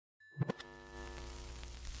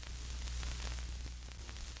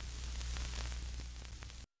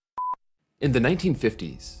In the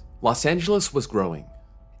 1950s, Los Angeles was growing.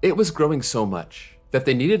 It was growing so much that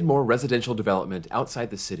they needed more residential development outside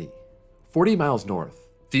the city. 40 miles north,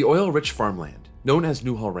 the oil-rich farmland, known as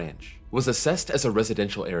Newhall Ranch, was assessed as a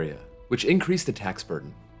residential area, which increased the tax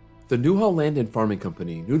burden. The Newhall Land and Farming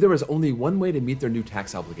Company knew there was only one way to meet their new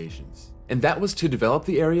tax obligations, and that was to develop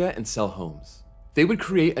the area and sell homes. They would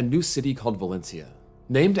create a new city called Valencia,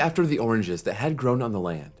 named after the oranges that had grown on the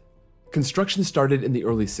land. Construction started in the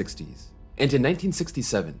early 60s, and in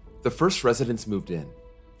 1967, the first residents moved in.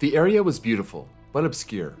 The area was beautiful, but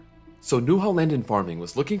obscure, so Newhall Land and Farming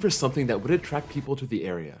was looking for something that would attract people to the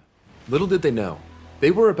area. Little did they know, they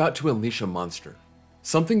were about to unleash a monster,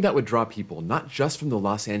 something that would draw people not just from the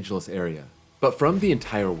Los Angeles area, but from the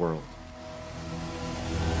entire world.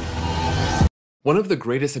 One of the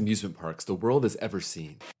greatest amusement parks the world has ever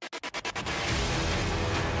seen.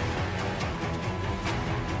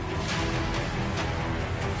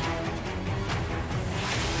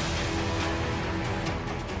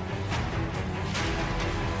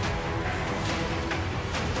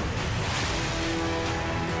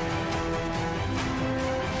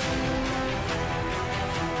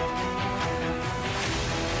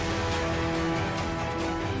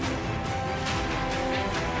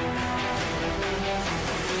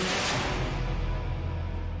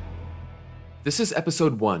 This is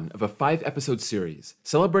episode 1 of a 5-episode series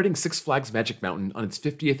celebrating Six Flags Magic Mountain on its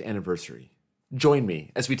 50th anniversary. Join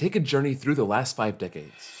me as we take a journey through the last 5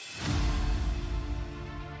 decades.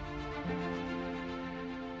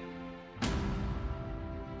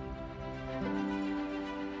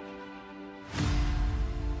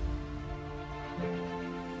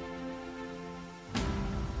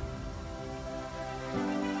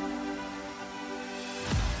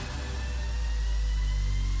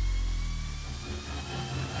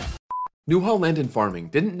 Newhall Land and Farming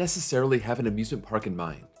didn't necessarily have an amusement park in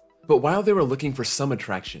mind, but while they were looking for some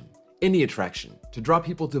attraction, any attraction, to draw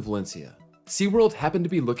people to Valencia, SeaWorld happened to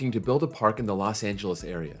be looking to build a park in the Los Angeles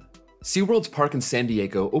area. SeaWorld's park in San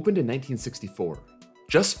Diego opened in 1964,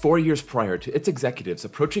 just 4 years prior to its executives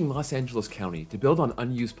approaching Los Angeles County to build on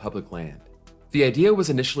unused public land. The idea was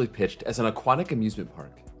initially pitched as an aquatic amusement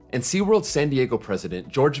park, and SeaWorld's San Diego president,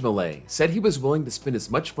 George Millay, said he was willing to spend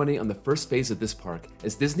as much money on the first phase of this park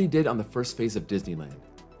as Disney did on the first phase of Disneyland.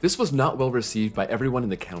 This was not well received by everyone in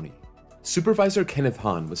the county. Supervisor Kenneth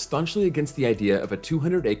Hahn was staunchly against the idea of a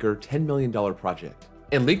 200-acre, $10 million project,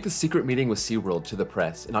 and leaked the secret meeting with SeaWorld to the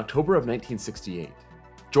press in October of 1968.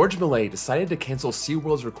 George Millay decided to cancel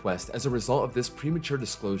SeaWorld's request as a result of this premature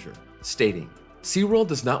disclosure, stating, "SeaWorld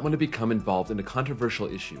does not want to become involved in a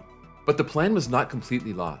controversial issue." But the plan was not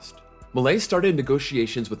completely lost. Millay started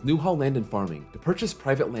negotiations with Newhall Land and Farming to purchase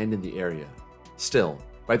private land in the area. Still,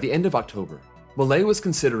 by the end of October, Millay was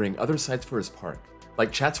considering other sites for his park,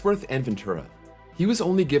 like Chatsworth and Ventura. He was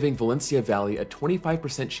only giving Valencia Valley a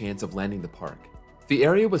 25% chance of landing the park. The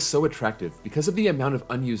area was so attractive because of the amount of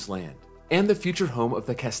unused land, and the future home of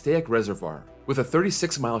the Castaic Reservoir with a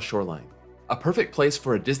 36-mile shoreline, a perfect place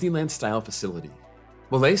for a Disneyland-style facility.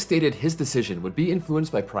 Millay stated his decision would be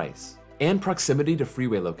influenced by price and proximity to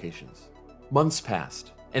freeway locations. Months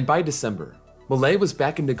passed, and by December, Millay was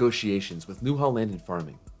back in negotiations with Newhall Land and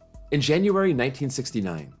Farming. In January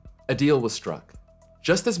 1969, a deal was struck.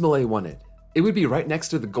 Just as Millay wanted, it would be right next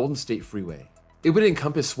to the Golden State Freeway. It would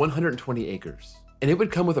encompass 120 acres, and it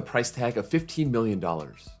would come with a price tag of $15 million.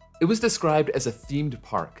 It was described as a themed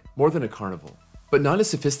park, more than a carnival, but not as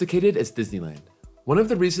sophisticated as Disneyland. One of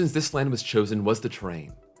the reasons this land was chosen was the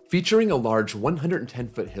terrain, featuring a large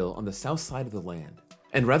 110-foot hill on the south side of the land.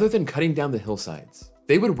 And rather than cutting down the hillsides,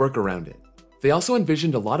 they would work around it. They also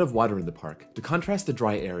envisioned a lot of water in the park to contrast the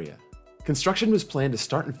dry area. Construction was planned to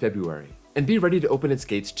start in February and be ready to open its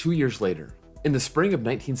gates 2 years later, in the spring of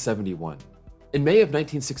 1971. In May of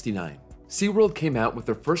 1969, SeaWorld came out with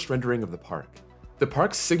their first rendering of the park. The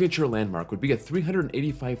park's signature landmark would be a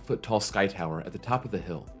 385-foot-tall sky tower at the top of the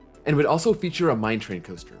hill, and would also feature a mine train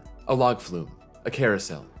coaster, a log flume, a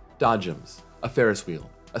carousel, dodgems, a Ferris wheel,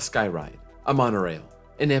 a sky ride, a monorail,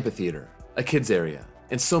 an amphitheater, a kids area,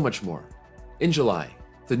 and so much more. In July,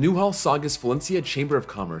 the Newhall Saugus Valencia Chamber of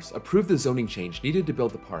Commerce approved the zoning change needed to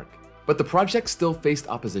build the park, but the project still faced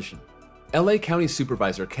opposition. LA County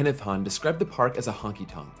Supervisor Kenneth Hahn described the park as a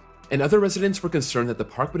honky-tonk, and other residents were concerned that the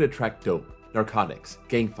park would attract dope, narcotics,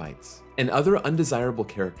 gang fights, and other undesirable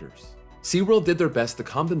characters. SeaWorld did their best to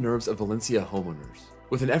calm the nerves of Valencia homeowners,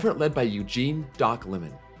 with an effort led by Eugene "Doc"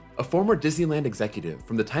 Lemon, a former Disneyland executive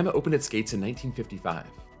from the time it opened its gates in 1955.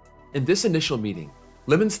 In this initial meeting,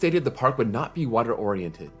 Lemon stated the park would not be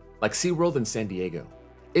water-oriented, like SeaWorld in San Diego.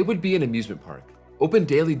 It would be an amusement park, open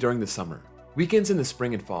daily during the summer, weekends in the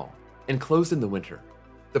spring and fall, and closed in the winter.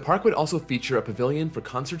 The park would also feature a pavilion for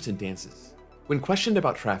concerts and dances. When questioned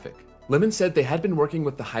about traffic, Lemon said they had been working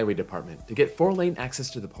with the highway department to get 4-lane access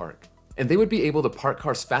to the park, and they would be able to park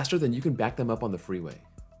cars faster than you can back them up on the freeway.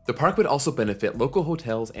 The park would also benefit local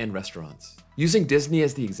hotels and restaurants, using Disney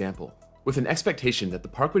as the example, with an expectation that the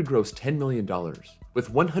park would gross $10 million,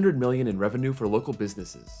 with $100 million in revenue for local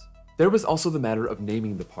businesses. There was also the matter of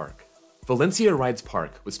naming the park. Valencia Rides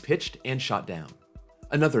Park was pitched and shot down.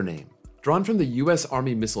 Another name, drawn from the US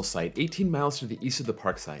Army missile site 18 miles to the east of the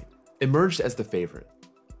park site, emerged as the favorite,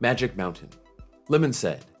 Magic Mountain. Lemon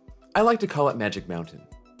said, "I like to call it Magic Mountain.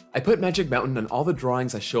 I put Magic Mountain on all the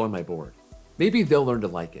drawings I show on my board. Maybe they'll learn to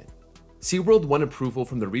like it." SeaWorld won approval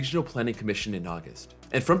from the Regional Planning Commission in August,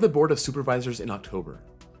 and from the Board of Supervisors in October.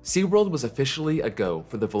 SeaWorld was officially a go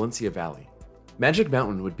for the Valencia Valley. Magic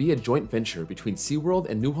Mountain would be a joint venture between SeaWorld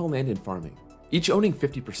and New Holland and Farming, each owning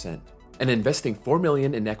 50%, and investing $4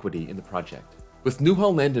 million in equity in the project, with New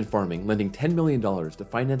Holland and Farming lending $10 million to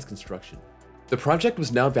finance construction. The project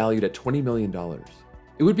was now valued at $20 million.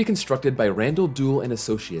 It would be constructed by Randall Duell and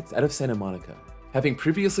Associates out of Santa Monica, having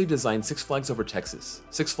previously designed Six Flags Over Texas,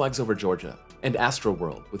 Six Flags Over Georgia, and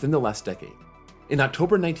Astroworld within the last decade. In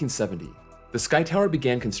October 1970, the Sky Tower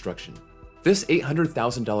began construction. This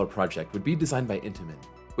 $800,000 project would be designed by Intamin,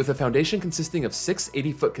 with a foundation consisting of 6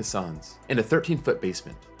 80-foot caissons and a 13-foot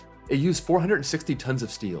basement. It used 460 tons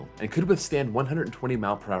of steel and could withstand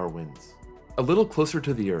 120-mile-per-hour winds. A little closer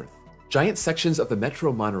to the Earth, giant sections of the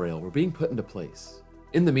Metro monorail were being put into place.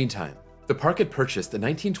 In the meantime, the park had purchased a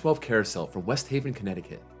 1912 carousel from West Haven,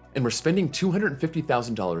 Connecticut, and were spending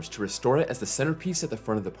 $250,000 to restore it as the centerpiece at the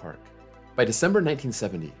front of the park. By December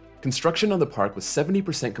 1970, construction on the park was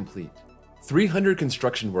 70% complete. 300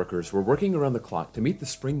 construction workers were working around the clock to meet the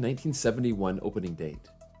spring 1971 opening date.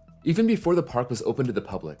 Even before the park was open to the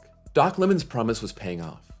public, Doc Lemon's promise was paying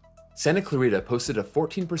off. Santa Clarita posted a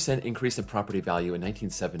 14% increase in property value in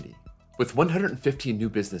 1970, with 115 new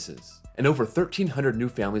businesses and over 1,300 new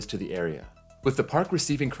families to the area, with the park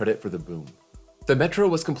receiving credit for the boom. The Metro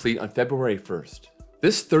was complete on February 1st.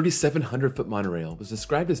 This 3,700-foot monorail was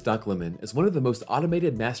described as Doc Lemon as one of the most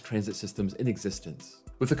automated mass transit systems in existence,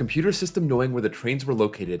 with a computer system knowing where the trains were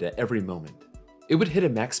located at every moment. It would hit a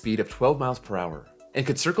max speed of 12 miles per hour and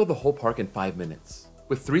could circle the whole park in 5 minutes,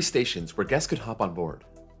 with 3 stations where guests could hop on board.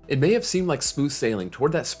 It may have seemed like smooth sailing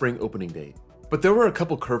toward that spring opening date, but there were a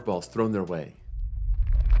couple curveballs thrown their way.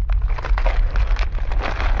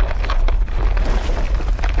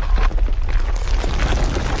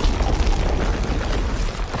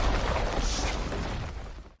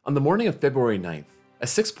 On the morning of February 9th, a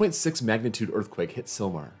 6.6 magnitude earthquake hit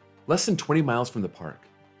Sylmar, less than 20 miles from the park.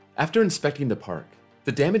 After inspecting the park,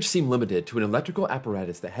 the damage seemed limited to an electrical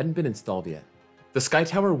apparatus that hadn't been installed yet. The Sky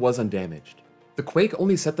Tower was undamaged. The quake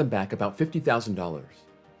only set them back about $50,000.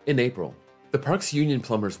 In April, the park's union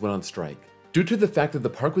plumbers went on strike due to the fact that the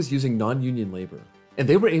park was using non-union labor, and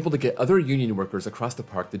they were able to get other union workers across the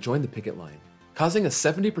park to join the picket line, causing a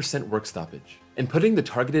 70% work stoppage and putting the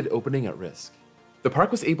targeted opening at risk. The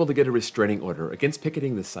park was able to get a restraining order against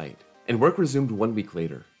picketing the site, and work resumed 1 week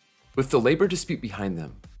later. With the labor dispute behind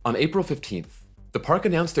them, on April 15th, the park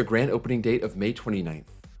announced their grand opening date of May 29th,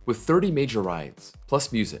 with 30 major rides,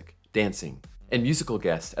 plus music, dancing, and musical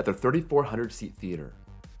guests at their 3,400-seat theater.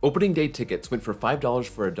 Opening day tickets went for $5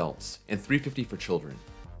 for adults and $3.50 for children.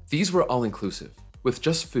 These were all-inclusive, with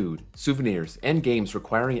just food, souvenirs, and games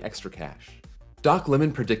requiring extra cash. Doc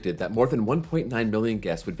Lemon predicted that more than 1.9 million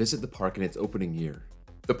guests would visit the park in its opening year.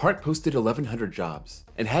 The park posted 1,100 jobs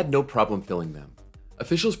and had no problem filling them.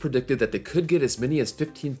 Officials predicted that they could get as many as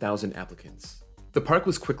 15,000 applicants. The park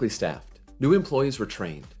was quickly staffed, new employees were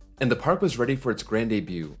trained, and the park was ready for its grand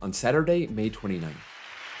debut on Saturday, May 29th.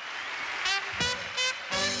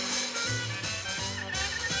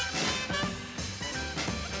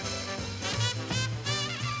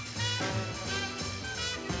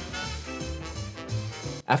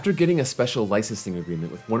 After getting a special licensing agreement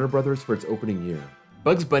with Warner Brothers for its opening year,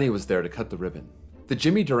 Bugs Bunny was there to cut the ribbon. The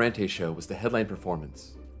Jimmy Durante Show was the headline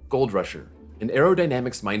performance. Gold Rusher, an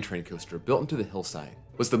aerodynamics mine train coaster built into the hillside,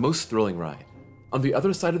 was the most thrilling ride. On the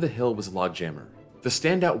other side of the hill was Log Jammer, the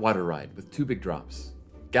standout water ride with 2 big drops.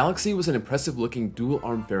 Galaxy was an impressive-looking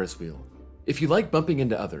dual-arm Ferris wheel. If you like bumping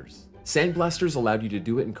into others, Sandblasters allowed you to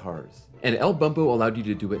do it in cars, and El Bumpo allowed you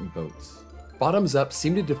to do it in boats. Bottoms Up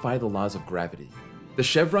seemed to defy the laws of gravity. The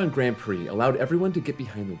Chevron Grand Prix allowed everyone to get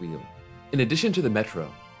behind the wheel. In addition to the Metro,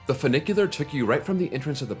 the funicular took you right from the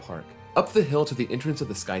entrance of the park, up the hill to the entrance of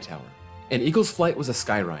the Sky Tower. And Eagle's Flight was a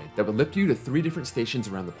sky ride that would lift you to 3 different stations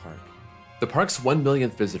around the park. The park's 1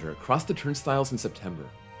 millionth visitor crossed the turnstiles in September.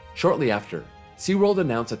 Shortly after, SeaWorld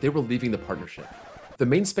announced that they were leaving the partnership. The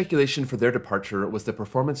main speculation for their departure was the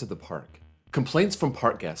performance of the park. Complaints from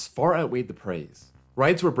park guests far outweighed the praise.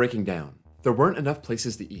 Rides were breaking down. There weren't enough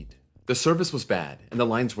places to eat. The service was bad, and the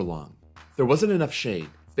lines were long. There wasn't enough shade,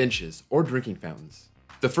 benches, or drinking fountains.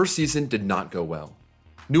 The first season did not go well.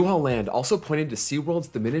 Newhall Land also pointed to SeaWorld's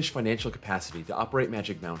diminished financial capacity to operate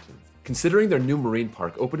Magic Mountain, considering their new marine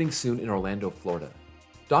park opening soon in Orlando, Florida.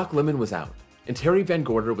 Doc Lemon was out, and Terry Van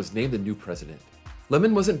Gorder was named the new president.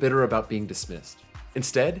 Lemon wasn't bitter about being dismissed.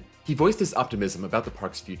 Instead, he voiced his optimism about the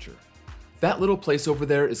park's future. That little place over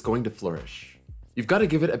there is going to flourish. You've got to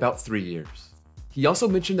give it about 3 years. He also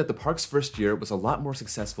mentioned that the park's first year was a lot more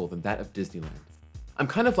successful than that of Disneyland. I'm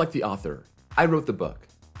kind of like the author. I wrote the book.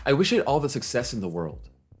 I wish it all the success in the world.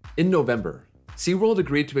 In November, SeaWorld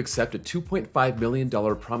agreed to accept a $2.5 million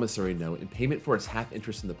promissory note in payment for its half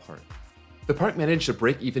interest in the park. The park managed to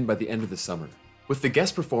break even by the end of the summer, with the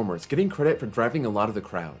guest performers getting credit for driving a lot of the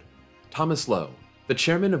crowd. Thomas Lowe, the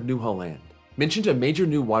chairman of Newhall Land, mentioned a major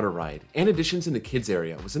new water ride and additions in the kids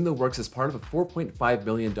area was in the works as part of a $4.5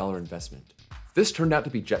 million investment. This turned out to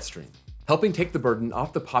be Jetstream, helping take the burden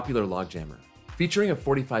off the popular Logjammer, featuring a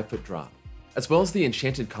 45-foot drop, as well as the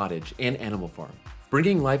Enchanted Cottage and Animal Farm,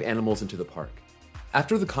 bringing live animals into the park.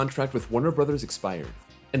 After the contract with Warner Brothers expired,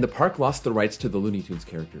 and the park lost the rights to the Looney Tunes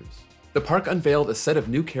characters, the park unveiled a set of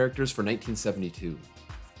new characters for 1972: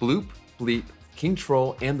 Bloop, Bleep, King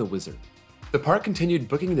Troll, and the Wizard. The park continued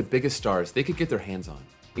booking the biggest stars they could get their hands on,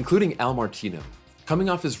 including Al Martino, coming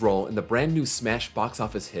off his role in the brand new smash box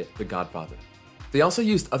office hit, The Godfather. They also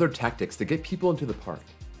used other tactics to get people into the park,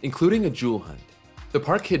 including a jewel hunt. The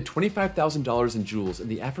park hid $25,000 in jewels in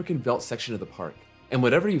the African Veldt section of the park, and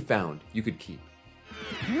whatever you found, you could keep.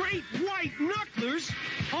 Great white knucklers,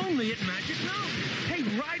 only at Magic Mountain.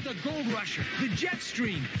 Hey, ride the Gold Rusher, the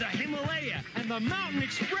Jetstream, the Himalaya, and the Mountain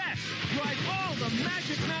Express. Ride all the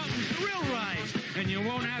Magic Mountain thrill rides, and you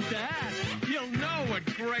won't have to ask. You'll know what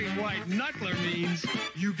great white knuckler means.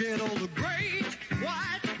 You get all the great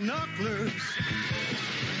white knucklers.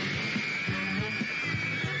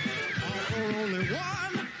 All for only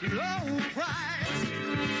one low price.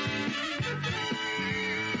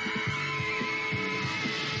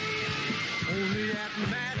 Only at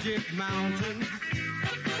Magic Mountain.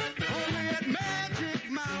 Only at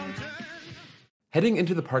Magic Mountain. Heading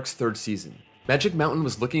into the park's third season, Magic Mountain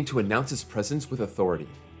was looking to announce its presence with authority.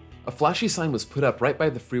 A flashy sign was put up right by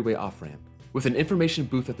the freeway off-ramp, with an information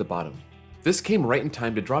booth at the bottom. This came right in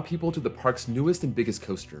time to draw people to the park's newest and biggest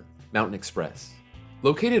coaster, Mountain Express.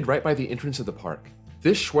 Located right by the entrance of the park,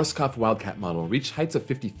 this Schwarzkopf Wildcat model reached heights of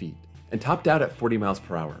 50 feet and topped out at 40 miles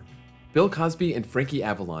per hour. Bill Cosby and Frankie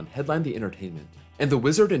Avalon headlined the entertainment, and the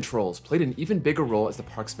Wizard and Trolls played an even bigger role as the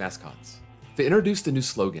park's mascots. They introduced a new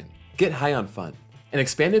slogan, "Get High on Fun," and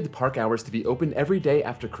expanded the park hours to be open every day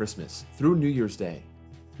after Christmas through New Year's Day.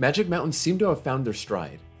 Magic Mountain seemed to have found their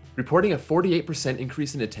stride, reporting a 48%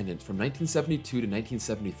 increase in attendance from 1972 to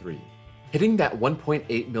 1973, hitting that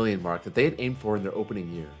 1.8 million mark that they had aimed for in their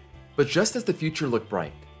opening year. But just as the future looked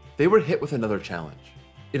bright, they were hit with another challenge.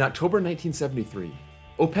 In October 1973,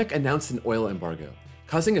 OPEC announced an oil embargo,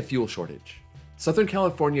 causing a fuel shortage. Southern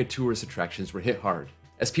California tourist attractions were hit hard,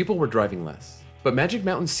 as people were driving less. But Magic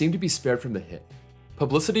Mountain seemed to be spared from the hit.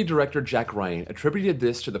 Publicity director Jack Ryan attributed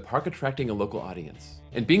this to the park attracting a local audience,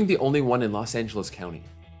 and being the only one in Los Angeles County.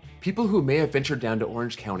 People who may have ventured down to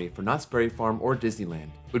Orange County for Knott's Berry Farm or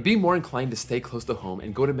Disneyland would be more inclined to stay close to home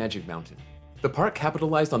and go to Magic Mountain. The park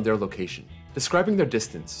capitalized on their location, describing their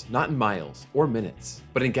distance not in miles or minutes,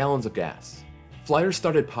 but in gallons of gas. Flyers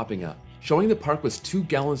started popping up, showing the park was 2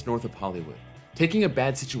 gallons north of Hollywood, taking a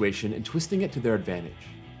bad situation and twisting it to their advantage.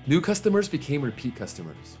 New customers became repeat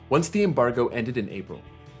customers once the embargo ended in April.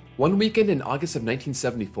 One weekend in August of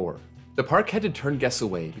 1974, the park had to turn guests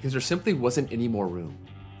away because there simply wasn't any more room.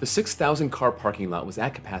 The 6,000 car parking lot was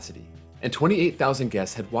at capacity, and 28,000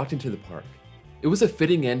 guests had walked into the park. It was a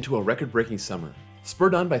fitting end to a record-breaking summer,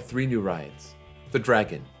 spurred on by 3 new rides: the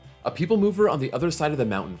Dragon, a people mover on the other side of the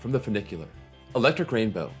mountain from the funicular; Electric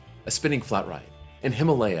Rainbow, a spinning flat ride; and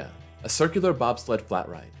Himalaya, a circular bobsled flat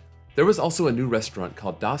ride. There was also a new restaurant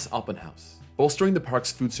called Das Alpenhaus, bolstering the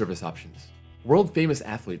park's food service options. World-famous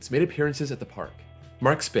athletes made appearances at the park: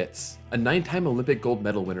 Mark Spitz, a 9-time Olympic gold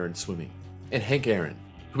medal winner in swimming, and Hank Aaron,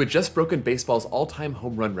 who had just broken baseball's all-time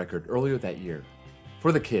home run record earlier that year.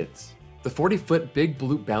 For the kids, the 40-foot Big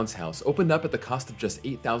Bloop Bounce House opened up at the cost of just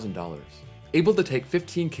 $8,000, able to take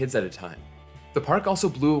 15 kids at a time. The park also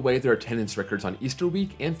blew away their attendance records on Easter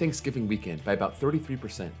week and Thanksgiving weekend by about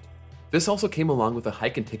 33%. This also came along with a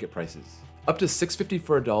hike in ticket prices, up to $650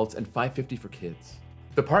 for adults and $550 for kids.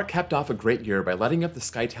 The park capped off a great year by lighting up the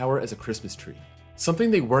Sky Tower as a Christmas tree,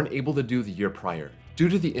 something they weren't able to do the year prior due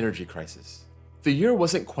to the energy crisis. The year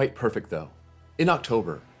wasn't quite perfect though. In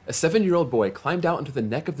October, a 7-year-old boy climbed out into the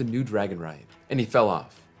neck of the new Dragon ride, and he fell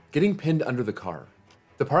off, getting pinned under the car.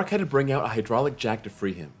 The park had to bring out a hydraulic jack to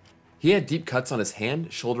free him. He had deep cuts on his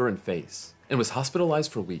hand, shoulder, and face, and was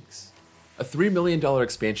hospitalized for weeks. A $3 million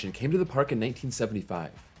expansion came to the park in 1975,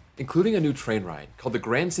 including a new train ride called the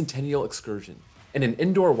Grand Centennial Excursion, and an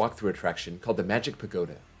indoor walkthrough attraction called the Magic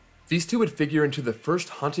Pagoda. These two would figure into the first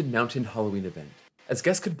Haunted Mountain Halloween event, as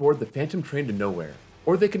guests could board the Phantom Train to Nowhere,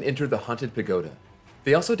 or they can enter the Haunted Pagoda.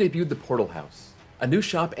 They also debuted the Portal House, a new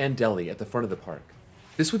shop and deli at the front of the park.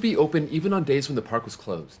 This would be open even on days when the park was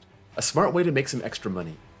closed, a smart way to make some extra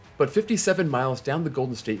money. But 57 miles down the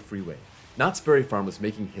Golden State Freeway, Knott's Berry Farm was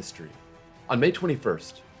making history. On May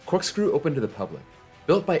 21st, Corkscrew opened to the public,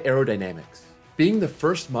 built by Aerodynamics, being the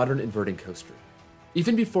first modern inverting coaster.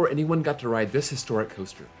 Even before anyone got to ride this historic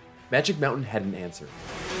coaster, Magic Mountain had an answer.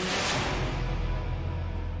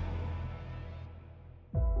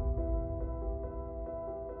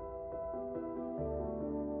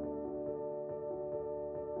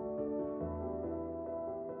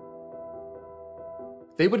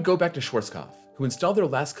 They would go back to Schwarzkopf, who installed their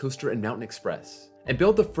last coaster in Mountain Express, and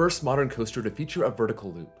build the first modern coaster to feature a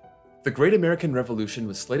vertical loop. The Great American Revolution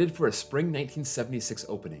was slated for a spring 1976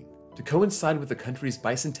 opening, to coincide with the country's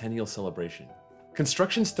bicentennial celebration.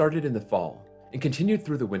 Construction started in the fall, and continued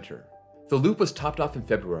through the winter. The loop was topped off in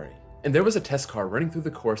February, and there was a test car running through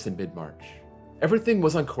the course in mid-March. Everything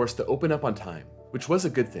was on course to open up on time, which was a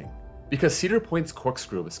good thing, because Cedar Point's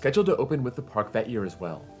Corkscrew was scheduled to open with the park that year as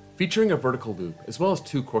well, featuring a vertical loop as well as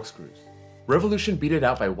 2 corkscrews. Revolution beat it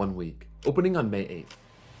out by 1 week, opening on May 8th.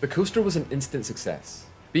 The coaster was an instant success,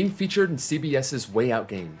 being featured in CBS's Way Out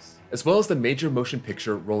games, as well as the major motion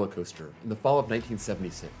picture Roller Coaster in the fall of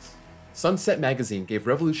 1976. Sunset Magazine gave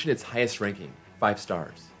Revolution its highest ranking, 5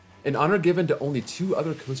 stars, an honor given to only 2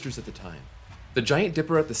 other coasters at the time, the Giant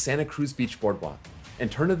Dipper at the Santa Cruz Beach Boardwalk,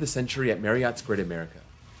 and Turn of the Century at Marriott's Great America.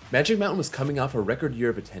 Magic Mountain was coming off a record year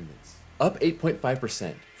of attendance, up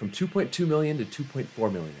 8.5% from 2.2 million to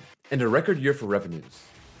 2.4 million, and a record year for revenues,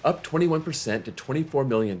 up 21% to $24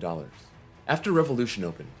 million. After Revolution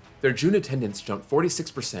opened, their June attendance jumped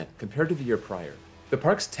 46% compared to the year prior. The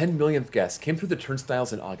park's 10 millionth guest came through the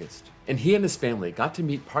turnstiles in August, and he and his family got to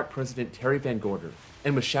meet park president Terry Van Gorder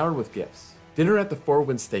and was showered with gifts, dinner at the Four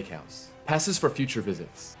Winds Steakhouse, passes for future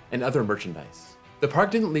visits, and other merchandise. The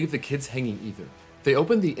park didn't leave the kids hanging either. They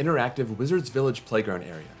opened the interactive Wizards Village playground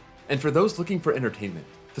area, and for those looking for entertainment,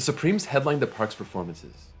 the Supremes headlined the park's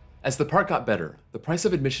performances. As the park got better, the price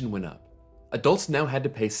of admission went up. Adults now had to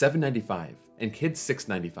pay $7.95 and kids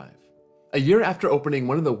 $6.95. A year after opening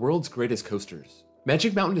one of the world's greatest coasters,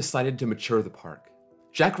 Magic Mountain decided to mature the park.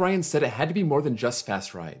 Jack Ryan said it had to be more than just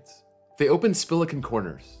fast rides. They opened Spillikin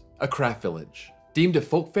Corners, a craft village, deemed a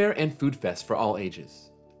folk fair and food fest for all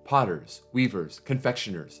ages. Potters, weavers,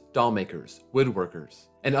 confectioners, doll makers, woodworkers,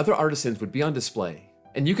 and other artisans would be on display,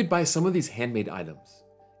 and you could buy some of these handmade items.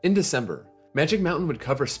 In December, Magic Mountain would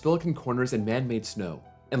cover Spillikin Corners in man-made snow,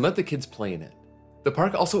 and let the kids play in it. The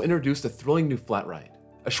park also introduced a thrilling new flat ride,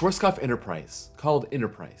 a Schwarzkopf Enterprise, called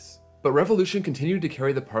Enterprise. But Revolution continued to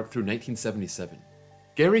carry the park through 1977.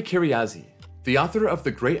 Gary Kyriazi, the author of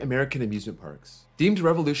The Great American Amusement Parks, deemed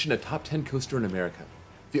Revolution a top 10 coaster in America,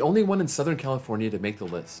 the only one in Southern California to make the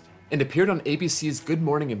list, and appeared on ABC's Good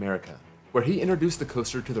Morning America, where he introduced the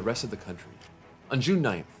coaster to the rest of the country. On June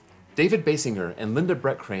 9th, David Basinger and Linda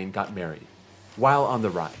Brett Crane got married, while on the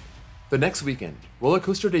ride. The next weekend, Roller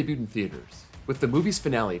Coaster debuted in theaters, with the movie's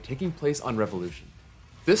finale taking place on Revolution.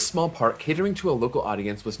 This small park catering to a local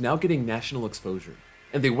audience was now getting national exposure,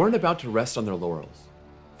 and they weren't about to rest on their laurels.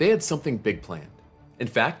 They had something big planned. In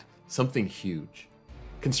fact, something huge.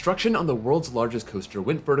 Construction on the world's largest coaster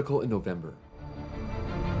went vertical in November.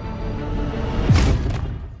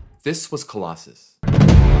 This was Colossus.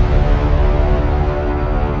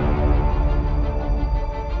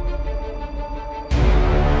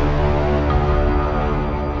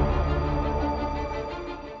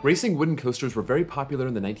 Racing wooden coasters were very popular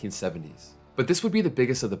in the 1970s, but this would be the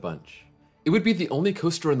biggest of the bunch. It would be the only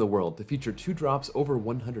coaster in the world to feature 2 drops over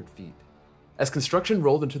 100 feet. As construction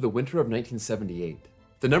rolled into the winter of 1978,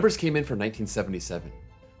 the numbers came in for 1977.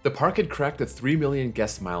 The park had cracked the 3 million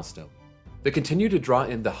guest milestone. They continued to draw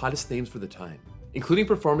in the hottest names for the time, including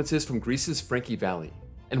performances from Greece's Frankie Valli,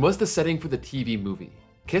 and was the setting for the TV movie,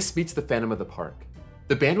 Kiss Meets the Phantom of the Park.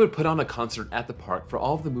 The band would put on a concert at the park for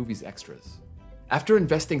all of the movie's extras. After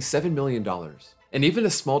investing $7 million, and even a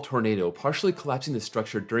small tornado partially collapsing the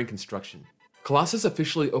structure during construction, Colossus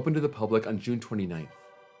officially opened to the public on June 29th.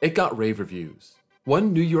 It got rave reviews.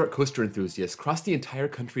 One New York coaster enthusiast crossed the entire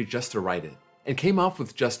country just to ride it, and came off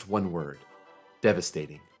with just one word: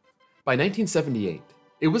 devastating. By 1978,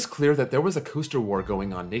 it was clear that there was a coaster war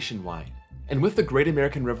going on nationwide, and with the Great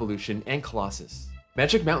American Revolution and Colossus,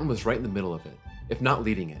 Magic Mountain was right in the middle of it, if not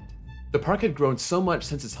leading it. The park had grown so much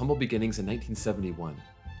since its humble beginnings in 1971,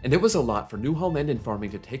 and it was a lot for Newhall Land and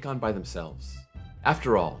Farming to take on by themselves.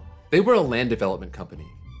 After all, they were a land development company,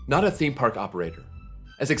 not a theme park operator.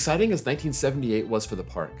 As exciting as 1978 was for the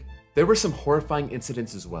park, there were some horrifying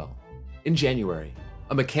incidents as well. In January,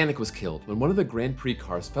 a mechanic was killed when one of the Grand Prix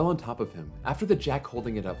cars fell on top of him after the jack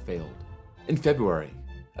holding it up failed. In February,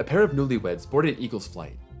 a pair of newlyweds boarded Eagle's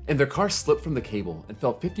flight, and their car slipped from the cable and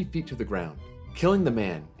fell 50 feet to the ground, killing the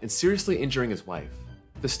man and seriously injuring his wife.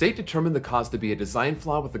 The state determined the cause to be a design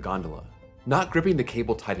flaw with the gondola, not gripping the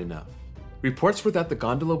cable tight enough. Reports were that the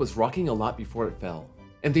gondola was rocking a lot before it fell,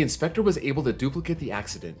 and the inspector was able to duplicate the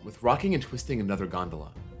accident with rocking and twisting another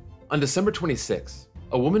gondola. On December 26,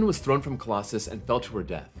 a woman was thrown from Colossus and fell to her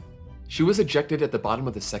death. She was ejected at the bottom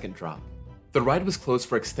of the second drop. The ride was closed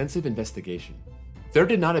for extensive investigation. There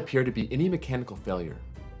did not appear to be any mechanical failure,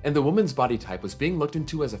 and the woman's body type was being looked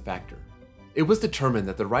into as a factor. It was determined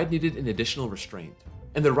that the ride needed an additional restraint,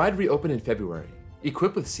 and the ride reopened in February,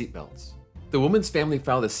 equipped with seatbelts. The woman's family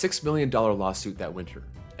filed a $6 million lawsuit that winter,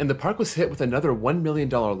 and the park was hit with another $1 million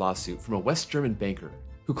lawsuit from a West German banker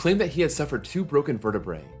who claimed that he had suffered 2 broken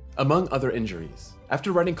vertebrae, among other injuries,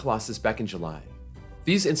 after riding Colossus back in July.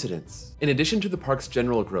 These incidents, in addition to the park's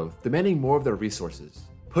general growth demanding more of their resources,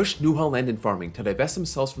 pushed Newhall Land and Farming to divest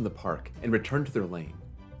themselves from the park and return to their lane.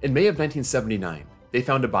 In May of 1979, they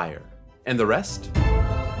found a buyer, and the rest?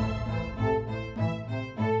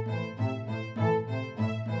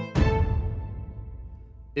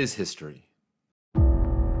 Is history.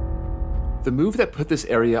 The move that put this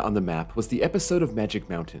area on the map was the episode of Magic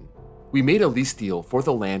Mountain. We made a lease deal for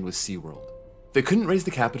the land with SeaWorld. They couldn't raise the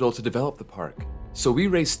capital to develop the park, so we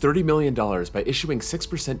raised $30 million by issuing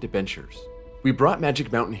 6% debentures. We brought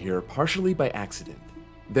Magic Mountain here partially by accident.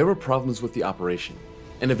 There were problems with the operation,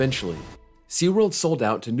 and eventually, SeaWorld sold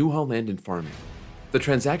out to Newhall Land and Farming. The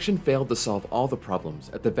transaction failed to solve all the problems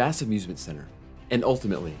at the vast amusement center, and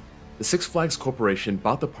ultimately, the Six Flags Corporation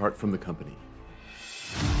bought the park from the company.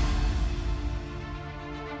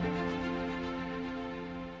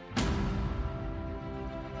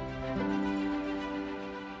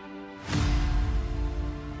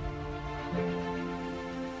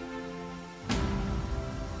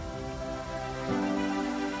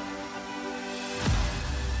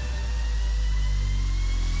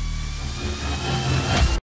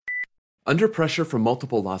 Under pressure from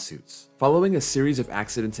multiple lawsuits, following a series of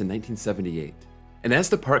accidents in 1978, and as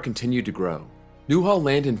the park continued to grow, Newhall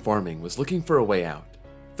Land and Farming was looking for a way out.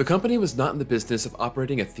 The company was not in the business of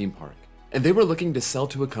operating a theme park, and they were looking to sell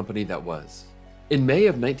to a company that was. In May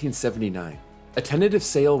of 1979, a tentative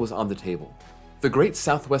sale was on the table. The Great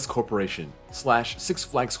Southwest Corporation / Six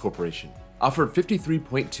Flags Corporation offered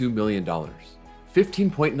 $53.2 million,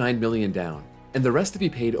 $15.9 million down, and the rest to be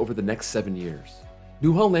paid over the next 7 years.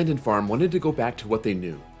 Newhall Land and Farm wanted to go back to what they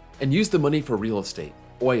knew and use the money for real estate,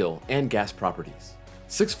 oil, and gas properties.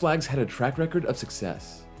 Six Flags had a track record of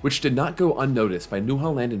success, which did not go unnoticed by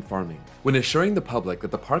Newhall Land and Farming when assuring the public that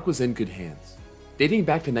the park was in good hands. Dating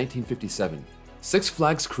back to 1957, Six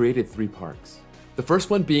Flags created 3 parks, the first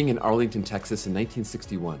one being in Arlington, Texas in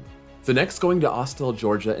 1961, the next going to Austell,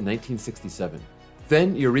 Georgia in 1967,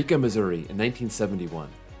 then Eureka, Missouri in 1971.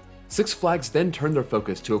 Six Flags then turned their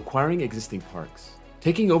focus to acquiring existing parks,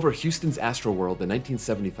 taking over Houston's Astroworld in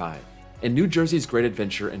 1975 and New Jersey's Great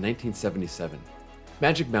Adventure in 1977.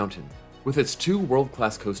 Magic Mountain, with its 2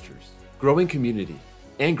 world-class coasters, growing community,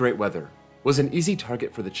 and great weather, was an easy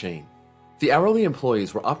target for the chain. The hourly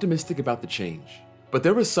employees were optimistic about the change, but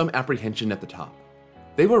there was some apprehension at the top.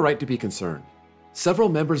 They were right to be concerned. Several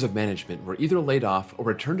members of management were either laid off or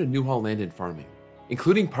returned to Newhall Land and Farming,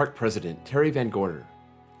 including park president Terry Van Gorder.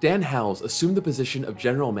 Dan Howells assumed the position of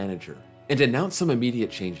general manager and announced some immediate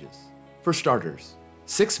changes. For starters,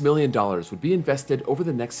 $6 million would be invested over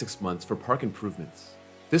the next 6 months for park improvements.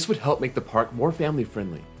 This would help make the park more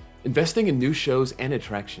family-friendly, investing in new shows and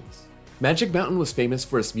attractions. Magic Mountain was famous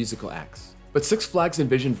for its musical acts, but Six Flags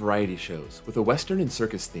envisioned variety shows with a Western and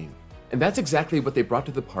circus theme, and that's exactly what they brought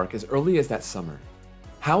to the park as early as that summer.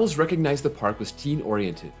 Howells recognized the park was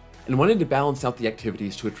teen-oriented and wanted to balance out the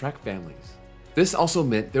activities to attract families. This also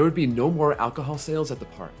meant there would be no more alcohol sales at the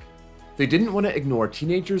park. They didn't want to ignore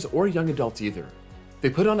teenagers or young adults either. They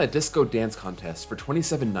put on a disco dance contest for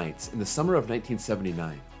 27 nights in the summer of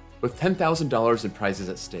 1979, with $10,000 in prizes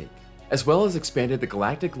at stake, as well as expanded the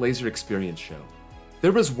Galactic Laser Experience show.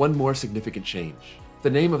 There was one more significant change: the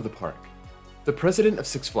name of the park. The president of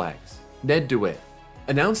Six Flags, Ned DeWitt,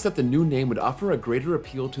 announced that the new name would offer a greater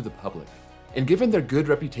appeal to the public, and given their good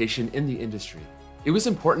reputation in the industry, it was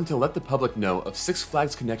important to let the public know of Six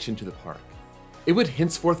Flags' connection to the park. It would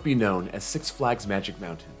henceforth be known as Six Flags Magic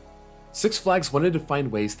Mountain. Six Flags wanted to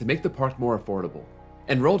find ways to make the park more affordable,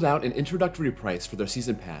 and rolled out an introductory price for their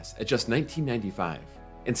season pass at just $19.95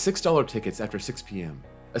 and $6 tickets after 6 p.m.,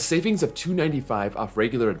 a savings of $2.95 off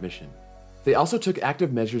regular admission. They also took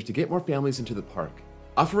active measures to get more families into the park,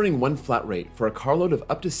 offering one flat rate for a carload of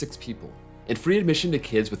up to 6 people, and free admission to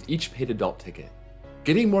kids with each paid adult ticket.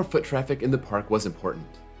 Getting more foot traffic in the park was important,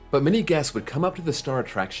 but many guests would come up to the star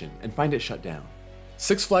attraction and find it shut down.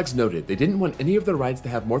 Six Flags noted they didn't want any of their rides to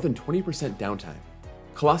have more than 20% downtime.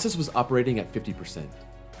 Colossus was operating at 50%.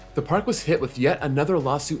 The park was hit with yet another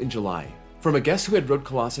lawsuit in July from a guest who had rode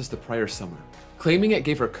Colossus the prior summer, claiming it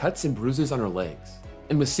gave her cuts and bruises on her legs,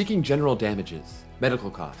 and was seeking general damages, medical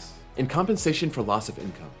costs, and compensation for loss of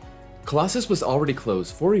income. Colossus was already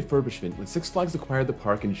closed for refurbishment when Six Flags acquired the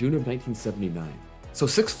park in June of 1979, so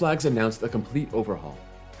Six Flags announced a complete overhaul.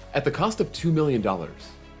 At the cost of $2 million,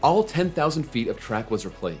 all 10,000 feet of track was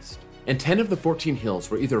replaced, and 10 of the 14 hills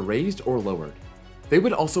were either raised or lowered. They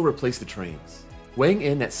would also replace the trains, weighing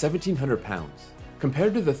in at 1,700 pounds,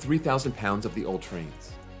 compared to the 3,000 pounds of the old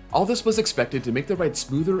trains. All this was expected to make the ride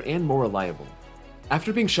smoother and more reliable.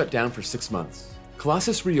 After being shut down for 6 months,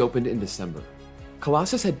 Colossus reopened in December.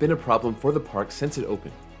 Colossus had been a problem for the park since it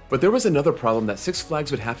opened, but there was another problem that Six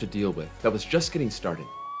Flags would have to deal with that was just getting started.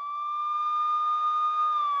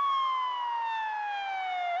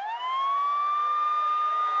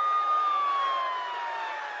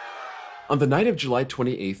 On the night of July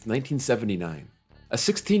 28, 1979, a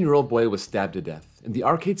 16-year-old boy was stabbed to death in the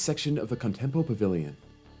arcade section of the Contempo Pavilion.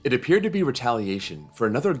 It appeared to be retaliation for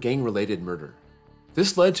another gang-related murder.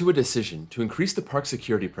 This led to a decision to increase the park's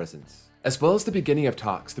security presence, as well as the beginning of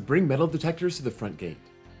talks to bring metal detectors to the front gate.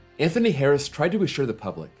 Anthony Harris tried to assure the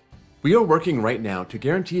public, "We are working right now to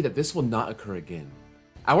guarantee that this will not occur again.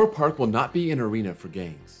 Our park will not be an arena for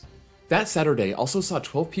gangs." That Saturday also saw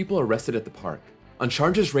 12 people arrested at the park, on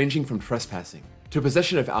charges ranging from trespassing, to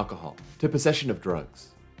possession of alcohol, to possession of drugs.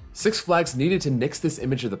 Six Flags needed to nix this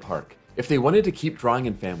image of the park if they wanted to keep drawing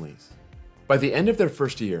in families. By the end of their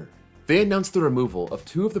first year, they announced the removal of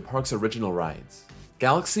 2 of the park's original rides,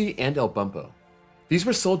 Galaxy and El Bumpo. These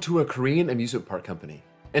were sold to a Korean amusement park company,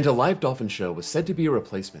 and a live dolphin show was said to be a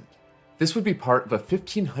replacement. This would be part of a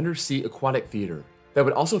 1,500-seat aquatic theater that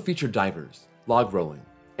would also feature divers, log rolling,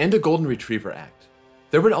 and a golden retriever act.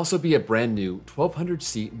 There would also be a brand new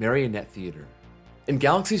 1,200-seat marionette theater. In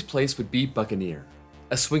Galaxy's place would be Buccaneer,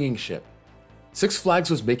 a swinging ship. Six Flags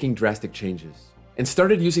was making drastic changes, and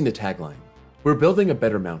started using the tagline, "We're building a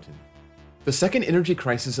better mountain." The second energy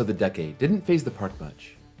crisis of the decade didn't faze the park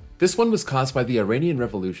much. This one was caused by the Iranian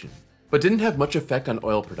Revolution, but didn't have much effect on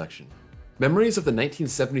oil production. Memories of the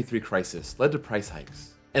 1973 crisis led to price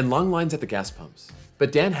hikes, and long lines at the gas pumps,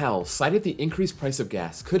 but Dan Howell cited the increased price of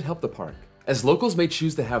gas could help the park, as locals may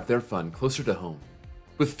choose to have their fun closer to home.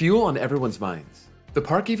 With fuel on everyone's minds, the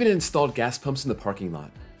park even installed gas pumps in the parking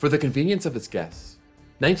lot for the convenience of its guests.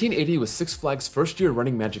 1980 was Six Flags' first year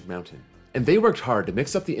running Magic Mountain, and they worked hard to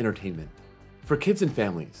mix up the entertainment. For kids and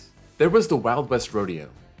families, there was the Wild West Rodeo,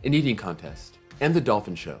 an eating contest, and the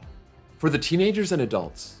Dolphin Show. For the teenagers and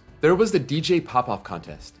adults, there was the DJ Pop-Off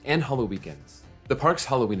contest and Hollow Weekends, the park's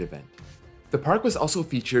Halloween event. The park was also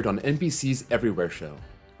featured on NBC's Everywhere show,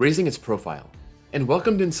 raising its profile, and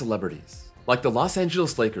welcomed in celebrities, like the Los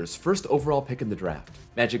Angeles Lakers' first overall pick in the draft,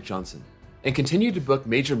 Magic Johnson, and continued to book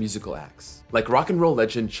major musical acts, like rock and roll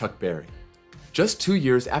legend Chuck Berry. Just 2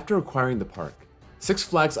 years after acquiring the park, Six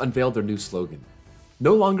Flags unveiled their new slogan.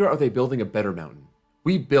 No longer are they building a better mountain.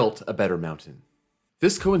 We built a better mountain.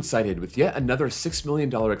 This coincided with yet another $6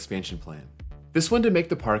 million expansion plan. This one to make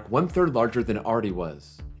the park 1/3 larger than it already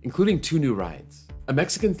was, including 2 new rides, a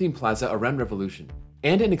Mexican-themed plaza around Revolution,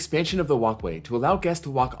 and an expansion of the walkway to allow guests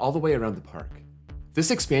to walk all the way around the park.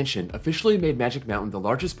 This expansion officially made Magic Mountain the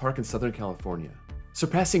largest park in Southern California,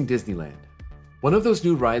 surpassing Disneyland. One of those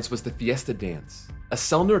new rides was the Fiesta Dance, a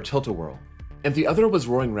Selner tilt-a-whirl, and the other was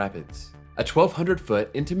Roaring Rapids, a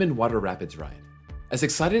 1,200-foot Intamin water rapids ride. As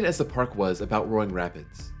excited as the park was about Roaring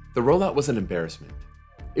Rapids, the rollout was an embarrassment.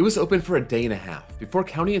 It was open for a day and a half before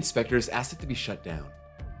county inspectors asked it to be shut down.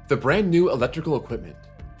 The brand new electrical equipment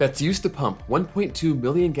that's used to pump 1.2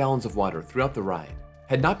 million gallons of water throughout the ride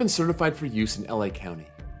had not been certified for use in LA County.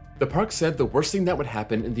 The park said the worst thing that would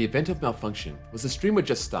happen in the event of malfunction was the stream would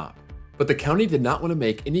just stop, but the county did not want to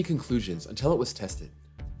make any conclusions until it was tested.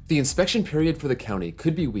 The inspection period for the county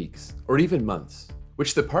could be weeks or even months,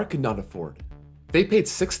 which the park could not afford. They paid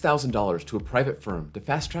 $6,000 to a private firm to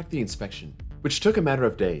fast-track the inspection, which took a matter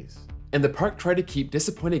of days, and the park tried to keep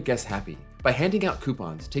disappointed guests happy by handing out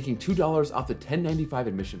coupons taking $2 off the $10.95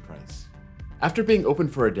 admission price. After being open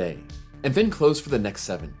for a day, and then closed for the next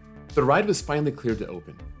 7, the ride was finally cleared to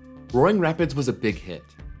open. Roaring Rapids was a big hit,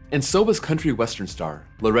 and so was country western star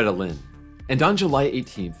Loretta Lynn. And on July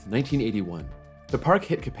 18, 1981, the park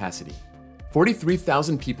hit capacity.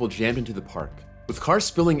 43,000 people jammed into the park, with cars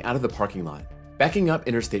spilling out of the parking lot, backing up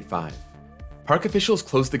Interstate 5. Park officials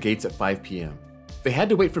closed the gates at 5 p.m. They had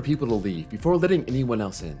to wait for people to leave before letting anyone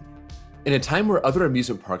else in. In a time where other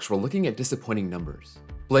amusement parks were looking at disappointing numbers,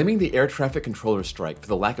 blaming the air traffic controller strike for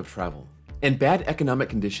the lack of travel, and bad economic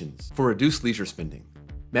conditions for reduced leisure spending,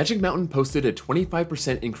 Magic Mountain posted a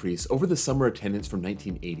 25% increase over the summer attendance from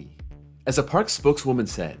 1980. As a park spokeswoman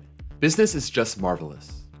said, "Business is just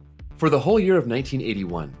marvelous." For the whole year of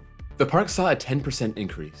 1981, the park saw a 10%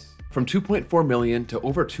 increase, from 2.4 million to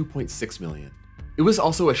over 2.6 million. It was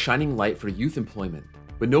also a shining light for youth employment,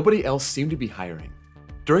 but nobody else seemed to be hiring.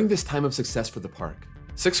 During this time of success for the park,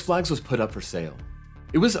 Six Flags was put up for sale.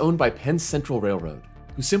 It was owned by Penn Central Railroad,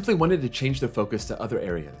 who simply wanted to change their focus to other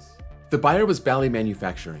areas. The buyer was Bally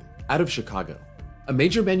Manufacturing, out of Chicago, a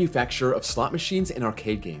major manufacturer of slot machines and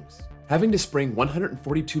arcade games, having to spring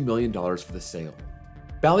 $142 million for the sale.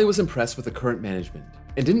 Bally was impressed with the current management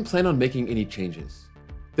and didn't plan on making any changes.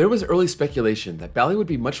 There was early speculation that Bally would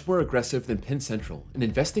be much more aggressive than Penn Central in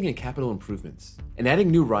investing in capital improvements and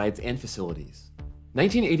adding new rides and facilities.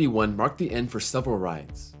 1981 marked the end for several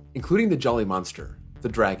rides, including the Jolly Monster, the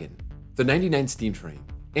Dragon, the 99 Steam Train,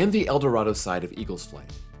 and the El Dorado side of Eagle's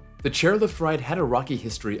Flight. The chairlift ride had a rocky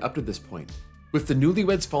history up to this point, with the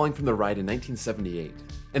newlyweds falling from the ride in 1978,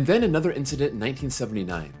 and then another incident in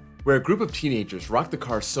 1979, where a group of teenagers rocked the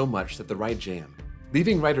car so much that the ride jammed,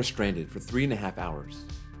 leaving riders stranded for 3.5 hours.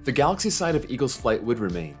 The Galaxy side of Eagle's Flight would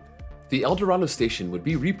remain. The El Dorado station would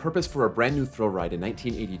be repurposed for a brand new thrill ride in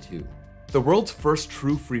 1982, the world's first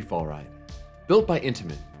true freefall ride. Built by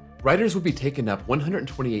Intamin, riders would be taken up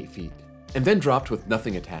 128 feet, and then dropped with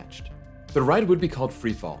nothing attached. The ride would be called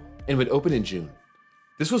Freefall, and would open in June.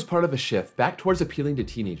 This was part of a shift back towards appealing to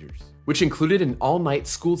teenagers, which included an all-night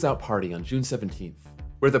Schools Out party on June 17th,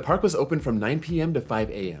 where the park was open from 9 p.m. to 5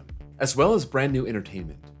 a.m., as well as brand new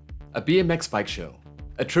entertainment, a BMX bike show,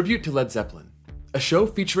 a tribute to Led Zeppelin, a show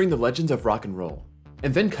featuring the legends of rock and roll,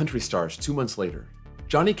 and then country stars 2 months later,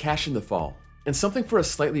 Johnny Cash in the fall, and something for a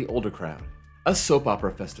slightly older crowd, a soap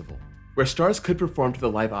opera festival, where stars could perform to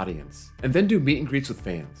the live audience and then do meet and greets with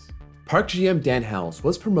fans. Park GM Dan Howells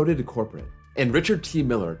was promoted to corporate, and Richard T.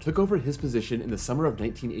 Miller took over his position in the summer of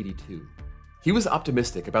 1982. He was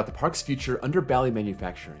optimistic about the park's future under Bally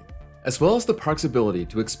Manufacturing, as well as the park's ability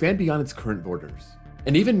to expand beyond its current borders,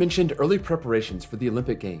 and even mentioned early preparations for the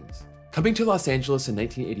Olympic Games, coming to Los Angeles in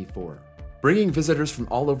 1984, bringing visitors from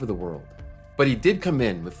all over the world. But he did come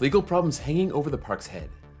in with legal problems hanging over the park's head.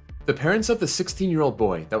 The parents of the 16-year-old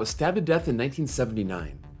boy that was stabbed to death in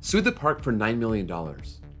 1979 sued the park for $9 million,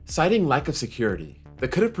 citing lack of security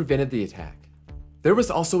that could have prevented the attack. There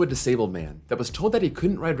was also a disabled man that was told that he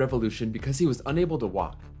couldn't ride Revolution because he was unable to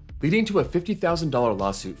walk, leading to a $50,000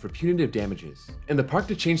 lawsuit for punitive damages, and the park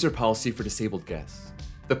to change their policy for disabled guests.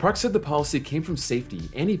 The park said the policy came from safety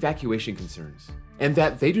and evacuation concerns, and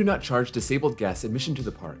that they do not charge disabled guests admission to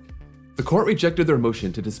the park. The court rejected their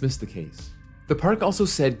motion to dismiss the case. The park also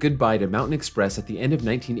said goodbye to Mountain Express at the end of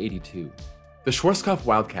 1982. The Schwarzkopf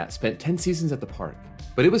Wildcat spent 10 seasons at the park,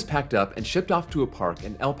 but it was packed up and shipped off to a park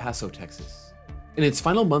in El Paso, Texas. In its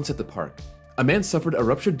final months at the park, a man suffered a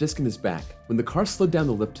ruptured disc in his back when the car slid down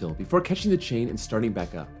the lift hill before catching the chain and starting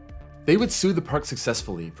back up. They would sue the park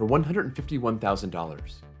successfully for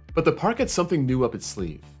 $151,000. But the park had something new up its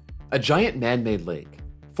sleeve. A giant man-made lake,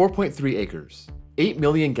 4.3 acres, 8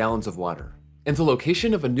 million gallons of water, and the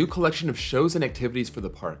location of a new collection of shows and activities for the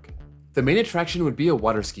park. The main attraction would be a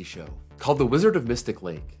water ski show, called the Wizard of Mystic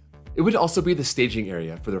Lake. It would also be the staging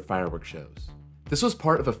area for their fireworks shows. This was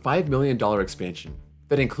part of a $5 million expansion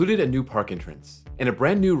that included a new park entrance and a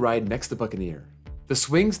brand new ride next to Buccaneer, the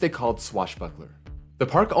swings they called Swashbuckler. The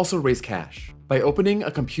park also raised cash by opening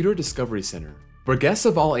a computer discovery center where guests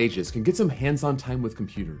of all ages can get some hands-on time with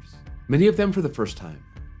computers, many of them for the first time.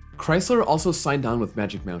 Chrysler also signed on with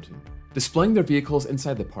Magic Mountain, displaying their vehicles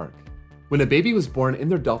inside the park. When a baby was born in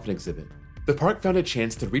their dolphin exhibit, the park found a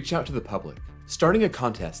chance to reach out to the public, starting a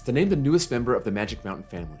contest to name the newest member of the Magic Mountain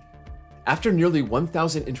family. After nearly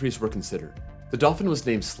 1,000 entries were considered, the dolphin was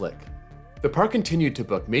named Slick. The park continued to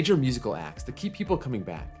book major musical acts to keep people coming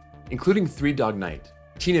back, including Three Dog Night,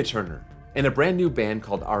 Tina Turner, and a brand new band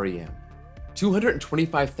called REM.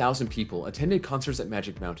 225,000 people attended concerts at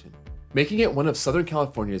Magic Mountain, making it one of Southern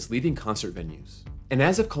California's leading concert venues. And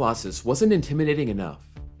as if Colossus wasn't intimidating enough,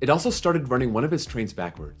 it also started running one of its trains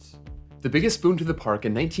backwards. The biggest boon to the park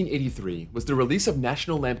in 1983 was the release of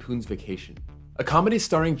National Lampoon's Vacation, a comedy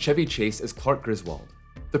starring Chevy Chase as Clark Griswold.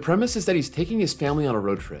 The premise is that he's taking his family on a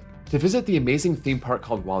road trip to visit the amazing theme park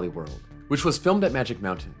called Wally World, which was filmed at Magic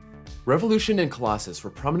Mountain. Revolution and Colossus were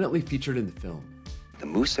prominently featured in the film. The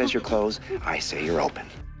moose says you're closed, I say you're open.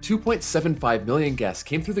 2.75 million guests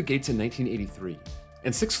came through the gates in 1983,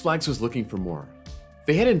 and Six Flags was looking for more.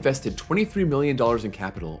 They had invested $23 million in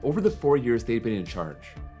capital over the 4 years they'd been in charge,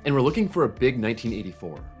 and were looking for a big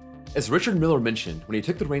 1984. As Richard Miller mentioned when he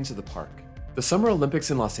took the reins of the park, the Summer Olympics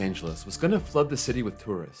in Los Angeles was going to flood the city with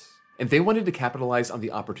tourists, and they wanted to capitalize on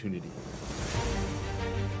the opportunity.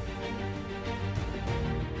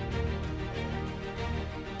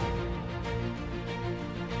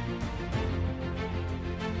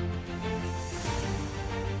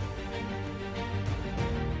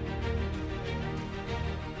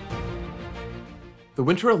 The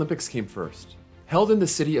Winter Olympics came first, held in the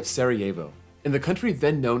city of Sarajevo, in the country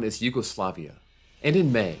then known as Yugoslavia. And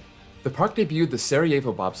in May, the park debuted the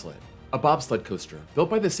Sarajevo Bobsled, a bobsled coaster built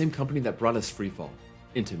by the same company that brought us Freefall,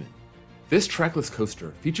 Intamin. This trackless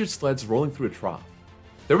coaster featured sleds rolling through a trough.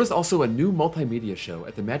 There was also a new multimedia show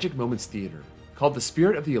at the Magic Moments Theater called The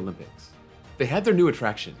Spirit of the Olympics. They had their new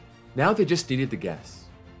attraction, now they just needed the guests.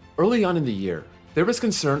 Early on in the year, there was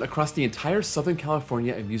concern across the entire Southern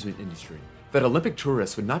California amusement industry that Olympic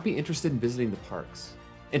tourists would not be interested in visiting the parks.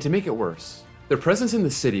 And to make it worse, their presence in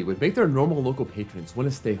the city would make their normal local patrons want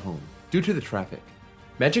to stay home due to the traffic.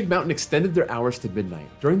 Magic Mountain extended their hours to midnight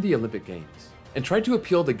during the Olympic Games and tried to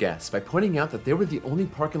appeal to guests by pointing out that they were the only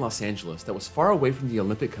park in Los Angeles that was far away from the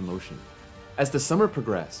Olympic commotion. As the summer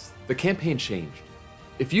progressed, the campaign changed.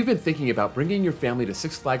 If you've been thinking about bringing your family to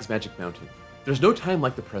Six Flags Magic Mountain, there's no time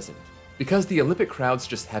like the present, because the Olympic crowds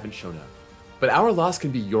just haven't shown up. But our loss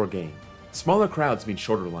can be your gain. Smaller crowds mean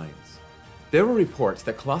shorter lines. There were reports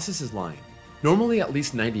that Colossus's line, normally at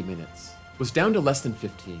least 90 minutes, was down to less than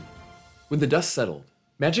 15. When the dust settled,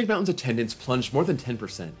 Magic Mountain's attendance plunged more than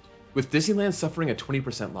 10%, with Disneyland suffering a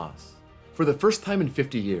 20% loss. For the first time in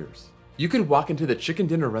 50 years, you could walk into the chicken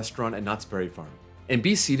dinner restaurant at Knott's Berry Farm and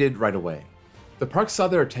be seated right away. The park saw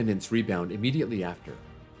their attendance rebound immediately after,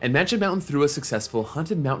 and Magic Mountain threw a successful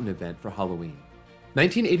Haunted Mountain event for Halloween.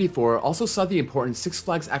 1984 also saw the important Six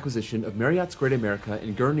Flags acquisition of Marriott's Great America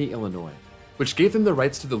in Gurnee, Illinois, which gave them the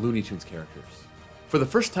rights to the Looney Tunes characters. For the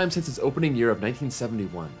first time since its opening year of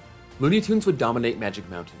 1971, Looney Tunes would dominate Magic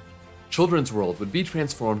Mountain. Children's World would be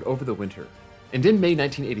transformed over the winter, and in May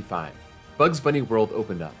 1985, Bugs Bunny World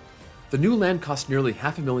opened up. The new land cost nearly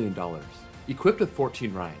 $500,000, equipped with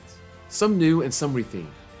 14 rides, some new and some rethemed,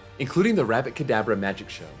 including the Rabbit Cadabra Magic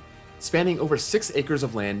Show, spanning over 6 acres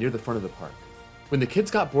of land near the front of the park. When the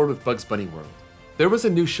kids got bored with Bugs Bunny World, there was a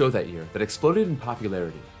new show that year that exploded in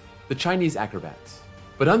popularity, the Chinese Acrobats.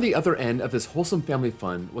 But on the other end of this wholesome family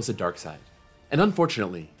fun was a dark side, and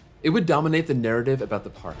unfortunately, it would dominate the narrative about the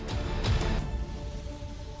park.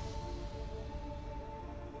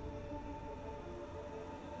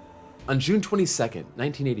 On June 22,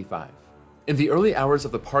 1985, in the early hours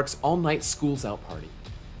of the park's all-night Schools Out party,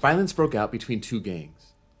 violence broke out between two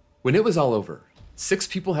gangs. When it was all over, 6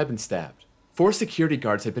 people had been stabbed, 4 security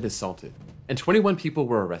guards had been assaulted, and 21 people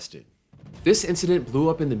were arrested. This incident blew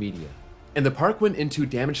up in the media, and the park went into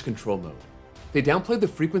damage control mode. They downplayed the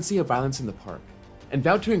frequency of violence in the park, and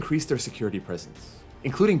vowed to increase their security presence,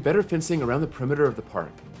 including better fencing around the perimeter of the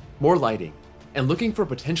park, more lighting, and looking for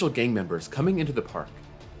potential gang members coming into the park.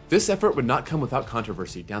 This effort would not come without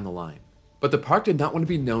controversy down the line, but the park did not want to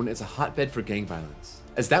be known as a hotbed for gang violence,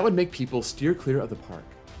 as that would make people steer clear of the park.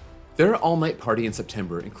 Their all-night party in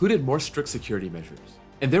September included more strict security measures,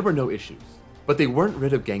 and there were no issues, but they weren't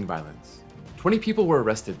rid of gang violence. 20 people were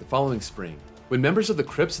arrested the following spring when members of the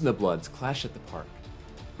Crips and the Bloods clashed at the park.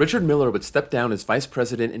 Richard Miller would step down as vice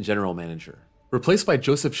president and general manager, replaced by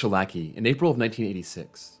Joseph Shalaki in April of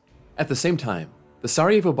 1986. At the same time, the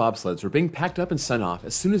Sarajevo bobsleds were being packed up and sent off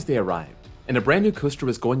as soon as they arrived, and a brand new coaster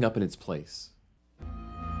was going up in its place.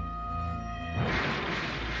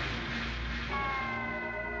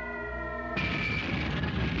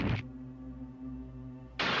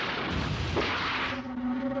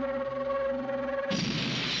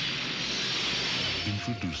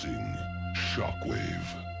 Introducing Shockwave.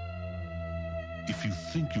 If you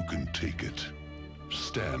think you can take it,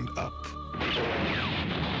 stand up.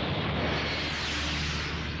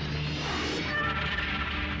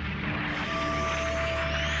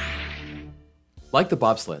 Like the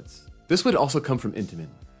bobsleds, this would also come from Intamin.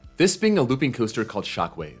 this being a looping coaster called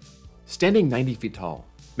Shockwave, standing 90 feet tall,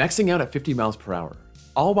 maxing out at 50 miles per hour,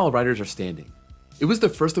 all while riders are standing. It was the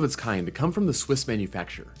first of its kind to come from the Swiss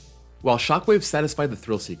manufacturer. While Shockwave satisfied the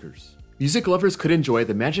thrill seekers, music lovers could enjoy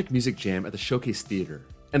the Magic Music Jam at the Showcase Theater,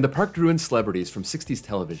 and the park drew in celebrities from 60s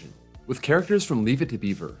television, with characters from Leave It to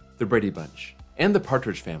Beaver, The Brady Bunch, and the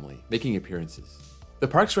Partridge Family making appearances. The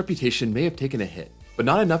park's reputation may have taken a hit, but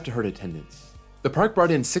not enough to hurt attendance. The park brought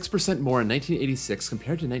in 6% more in 1986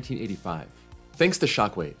 compared to 1985, thanks to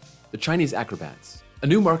Shockwave, the Chinese acrobats, a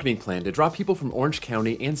new marketing plan to draw people from Orange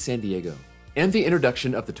County and San Diego, and the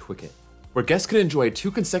introduction of the Twicket, where guests could enjoy 2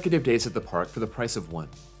 consecutive days at the park for the price of 1.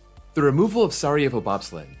 The removal of Sarajevo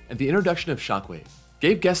bobsled and the introduction of Shockwave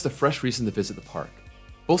gave guests a fresh reason to visit the park,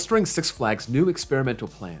 bolstering Six Flags' new experimental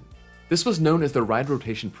plan. This was known as the Ride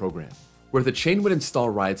Rotation Program, where the chain would install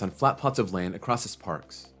rides on flat plots of land across its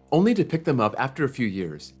parks, only to pick them up after a few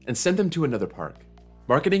years and send them to another park,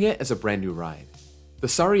 marketing it as a brand new ride. The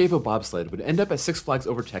Sarajevo bobsled would end up at Six Flags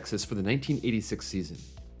Over Texas for the 1986 season,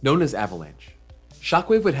 known as Avalanche.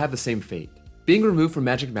 Shockwave would have the same fate, being removed from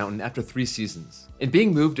Magic Mountain after 3 seasons, and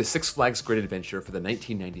being moved to Six Flags Great Adventure for the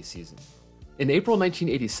 1990 season. In April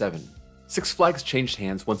 1987, Six Flags changed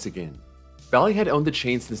hands once again. Bally had owned the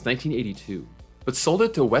chain since 1982, but sold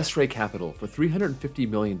it to West Ray Capital for $350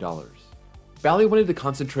 million. Bally wanted to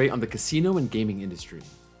concentrate on the casino and gaming industry,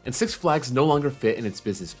 and Six Flags no longer fit in its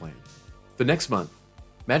business plan. The next month,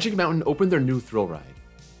 Magic Mountain opened their new thrill ride,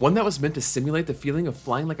 one that was meant to simulate the feeling of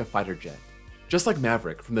flying like a fighter jet, just like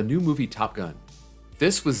Maverick from the new movie Top Gun.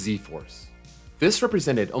 This was Z-Force. This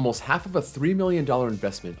represented almost half of a $3 million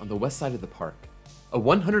investment on the west side of the park, a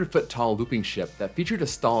 100-foot tall looping ship that featured a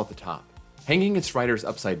stall at the top, hanging its riders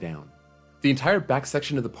upside down. The entire back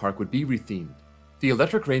section of the park would be rethemed. The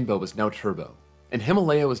Electric Rainbow was now Turbo, and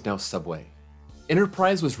Himalaya was now Subway.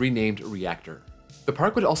 Enterprise was renamed Reactor. The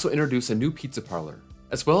park would also introduce a new pizza parlor,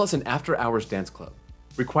 as well as an after-hours dance club,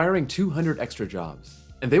 requiring 200 extra jobs,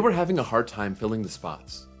 and they were having a hard time filling the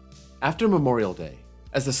spots. After Memorial Day,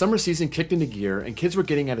 as the summer season kicked into gear and kids were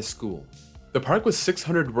getting out of school, the park was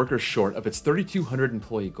 600 workers short of its 3,200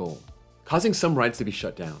 employee goal, causing some rides to be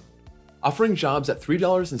shut down. Offering jobs at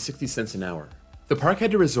 $3.60 an hour, the park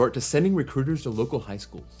had to resort to sending recruiters to local high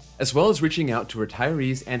schools, as well as reaching out to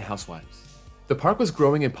retirees and housewives. The park was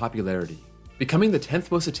growing in popularity, becoming the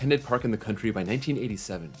 10th most attended park in the country by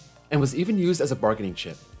 1987, and was even used as a bargaining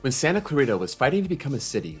chip when Santa Clarita was fighting to become a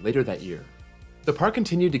city later that year. The park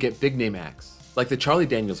continued to get big-name acts, like the Charlie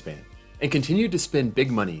Daniels Band, and continued to spend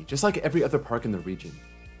big money just like every other park in the region.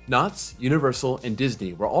 Knott's, Universal, and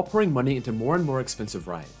Disney were all pouring money into more and more expensive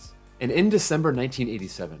rides. And in December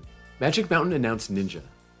 1987, Magic Mountain announced Ninja,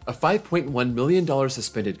 a $5.1 million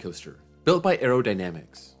suspended coaster, built by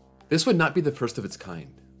Aerodynamics. This would not be the first of its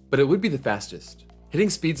kind, but it would be the fastest, hitting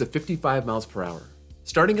speeds of 55 miles per hour,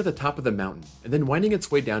 starting at the top of the mountain and then winding its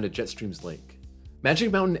way down to Jetstream's lake.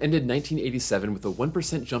 Magic Mountain ended 1987 with a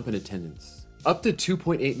 1% jump in attendance, up to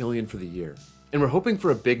 2.8 million for the year, and were hoping for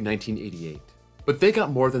a big 1988, but they got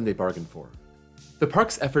more than they bargained for. The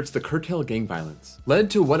park's efforts to curtail gang violence led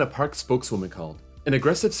to what a park spokeswoman called an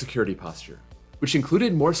aggressive security posture, which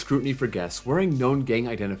included more scrutiny for guests wearing known gang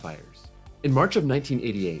identifiers. In March of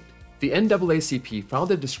 1988, the NAACP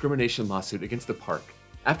filed a discrimination lawsuit against the park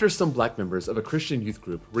after some black members of a Christian youth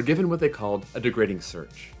group were given what they called a degrading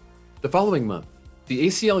search. The following month, the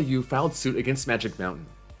ACLU filed suit against Magic Mountain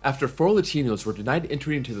after 4 Latinos were denied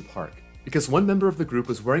entry into the park because one member of the group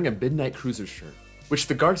was wearing a Midnight Cruiser shirt, which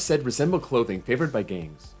the guards said resembled clothing favored by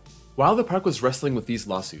gangs. While the park was wrestling with these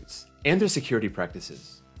lawsuits and their security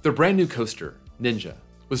practices, their brand new coaster, Ninja,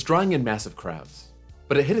 was drawing in massive crowds.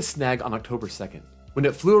 But it hit a snag on October 2nd, when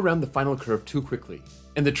it flew around the final curve too quickly,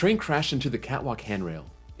 and the train crashed into the catwalk handrail,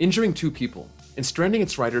 injuring 2 people and stranding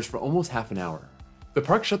its riders for almost half an hour. The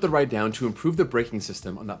park shut the ride down to improve the braking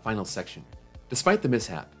system on that final section. Despite the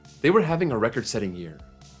mishap, they were having a record-setting year.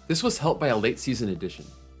 This was helped by a late-season addition,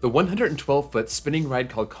 the 112-foot spinning ride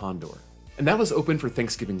called Condor, and that was open for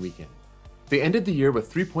Thanksgiving weekend. They ended the year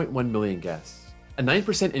with 3.1 million guests, a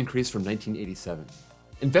 9% increase from 1987.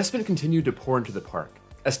 Investment continued to pour into the park,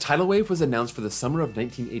 as Tidal Wave was announced for the summer of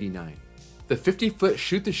 1989. The 50-foot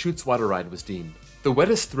Shoot-the-Chutes water ride was deemed the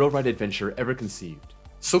wettest thrill ride adventure ever conceived,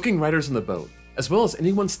 soaking riders on the boat, as well as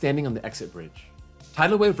anyone standing on the exit bridge.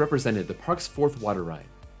 Tidal Wave represented the park's 4th water ride,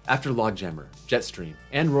 after Logjammer, Jetstream,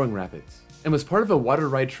 and Roaring Rapids, and was part of a water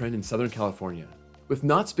ride trend in Southern California, with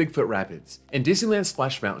Knott's Bigfoot Rapids and Disneyland's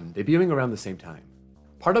Splash Mountain debuting around the same time.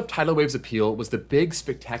 Part of Tidal Wave's appeal was the big,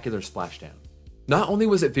 spectacular splashdown. Not only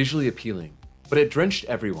was it visually appealing, but it drenched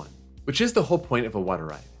everyone, which is the whole point of a water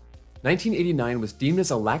ride. 1989 was deemed as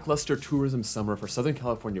a lackluster tourism summer for Southern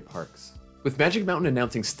California parks, with Magic Mountain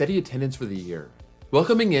announcing steady attendance for the year,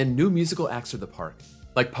 welcoming in new musical acts to the park,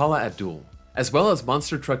 like Paula Abdul, as well as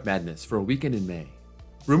Monster Truck Madness for a weekend in May.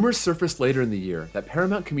 Rumors surfaced later in the year that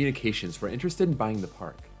Paramount Communications were interested in buying the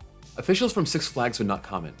park. Officials from Six Flags would not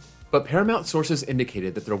comment, but Paramount sources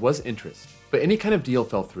indicated that there was interest, but any kind of deal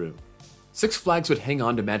fell through. Six Flags would hang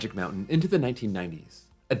on to Magic Mountain into the 1990s,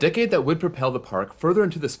 a decade that would propel the park further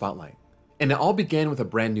into the spotlight. And it all began with a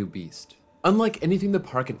brand new beast, unlike anything the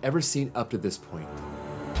park had ever seen up to this point.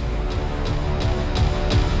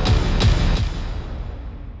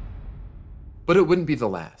 But it wouldn't be the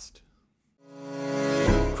last.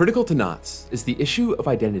 Critical to Knott's is the issue of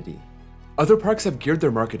identity. Other parks have geared their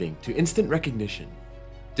marketing to instant recognition.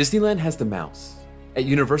 Disneyland has the mouse. At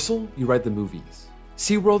Universal, you ride the movies.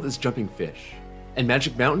 SeaWorld is Jumping Fish. And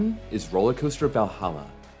Magic Mountain is Roller Coaster Valhalla.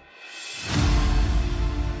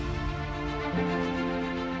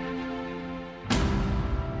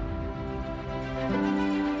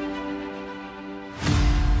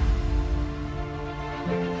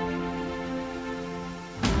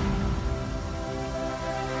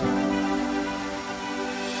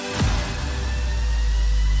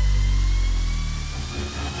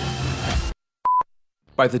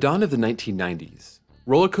 By the dawn of the 1990s,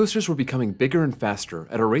 roller coasters were becoming bigger and faster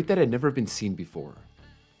at a rate that had never been seen before.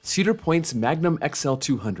 Cedar Point's Magnum XL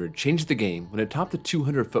 200 changed the game when it topped the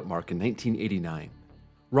 200-foot mark in 1989.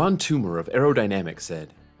 Ron Toomer of Aerodynamics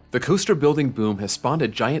said, "The coaster building boom has spawned a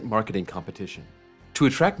giant marketing competition. To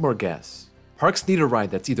attract more guests, parks need a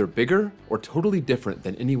ride that's either bigger or totally different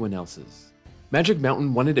than anyone else's." Magic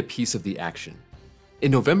Mountain wanted a piece of the action.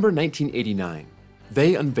 In November 1989,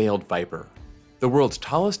 they unveiled Viper, the world's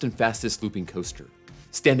tallest and fastest looping coaster,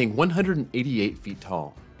 standing 188 feet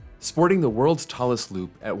tall, sporting the world's tallest loop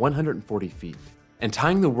at 140 feet, and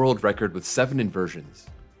tying the world record with 7 inversions.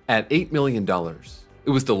 At $8 million, it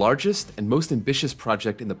was the largest and most ambitious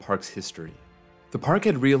project in the park's history. The park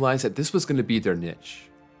had realized that this was going to be their niche.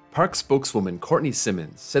 Park spokeswoman Courtney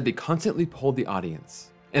Simmons said they constantly polled the audience,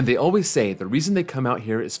 and they always say the reason they come out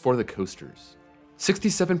here is for the coasters.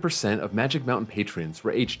 67% of Magic Mountain patrons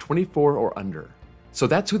were aged 24 or under, so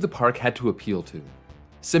that's who the park had to appeal to.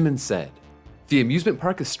 Simmons said, "The amusement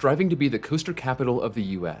park is striving to be the coaster capital of the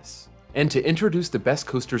US, and to introduce the best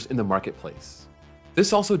coasters in the marketplace."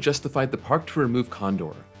 This also justified the park to remove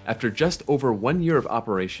Condor after just over 1 year of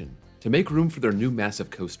operation to make room for their new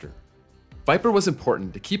massive coaster. Viper was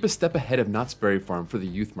important to keep a step ahead of Knott's Berry Farm for the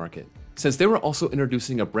youth market, since they were also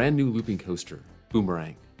introducing a brand new looping coaster,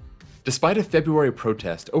 Boomerang. Despite a February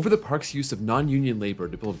protest over the park's use of non-union labor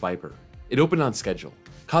to build Viper, it opened on schedule,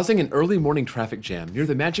 causing an early morning traffic jam near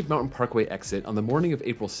the Magic Mountain Parkway exit on the morning of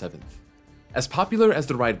April 7th. As popular as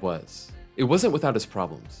the ride was, it wasn't without its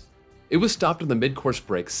problems. It was stopped on the mid-course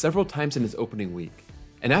breaks several times in its opening week,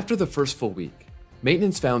 and after the first full week,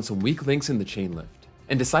 maintenance found some weak links in the chain lift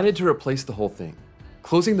and decided to replace the whole thing,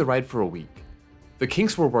 closing the ride for a week. The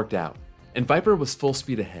kinks were worked out, and Viper was full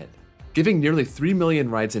speed ahead, giving nearly 3 million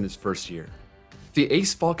rides in its first year. The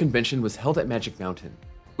Ace Fall Convention was held at Magic Mountain,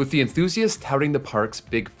 with the enthusiasts touting the park's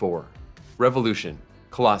Big Four: Revolution,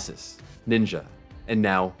 Colossus, Ninja, and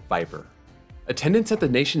now Viper. Attendance at the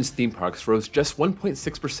nation's theme parks rose just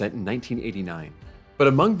 1.6% in 1989, but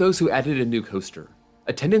among those who added a new coaster,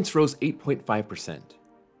 attendance rose 8.5%.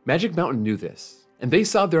 Magic Mountain knew this, and they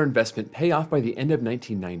saw their investment pay off by the end of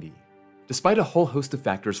 1990, despite a whole host of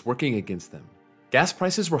factors working against them. Gas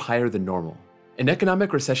prices were higher than normal, an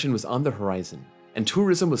economic recession was on the horizon, and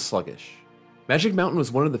tourism was sluggish. Magic Mountain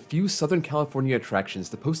was one of the few Southern California attractions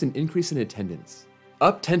to post an increase in attendance,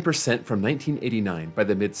 up 10% from 1989 by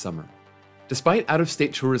the midsummer. Despite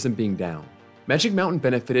out-of-state tourism being down, Magic Mountain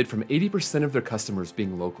benefited from 80% of their customers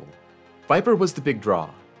being local. Viper was the big draw,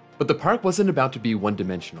 but the park wasn't about to be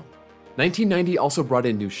one-dimensional. 1990 also brought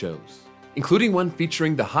in new shows, including one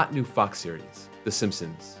featuring the hot new Fox series, The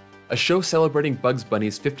Simpsons, a show celebrating Bugs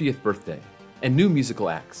Bunny's 50th birthday, and new musical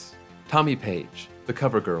acts, Tommy Page, The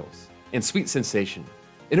Cover Girls, and Sweet Sensation,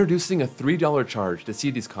 introducing a $3 charge to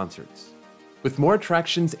see these concerts. With more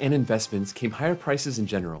attractions and investments came higher prices in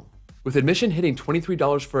general, with admission hitting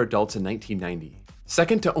 $23 for adults in 1990,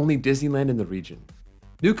 second to only Disneyland in the region.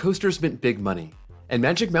 New coasters meant big money, and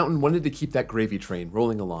Magic Mountain wanted to keep that gravy train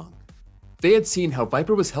rolling along. They had seen how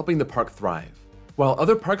Viper was helping the park thrive, while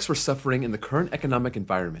other parks were suffering in the current economic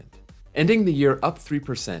environment, ending the year up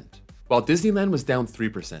 3%, while Disneyland was down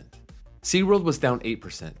 3%, SeaWorld was down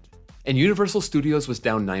 8%, and Universal Studios was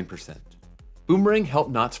down 9%. Boomerang helped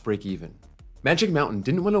Knott's break even. Magic Mountain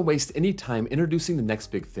didn't want to waste any time introducing the next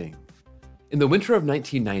big thing. In the winter of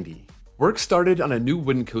 1990, Work started on a new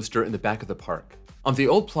wooden coaster in the back of the park, on the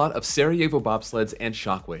old plot of Sarajevo bobsleds and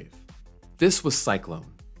Shockwave. This was Cyclone.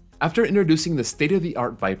 After introducing the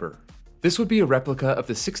state-of-the-art Viper, this would be a replica of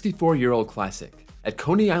the 64-year-old classic at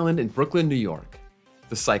Coney Island in Brooklyn, New York,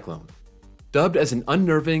 the Cyclone. Dubbed as an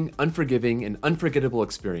unnerving, unforgiving, and unforgettable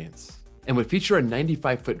experience, and would feature a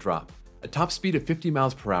 95-foot drop, a top speed of 50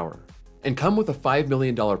 miles per hour, and come with a $5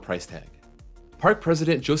 million price tag. Park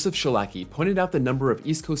President Joseph Szilaki pointed out the number of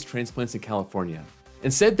East Coast transplants in California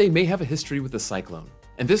and said they may have a history with the Cyclone,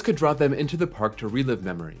 and this could draw them into the park to relive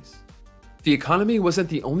memories. The economy wasn't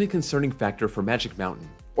the only concerning factor for Magic Mountain,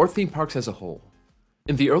 or theme parks as a whole.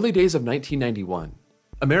 In the early days of 1991,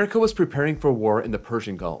 America was preparing for war in the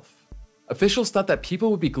Persian Gulf. Officials thought that people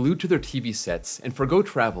would be glued to their TV sets and forgo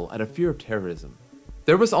travel out of fear of terrorism.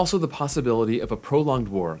 There was also the possibility of a prolonged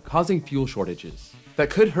war causing fuel shortages that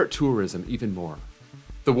could hurt tourism even more.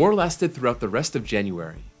 The war lasted throughout the rest of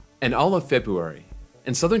January and all of February,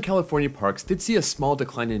 and Southern California parks did see a small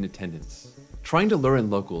decline in attendance, trying to lure in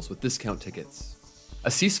locals with discount tickets. A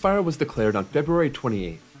ceasefire was declared on February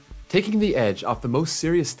 28th, taking the edge off the most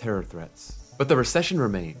serious terror threats, but the recession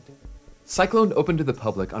remained. Cyclone opened to the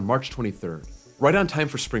public on March 23rd, right on time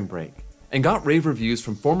for spring break, and got rave reviews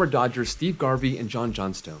from former Dodgers Steve Garvey and John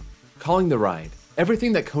Johnstone, calling the ride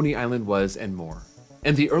everything that Coney Island was and more.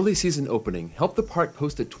 And the early season opening helped the park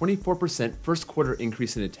post a 24% first quarter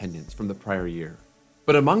increase in attendance from the prior year.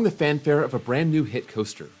 But among the fanfare of a brand new hit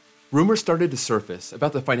coaster, rumors started to surface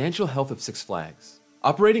about the financial health of Six Flags,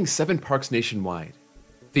 operating 7 parks nationwide.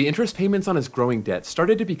 The interest payments on its growing debt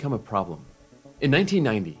started to become a problem. In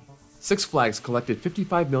 1990, Six Flags collected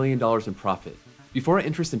 $55 million in profit before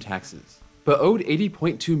interest and taxes, but owed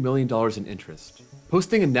 $80.2 million in interest,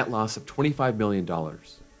 posting a net loss of $25 million.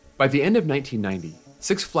 By the end of 1990,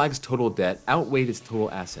 Six Flags' total debt outweighed its total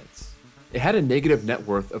assets. It had a negative net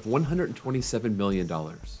worth of $127 million.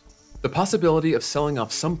 The possibility of selling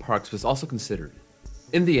off some parks was also considered.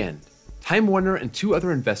 In the end, Time Warner and 2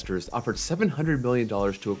 other investors offered $700 million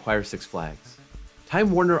to acquire Six Flags. Time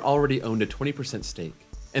Warner already owned a 20% stake,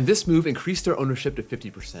 and this move increased their ownership to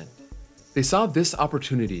 50%. They saw this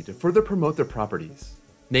opportunity to further promote their properties,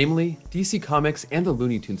 namely DC Comics and the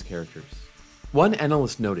Looney Tunes characters. One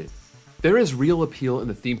analyst noted, "There is real appeal in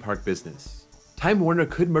the theme park business. Time Warner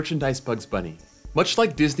could merchandise Bugs Bunny, much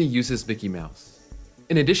like Disney uses Mickey Mouse."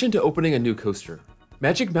 In addition to opening a new coaster,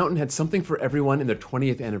 Magic Mountain had something for everyone in their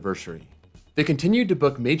 20th anniversary. They continued to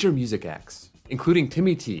book major music acts, including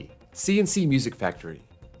Timmy T, C&C Music Factory,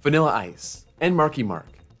 Vanilla Ice, and Marky Mark,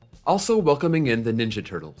 also welcoming in the Ninja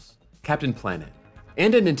Turtles, Captain Planet,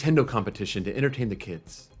 and a Nintendo competition to entertain the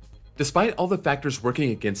kids. Despite all the factors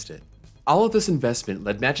working against it, all of this investment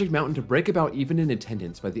led Magic Mountain to break about even in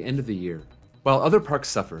attendance by the end of the year, while other parks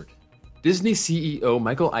suffered. Disney CEO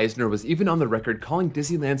Michael Eisner was even on the record calling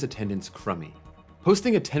Disneyland's attendance crummy,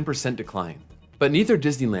 posting a 10% decline. But neither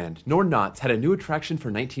Disneyland nor Knott's had a new attraction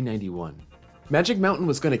for 1991. Magic Mountain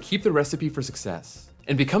was going to keep the recipe for success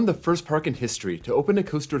and become the first park in history to open a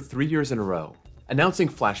coaster 3 years in a row, announcing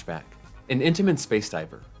Flashback, an Intamin space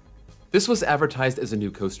diver. This was advertised as a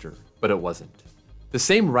new coaster, but it wasn't. The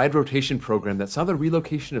same ride rotation program that saw the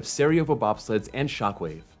relocation of Sarajevo bobsleds and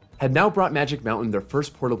Shockwave had now brought Magic Mountain their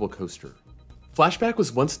first portable coaster. Flashback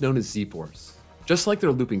was once known as Z-Force, just like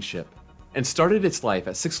their looping ship, and started its life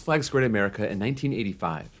at Six Flags Great America in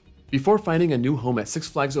 1985, before finding a new home at Six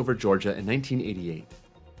Flags Over Georgia in 1988.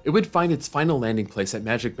 It would find its final landing place at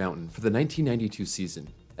Magic Mountain for the 1992 season,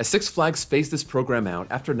 as Six Flags phased this program out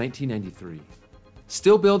after 1993.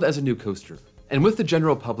 Still billed as a new coaster, and with the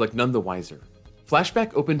general public none the wiser,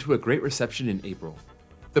 Flashback opened to a great reception in April.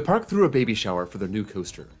 The park threw a baby shower for their new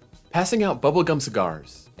coaster, passing out bubblegum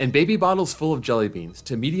cigars and baby bottles full of jelly beans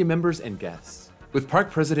to media members and guests, with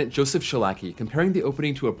Park President Joseph Szilaki comparing the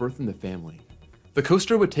opening to a birth in the family. The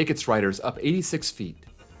coaster would take its riders up 86 feet,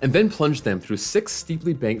 and then plunge them through 6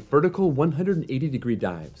 steeply banked vertical 180-degree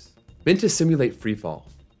dives, meant to simulate freefall,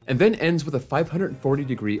 and then ends with a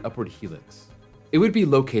 540-degree upward helix. It would be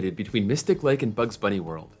located between Mystic Lake and Bugs Bunny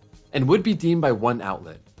World, and would be deemed by one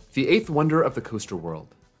outlet the 8th wonder of the coaster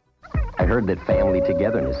world. I heard that family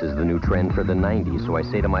togetherness is the new trend for the 90s, so I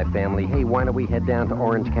say to my family, hey, why don't we head down to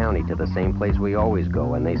Orange County to the same place we always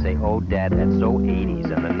go? And they say, oh, Dad, that's so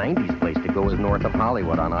 80s, and the 90s place to go is north of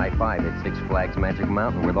Hollywood on I-5 at Six Flags Magic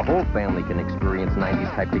Mountain, where the whole family can experience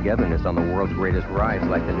 90s-type togetherness on the world's greatest rides,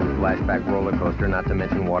 like the new Flashback roller coaster, not to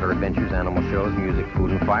mention water adventures, animal shows, music,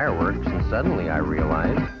 food, and fireworks. And suddenly I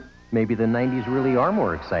realized maybe the 90s really are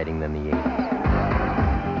more exciting than the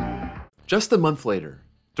 80s. Just a month later,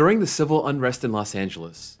 during the civil unrest in Los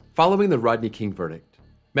Angeles, following the Rodney King verdict,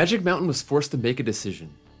 Magic Mountain was forced to make a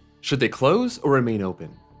decision. Should they close or remain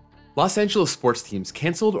open? Los Angeles sports teams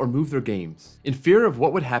canceled or moved their games in fear of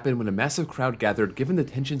what would happen when a massive crowd gathered given the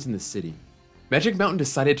tensions in the city. Magic Mountain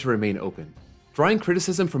decided to remain open, drawing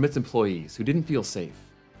criticism from its employees who didn't feel safe,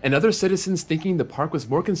 and other citizens thinking the park was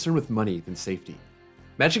more concerned with money than safety.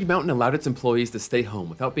 Magic Mountain allowed its employees to stay home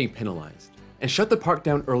without being penalized, and shut the park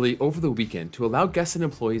down early over the weekend to allow guests and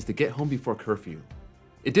employees to get home before curfew.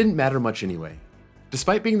 It didn't matter much anyway.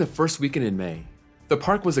 Despite being the first weekend in May, the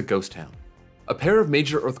park was a ghost town. A pair of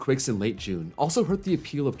major earthquakes in late June also hurt the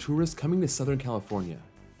appeal of tourists coming to Southern California.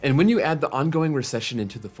 And when you add the ongoing recession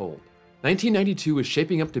into the fold, 1992 is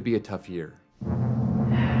shaping up to be a tough year.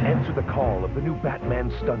 Answer the call of the new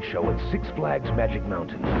Batman stunt show at Six Flags Magic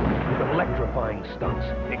Mountain. With electrifying stunts,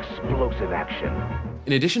 explosive action.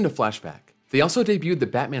 In addition to Flashback, they also debuted the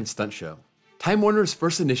Batman stunt show, Time Warner's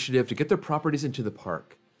first initiative to get their properties into the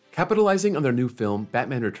park, capitalizing on their new film,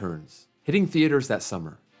 Batman Returns, hitting theaters that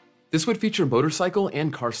summer. This would feature motorcycle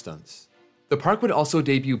and car stunts. The park would also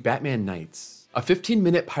debut Batman Nights, a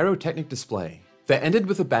 15-minute pyrotechnic display that ended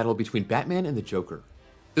with a battle between Batman and the Joker.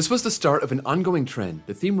 This was the start of an ongoing trend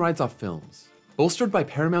to theme rides off films, bolstered by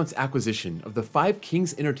Paramount's acquisition of the 5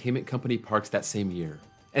 Kings Entertainment Company parks that same year.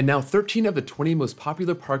 And now 13 of the 20 most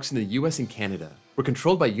popular parks in the US and Canada were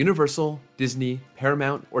controlled by Universal, Disney,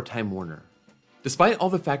 Paramount, or Time Warner. Despite all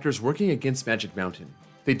the factors working against Magic Mountain,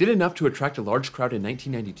 they did enough to attract a large crowd in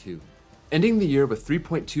 1992, ending the year with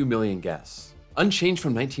 3.2 million guests, unchanged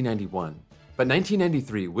from 1991, but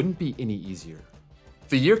 1993 wouldn't be any easier.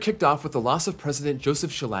 The year kicked off with the loss of President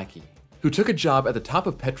Joseph Shilaki, who took a job at the top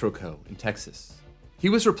of Petroco in Texas. He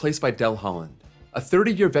was replaced by Del Holland, a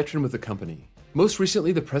 30-year veteran with the company, most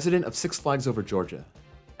recently the president of Six Flags Over Georgia.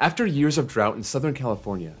 After years of drought in Southern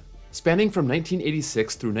California, spanning from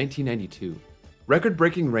 1986 through 1992,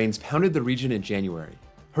 record-breaking rains pounded the region in January,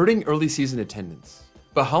 hurting early season attendance.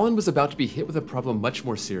 But Holland was about to be hit with a problem much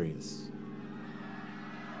more serious.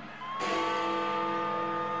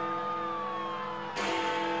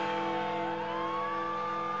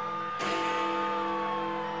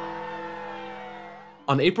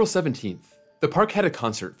 On April 17th, the park had a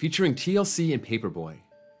concert featuring TLC and Paperboy.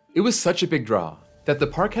 It was such a big draw that the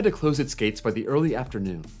park had to close its gates by the early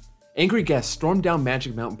afternoon. Angry guests stormed down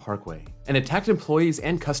Magic Mountain Parkway and attacked employees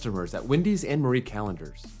and customers at Wendy's and Marie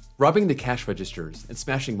Callender's, robbing the cash registers and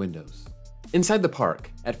smashing windows. Inside the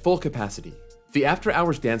park, at full capacity, the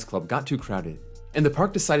after-hours dance club got too crowded, and the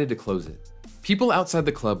park decided to close it. People outside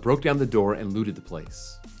the club broke down the door and looted the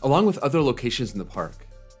place, along with other locations in the park.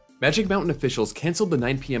 Magic Mountain officials canceled the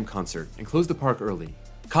 9 p.m. concert and closed the park early,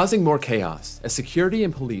 causing more chaos as security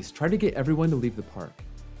and police tried to get everyone to leave the park.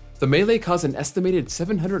 The melee caused an estimated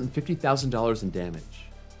 $750,000 in damage.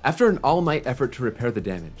 After an all-night effort to repair the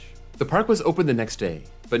damage, the park was open the next day,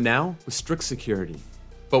 but now with strict security.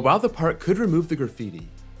 But while the park could remove the graffiti,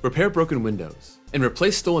 repair broken windows, and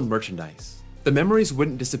replace stolen merchandise, the memories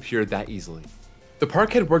wouldn't disappear that easily. The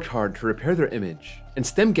park had worked hard to repair their image and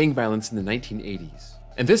stem gang violence in the 1980s,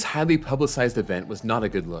 and this highly publicized event was not a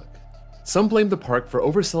good look. Some blamed the park for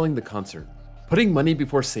overselling the concert, putting money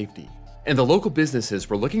before safety, and the local businesses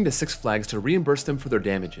were looking to Six Flags to reimburse them for their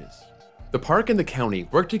damages. The park and the county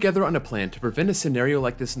worked together on a plan to prevent a scenario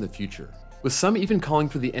like this in the future, with some even calling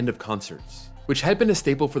for the end of concerts, which had been a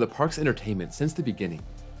staple for the park's entertainment since the beginning.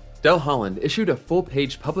 Del Holland issued a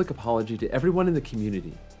full-page public apology to everyone in the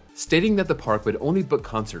community, stating that the park would only book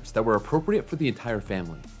concerts that were appropriate for the entire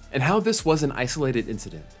family, and how this was an isolated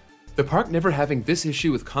incident, the park never having this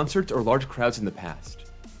issue with concerts or large crowds in the past.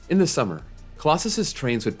 In the summer, Colossus's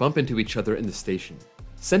trains would bump into each other in the station,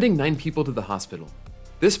 sending 9 people to the hospital.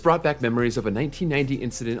 This brought back memories of a 1990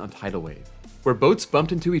 incident on Tidal Wave, where boats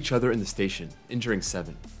bumped into each other in the station, injuring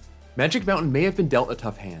 7. Magic Mountain may have been dealt a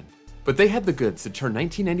tough hand, but they had the goods to turn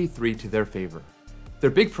 1993 to their favor.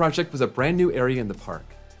 Their big project was a brand new area in the park,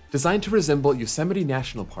 designed to resemble Yosemite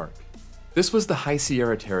National Park. This was the High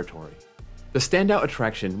Sierra territory. The standout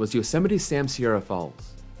attraction was Yosemite Sam Sierra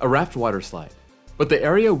Falls, a raft waterslide, but the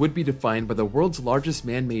area would be defined by the world's largest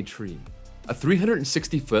man-made tree, a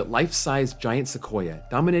 360-foot life-size giant sequoia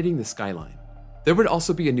dominating the skyline. There would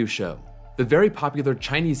also be a new show, the very popular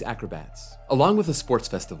Chinese Acrobats, along with a sports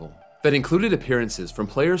festival that included appearances from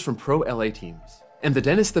players from pro LA teams, and the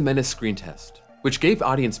Dennis the Menace screen test, which gave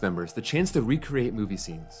audience members the chance to recreate movie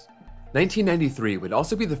scenes. 1993 would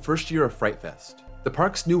also be the first year of Fright Fest, the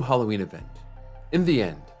park's new Halloween event. In the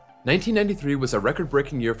end, 1993 was a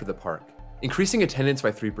record-breaking year for the park, increasing attendance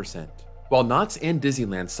by 3%, while Knott's and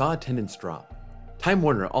Disneyland saw attendance drop. Time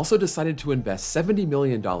Warner also decided to invest $70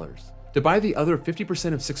 million to buy the other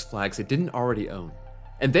 50% of Six Flags it didn't already own,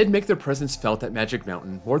 and they'd make their presence felt at Magic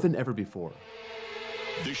Mountain more than ever before.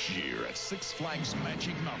 This year at Six Flags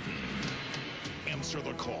Magic Mountain, answer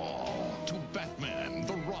the call to Batman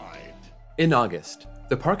the Ride. In August,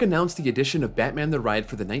 the park announced the addition of Batman the Ride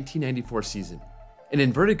for the 1994 season, an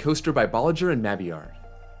inverted coaster by Bolliger and Mabillard.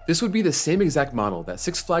 This would be the same exact model that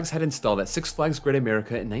Six Flags had installed at Six Flags Great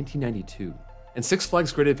America in 1992 and Six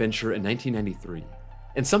Flags Great Adventure in 1993,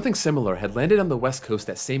 and something similar had landed on the West Coast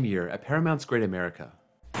that same year at Paramount's Great America.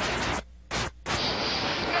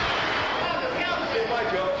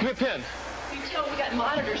 Give me a pen. You tell we got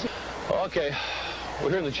monitors. Okay. We're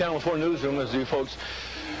here in the Channel 4 newsroom, as you folks.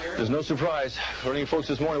 There's no surprise. Learning folks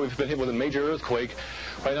this morning, we've been hit with a major earthquake.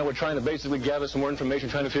 Right now we're trying to basically gather some more information,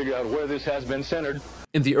 trying to figure out where this has been centered.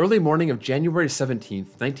 In the early morning of January 17,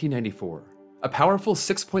 1994, a powerful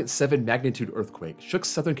 6.7 magnitude earthquake shook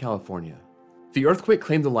Southern California. The earthquake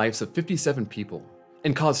claimed the lives of 57 people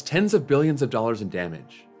and caused tens of billions of dollars in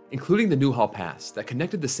damage, including the Newhall Pass that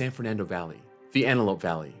connected the San Fernando Valley, the Antelope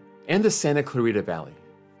Valley, and the Santa Clarita Valley.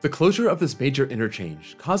 The closure of this major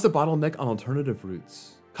interchange caused a bottleneck on alternative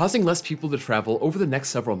routes, causing less people to travel over the next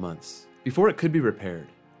several months before it could be repaired.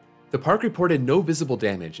 The park reported no visible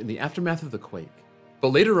damage in the aftermath of the quake,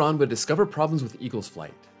 but later on would discover problems with Eagle's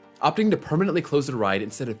Flight, opting to permanently close the ride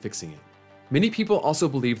instead of fixing it. Many people also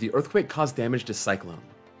believe the earthquake caused damage to Cyclone,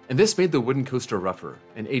 and this made the wooden coaster rougher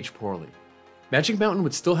and aged poorly. Magic Mountain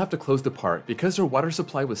would still have to close the park because their water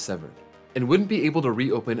supply was severed, and wouldn't be able to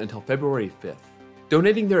reopen until February 5th,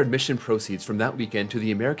 donating their admission proceeds from that weekend to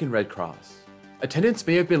the American Red Cross. Attendance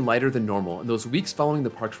may have been lighter than normal in those weeks following the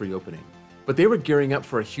park's reopening, but they were gearing up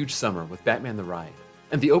for a huge summer with Batman the Ride,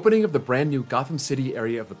 and the opening of the brand new Gotham City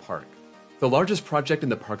area of the park, the largest project in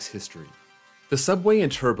the park's history. The subway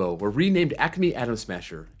and Turbo were renamed Acme Atom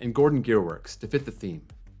Smasher and Gordon Gearworks to fit the theme,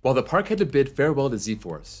 while the park had to bid farewell to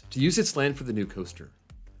Z-Force to use its land for the new coaster.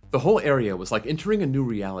 The whole area was like entering a new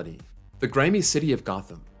reality, the grimy city of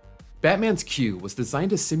Gotham. Batman's queue was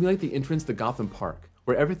designed to simulate the entrance to Gotham Park,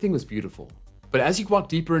 where everything was beautiful. But as you walk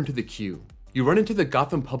deeper into the queue, you run into the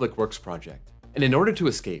Gotham Public Works project, and in order to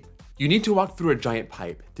escape, you need to walk through a giant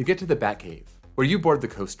pipe to get to the Batcave, where you board the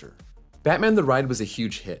coaster. Batman the Ride was a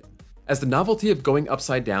huge hit, as the novelty of going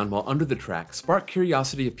upside down while under the track sparked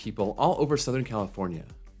curiosity of people all over Southern California.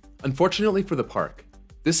 Unfortunately for the park,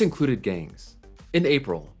 this included gangs. In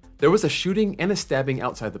April, there was a shooting and a stabbing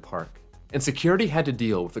outside the park, and security had to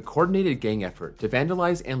deal with a coordinated gang effort to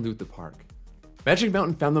vandalize and loot the park. Magic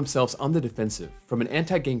Mountain found themselves on the defensive from an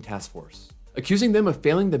anti-gang task force, accusing them of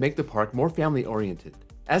failing to make the park more family-oriented,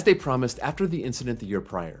 as they promised after the incident the year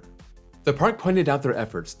prior. The park pointed out their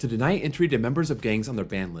efforts to deny entry to members of gangs on their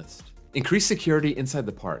ban list, increase security inside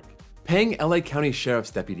the park, paying LA County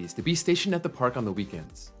Sheriff's deputies to be stationed at the park on the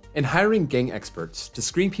weekends, and hiring gang experts to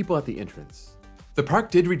screen people at the entrance. The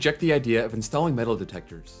park did reject the idea of installing metal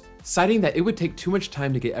detectors, citing that it would take too much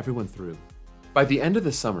time to get everyone through. By the end of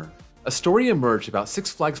the summer, a story emerged about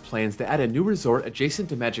Six Flags' plans to add a new resort adjacent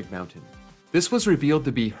to Magic Mountain. This was revealed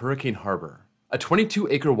to be Hurricane Harbor, a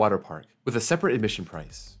 22-acre water park with a separate admission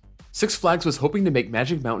price. Six Flags was hoping to make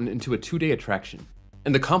Magic Mountain into a 2-day attraction,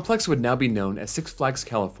 and the complex would now be known as Six Flags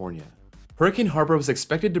California. Hurricane Harbor was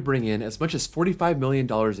expected to bring in as much as $45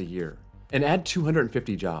 million a year and add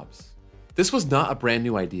 250 jobs. This was not a brand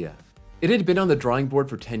new idea. It had been on the drawing board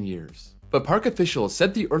for 10 years, but park officials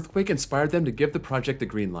said the earthquake inspired them to give the project the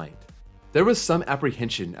green light. There was some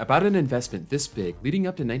apprehension about an investment this big leading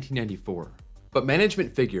up to 1994, but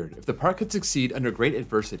management figured if the park could succeed under great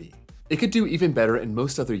adversity, it could do even better in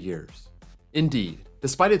most other years. Indeed,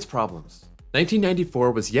 despite its problems,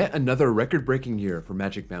 1994 was yet another record-breaking year for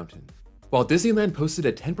Magic Mountain. While Disneyland posted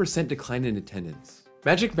a 10% decline in attendance,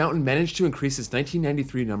 Magic Mountain managed to increase its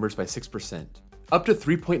 1993 numbers by 6%, up to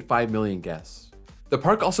 3.5 million guests. The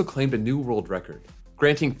park also claimed a new world record,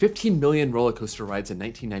 granting 15 million roller coaster rides in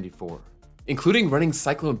 1994, including running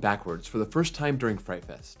Cyclone backwards for the first time during Fright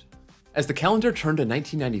Fest. As the calendar turned to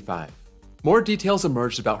 1995, more details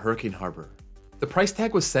emerged about Hurricane Harbor. The price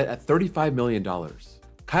tag was set at $35 million.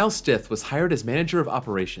 Kyle Stith was hired as manager of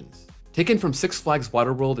operations, taken from Six Flags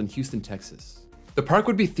Waterworld in Houston, Texas. The park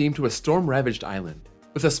would be themed to a storm-ravaged island,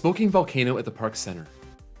 with a smoking volcano at the park's center.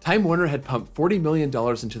 Time Warner had pumped $40 million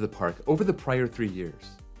into the park over the prior 3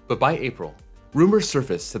 years, but by April, rumors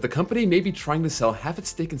surfaced that the company may be trying to sell half its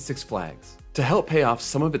stake in Six Flags to help pay off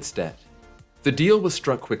some of its debt. The deal was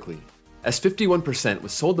struck quickly, as 51%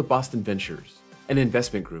 was sold to Boston Ventures, an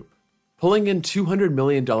investment group, pulling in $200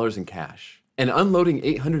 million in cash and unloading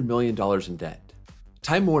 $800 million in debt.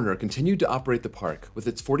 Time Warner continued to operate the park with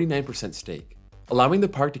its 49% stake, allowing the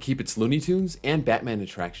park to keep its Looney Tunes and Batman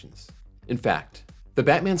attractions. In fact, the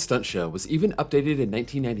Batman stunt show was even updated in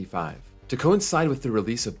 1995 to coincide with the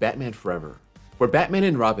release of Batman Forever, where Batman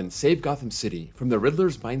and Robin save Gotham City from the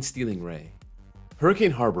Riddler's mind-stealing ray. Hurricane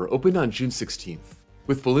Harbor opened on June 16th,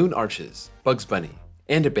 with balloon arches, Bugs Bunny,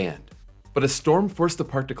 and a band, but a storm forced the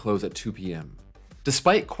park to close at 2 p.m.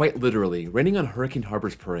 Despite quite literally raining on Hurricane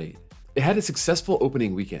Harbor's parade, it had a successful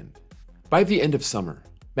opening weekend. By the end of summer,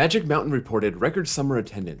 Magic Mountain reported record summer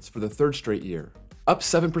attendance for the third straight year, up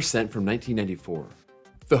 7% from 1994.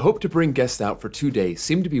 The hope to bring guests out for 2 days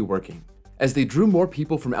seemed to be working, as they drew more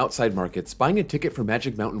people from outside markets buying a ticket for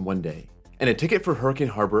Magic Mountain one day, and a ticket for Hurricane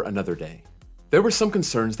Harbor another day. There were some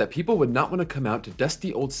concerns that people would not want to come out to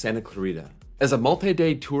dusty old Santa Clarita as a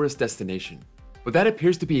multi-day tourist destination, but that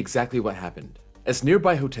appears to be exactly what happened, as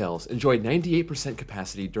nearby hotels enjoyed 98%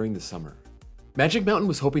 capacity during the summer. Magic Mountain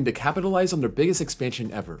was hoping to capitalize on their biggest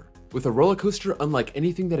expansion ever, with a roller coaster unlike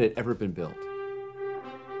anything that had ever been built.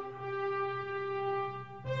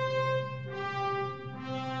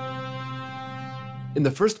 In the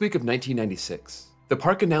first week of 1996, the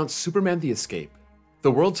park announced Superman the Escape, the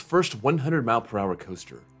world's first 100-mile-per-hour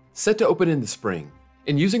coaster, set to open in the spring,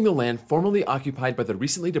 and using the land formerly occupied by the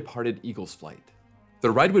recently departed Eagles flight. The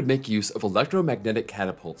ride would make use of electromagnetic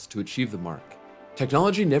catapults to achieve the mark,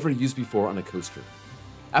 technology never used before on a coaster.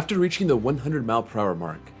 After reaching the 100-mile-per-hour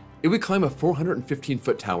mark, it would climb a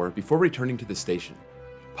 415-foot tower before returning to the station.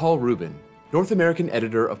 Paul Rubin, North American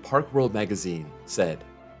editor of Park World magazine, said,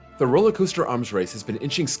 "The roller coaster arms race has been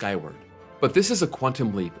inching skyward, but this is a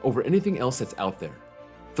quantum leap over anything else that's out there.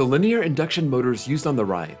 The linear induction motors used on the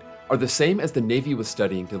ride are the same as the Navy was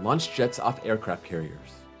studying to launch jets off aircraft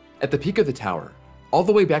carriers. At the peak of the tower, all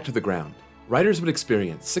the way back to the ground, riders would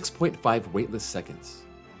experience 6.5 weightless seconds.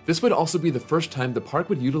 This would also be the first time the park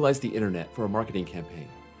would utilize the internet for a marketing campaign,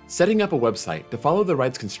 setting up a website to follow the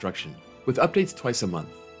ride's construction, with updates twice a month.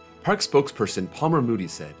 Park spokesperson Palmer Moody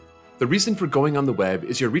said, "The reason for going on the web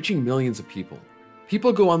is you're reaching millions of people.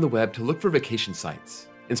 People go on the web to look for vacation sites,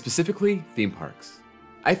 and specifically theme parks.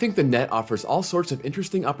 I think the net offers all sorts of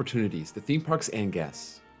interesting opportunities to theme parks and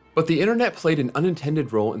guests. But the internet played an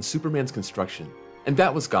unintended role in Superman's construction, and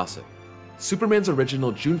that was gossip. Superman's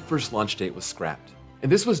original June 1st launch date was scrapped,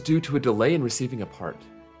 and this was due to a delay in receiving a part,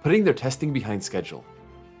 putting their testing behind schedule.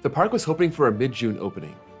 The park was hoping for a mid-June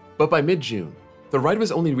opening, but by mid-June, the ride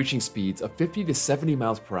was only reaching speeds of 50 to 70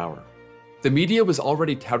 miles per hour. The media was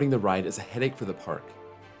already touting the ride as a headache for the park.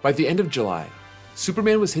 By the end of July,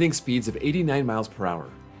 Superman was hitting speeds of 89 miles per hour,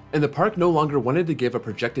 and the park no longer wanted to give a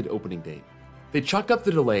projected opening date. They chalked up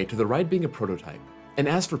the delay to the ride being a prototype, and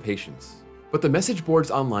asked for patience. But the message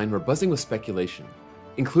boards online were buzzing with speculation,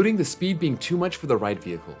 including the speed being too much for the ride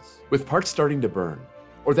vehicles, with parts starting to burn,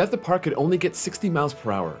 or that the park could only get 60 miles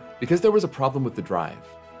per hour because there was a problem with the drive,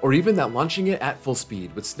 or even that launching it at full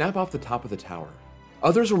speed would snap off the top of the tower.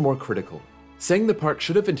 Others were more critical, saying the park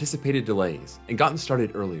should have anticipated delays and gotten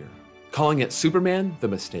started earlier, calling it Superman the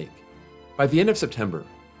mistake. By the end of September,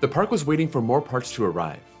 the park was waiting for more parts to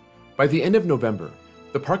arrive. By the end of November,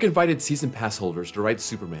 the park invited season pass holders to ride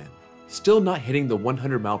Superman, still not hitting the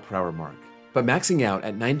 100-mile-per-hour mark, but maxing out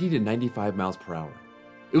at 90 to 95 miles per hour.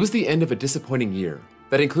 It was the end of a disappointing year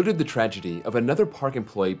that included the tragedy of another park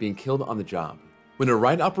employee being killed on the job, when a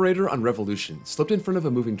ride operator on Revolution slipped in front of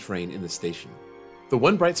a moving train in the station. The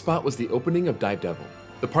one bright spot was the opening of Dive Devil,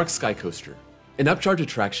 the park's sky coaster, an upcharge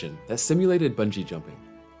attraction that simulated bungee jumping.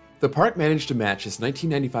 The park managed to match its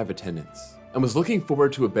 1995 attendance, and was looking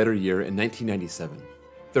forward to a better year in 1997.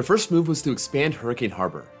 Their first move was to expand Hurricane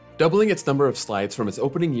Harbor, doubling its number of slides from its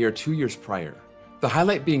opening year 2 years prior, the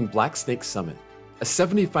highlight being Black Snake Summit, a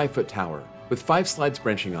 75-foot tower with 5 slides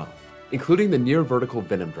branching off, including the near-vertical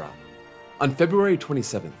Venom Drop. On February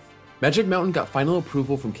 27th, Magic Mountain got final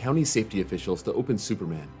approval from county safety officials to open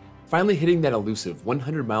Superman, finally hitting that elusive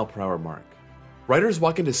 100-mile-per-hour mark. Riders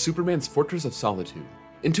walk into Superman's Fortress of Solitude,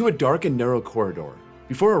 into a dark and narrow corridor,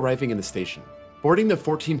 before arriving in the station, boarding the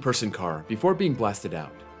 14-person car before being blasted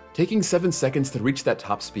out, taking 7 seconds to reach that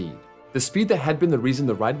top speed, the speed that had been the reason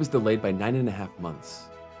the ride was delayed by 9.5 months.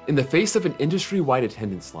 In the face of an industry-wide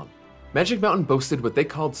attendance slump, Magic Mountain boasted what they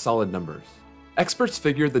called solid numbers. Experts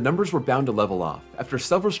figured the numbers were bound to level off after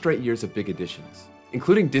several straight years of big additions,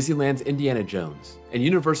 including Disneyland's Indiana Jones and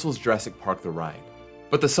Universal's Jurassic Park The Ride.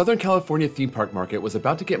 But the Southern California theme park market was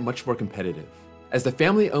about to get much more competitive, as the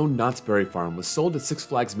family-owned Knott's Berry Farm was sold to Six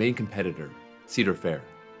Flags' main competitor, Cedar Fair.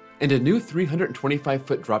 And a new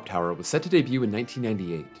 325-foot drop tower was set to debut in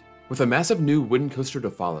 1998, with a massive new wooden coaster to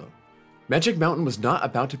follow. Magic Mountain was not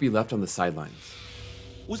about to be left on the sidelines.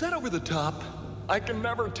 Was that over the top? I can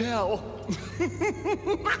never tell.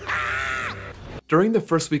 During the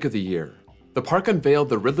first week of the year, the park unveiled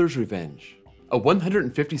the Riddler's Revenge, a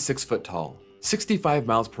 156-foot tall, 65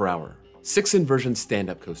 miles per hour, 6-inversion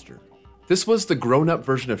stand-up coaster. This was the grown-up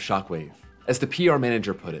version of Shockwave, as the PR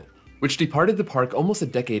manager put it, which departed the park almost a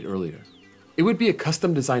decade earlier. It would be a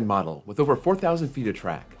custom-designed model with over 4,000 feet of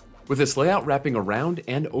track, with its layout wrapping around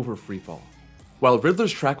and over freefall. While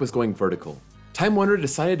Riddler's track was going vertical, Time Warner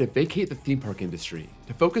decided to vacate the theme park industry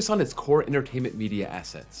to focus on its core entertainment media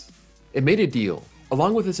assets. It made a deal,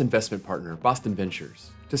 along with its investment partner, Boston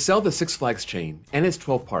Ventures, to sell the Six Flags chain and its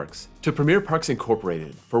 12 parks to Premier Parks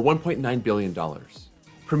Incorporated for $1.9 billion.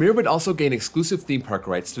 Premier would also gain exclusive theme park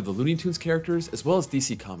rights to the Looney Tunes characters as well as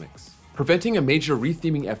DC Comics, preventing a major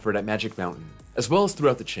retheming effort at Magic Mountain, as well as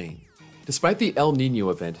throughout the chain. Despite the El Nino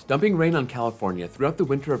event dumping rain on California throughout the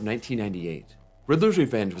winter of 1998, Riddler's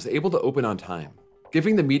Revenge was able to open on time,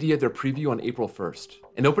 giving the media their preview on April 1st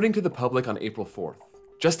and opening to the public on April 4th,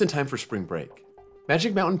 just in time for spring break.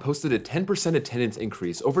 Magic Mountain posted a 10% attendance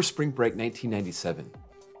increase over spring break 1997.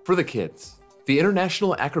 For the kids, the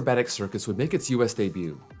International Acrobatic Circus would make its US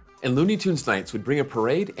debut, and Looney Tunes Nights would bring a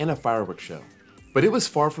parade and a fireworks show. But it was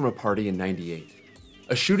far from a party in '98.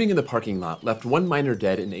 A shooting in the parking lot left one minor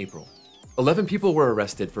dead in April. 11 people were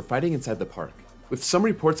arrested for fighting inside the park, with some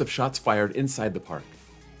reports of shots fired inside the park.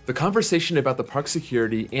 The conversation about the park's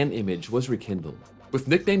security and image was rekindled, with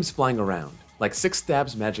nicknames flying around, like Six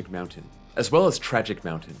Stabs Magic Mountain, as well as Tragic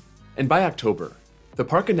Mountain. And by October, the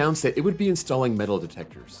park announced that it would be installing metal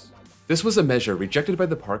detectors. This was a measure rejected by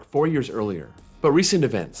the park 4 years earlier, but recent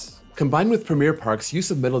events, combined with Premier Park's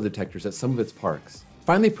use of metal detectors at some of its parks,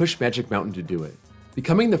 finally pushed Magic Mountain to do it,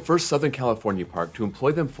 becoming the first Southern California park to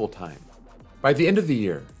employ them full-time. By the end of the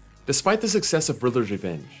year, despite the success of Riddler's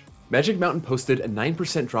Revenge, Magic Mountain posted a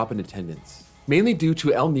 9% drop in attendance, mainly due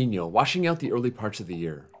to El Nino washing out the early parts of the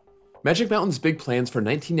year. Magic Mountain's big plans for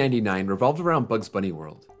 1999 revolved around Bugs Bunny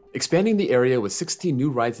World, expanding the area with 16 new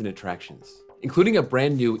rides and attractions, including a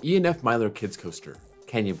brand new E&F Myler Kids coaster,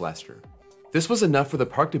 Canyon Blaster. This was enough for the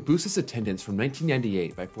park to boost its attendance from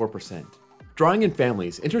 1998 by 4%, drawing in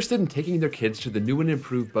families interested in taking their kids to the new and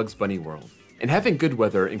improved Bugs Bunny World, and having good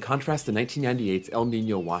weather in contrast to 1998's El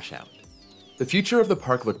Nino washout. The future of the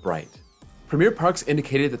park looked bright. Premier Parks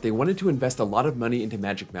indicated that they wanted to invest a lot of money into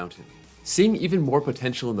Magic Mountain, seeing even more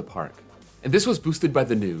potential in the park, and this was boosted by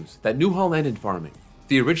the news that Newhall Land & Farming,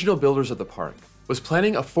 the original builders of the park, was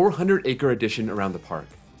planning a 400-acre addition around the park.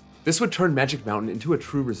 This would turn Magic Mountain into a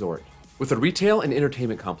true resort, with a retail and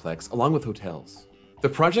entertainment complex along with hotels. The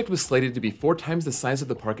project was slated to be 4 times the size of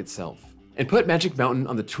the park itself, and put Magic Mountain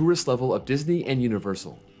on the tourist level of Disney and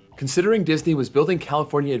Universal, considering Disney was building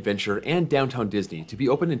California Adventure and Downtown Disney to be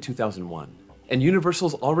opened in 2001, and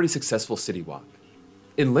Universal's already successful City Walk.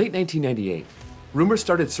 In late 1998, rumors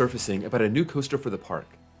started surfacing about a new coaster for the park,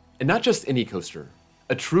 and not just any coaster,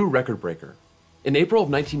 a true record breaker. In April of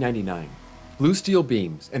 1999, blue steel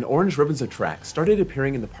beams and orange ribbons of track started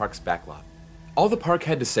appearing in the park's backlot. All the park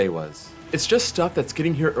had to say was, "It's just stuff that's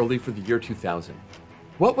getting here early for the year 2000.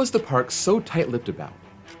 What was the park so tight-lipped about?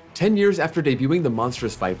 10 years after debuting the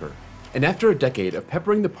monstrous Viper, and after a decade of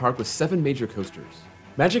peppering the park with 7 major coasters,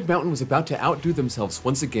 Magic Mountain was about to outdo themselves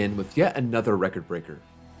once again with yet another record breaker.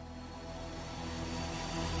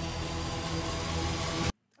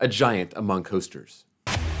 A giant among coasters.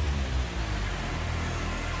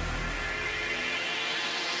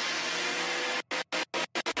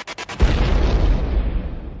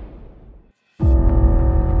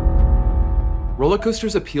 Roller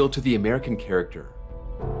coasters appeal to the American character,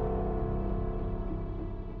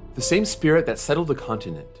 the same spirit that settled the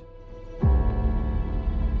continent,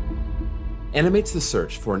 animates the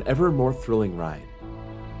search for an ever more thrilling ride.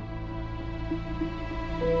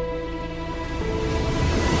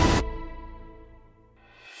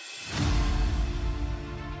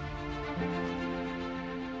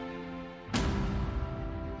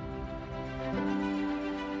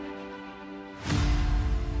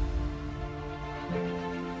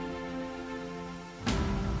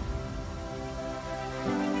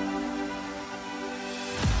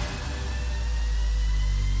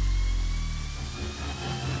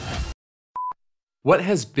 What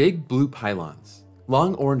has big blue pylons,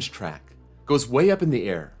 long orange track, goes way up in the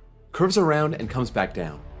air, curves around and comes back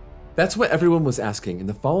down? That's what everyone was asking in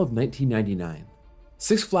the fall of 1999.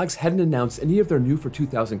 Six Flags hadn't announced any of their new for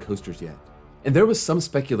 2000 coasters yet, and there was some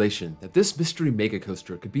speculation that this mystery mega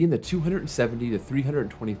coaster could be in the 270 to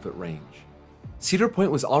 320 foot range. Cedar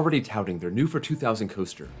Point was already touting their new for 2000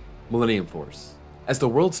 coaster, Millennium Force, as the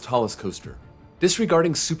world's tallest coaster,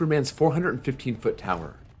 disregarding Superman's 415 foot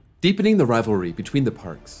tower, deepening the rivalry between the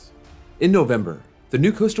parks. In November, the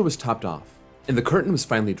new coaster was topped off, and the curtain was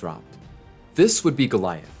finally dropped. This would be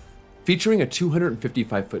Goliath, featuring a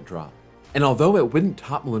 255-foot drop. And although it wouldn't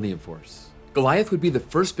top Millennium Force, Goliath would be the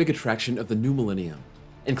first big attraction of the new millennium.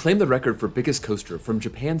 and claimed the record for biggest coaster from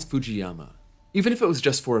Japan's Fujiyama, even if it was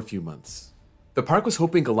just for a few months. The park was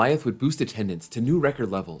hoping Goliath would boost attendance to new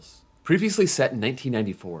record levels, previously set in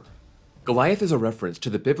 1994. Goliath is a reference to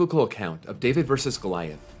the biblical account of David versus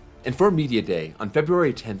Goliath, and for Media Day on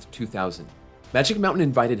February 10, 2000, Magic Mountain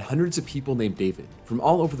invited hundreds of people named David from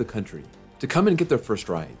all over the country to come and get their first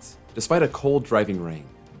rides, despite a cold driving rain.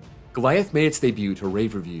 Goliath made its debut to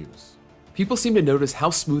rave reviews. People seemed to notice how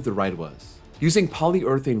smooth the ride was, using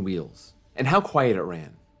polyurethane wheels, and how quiet it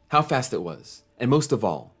ran, how fast it was, and most of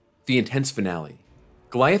all, the intense finale.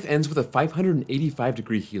 Goliath ends with a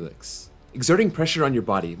 585-degree helix, exerting pressure on your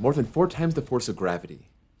body more than 4 times the force of gravity.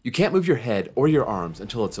 You can't move your head or your arms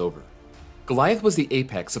until it's over. Goliath was the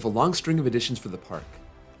apex of a long string of additions for the park,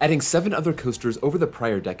 adding 7 other coasters over the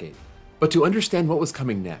prior decade. But to understand what was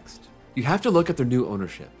coming next, you have to look at their new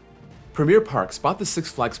ownership. Premier Parks bought the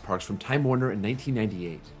Six Flags parks from Time Warner in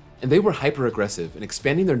 1998, and they were hyper-aggressive in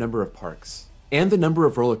expanding their number of parks, and the number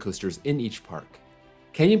of roller coasters in each park.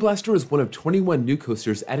 Canyon Blaster was one of 21 new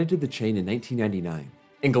coasters added to the chain in 1999,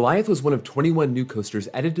 and Goliath was one of 21 new coasters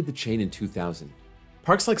added to the chain in 2000.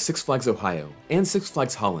 Parks like Six Flags Ohio and Six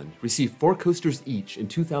Flags Holland received 4 coasters each in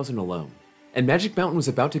 2000 alone, and Magic Mountain was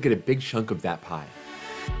about to get a big chunk of that pie.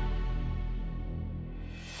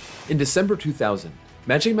 In December 2000,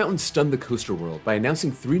 Magic Mountain stunned the coaster world by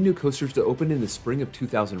announcing 3 new coasters to open in the spring of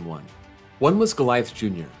 2001. One was Goliath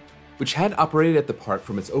Jr., which had operated at the park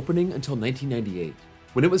from its opening until 1998,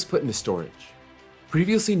 when it was put into storage.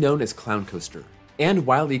 Previously known as Clown Coaster and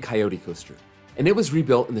Wile E. Coyote Coaster, and it was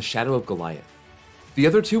rebuilt in the shadow of Goliath. The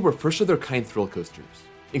other 2 were first-of-their-kind thrill coasters,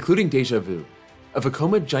 including Deja Vu, a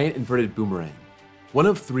Vekoma giant inverted boomerang, one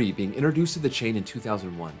of 3 being introduced to the chain in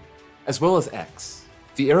 2001, as well as X,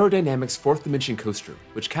 the aerodynamics 4th dimension coaster,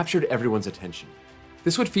 which captured everyone's attention.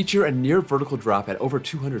 This would feature a near vertical drop at over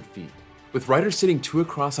 200 feet, with riders sitting 2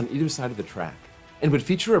 across on either side of the track, and would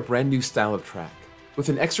feature a brand new style of track, with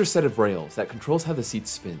an extra set of rails that controls how the seats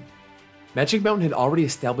spin. Magic Mountain had already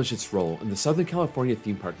established its role in the Southern California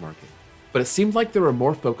theme park market, but it seemed like they were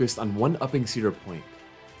more focused on one-upping Cedar Point,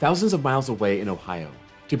 thousands of miles away in Ohio,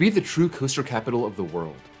 to be the true coaster capital of the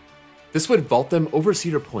world. This would vault them over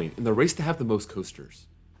Cedar Point in the race to have the most coasters.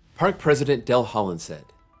 Park President Del Holland said,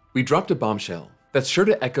 "We dropped a bombshell that's sure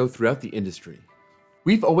to echo throughout the industry.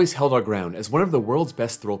 We've always held our ground as one of the world's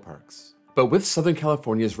best thrill parks, but with Southern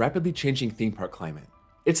California's rapidly changing theme park climate,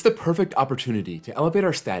 it's the perfect opportunity to elevate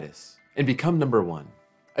our status and become number 1,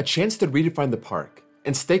 a chance to redefine the park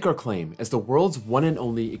and stake our claim as the world's one and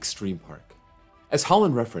only extreme park." As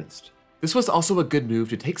Holland referenced, this was also a good move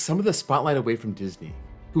to take some of the spotlight away from Disney,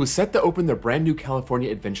 who was set to open their brand new California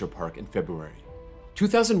Adventure Park in February.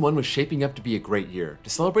 2001 was shaping up to be a great year to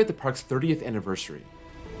celebrate the park's 30th anniversary.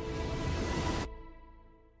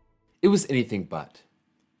 It was anything but.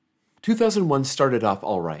 2001 started off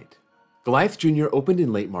alright. Goliath Jr. opened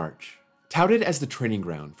in late March, touted as the training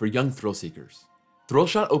ground for young thrill seekers.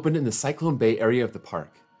 Thrillshot opened in the Cyclone Bay area of the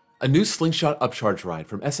park, a new slingshot upcharge ride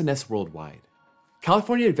from SNS Worldwide.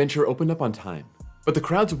 California Adventure opened up on time, but the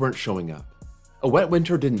crowds weren't showing up. A wet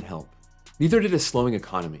winter didn't help, neither did a slowing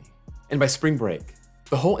economy, and by spring break,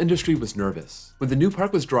 the whole industry was nervous when the new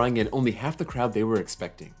park was drawing in only half the crowd they were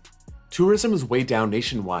expecting. Tourism was way down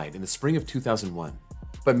nationwide in the spring of 2001,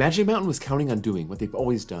 but Magic Mountain was counting on doing what they've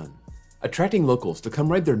always done, attracting locals to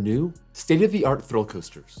come ride their new, state-of-the-art thrill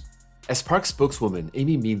coasters. As park spokeswoman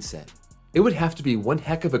Amy Mean said, "It would have to be one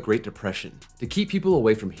heck of a Great Depression to keep people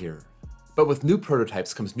away from here. But with new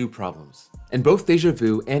prototypes comes new problems, and both Deja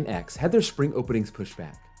Vu and X had their spring openings pushed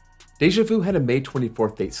back. Deja Vu had a May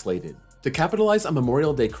 24th date slated to capitalize on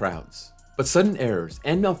Memorial Day crowds, but sudden errors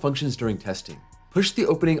and malfunctions during testing pushed the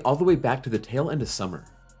opening all the way back to the tail end of summer.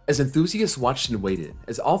 As enthusiasts watched and waited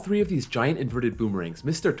as all 3 of these giant inverted boomerangs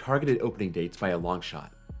missed their targeted opening dates by a long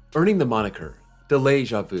shot, earning the moniker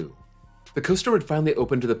Deja Vu. The coaster would finally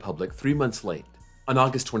open to the public 3 months late, on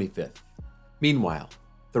August 25th. Meanwhile,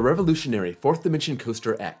 the revolutionary 4th dimension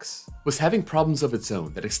coaster X was having problems of its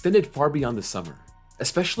own that extended far beyond the summer,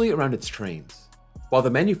 especially around its trains. While the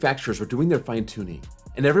manufacturers were doing their fine-tuning,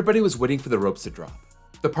 and everybody was waiting for the ropes to drop,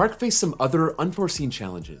 the park faced some other unforeseen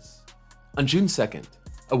challenges. On June 2nd,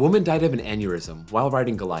 a woman died of an aneurysm while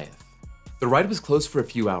riding Goliath. The ride was closed for a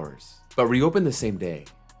few hours, but reopened the same day.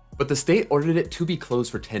 But the state ordered it to be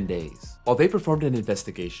closed for 10 days, while they performed an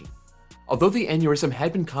investigation. Although the aneurysm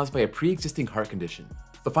had been caused by a pre-existing heart condition,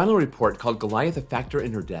 the final report called Goliath a factor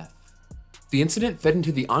in her death. The incident fed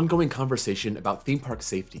into the ongoing conversation about theme park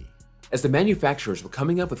safety, as the manufacturers were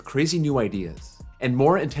coming up with crazy new ideas and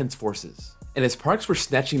more intense forces, and as parks were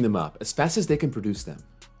snatching them up as fast as they can produce them,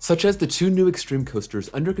 such as the 2 new extreme coasters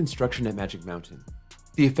under construction at Magic Mountain.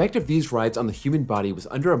 The effect of these rides on the human body was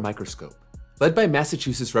under a microscope, led by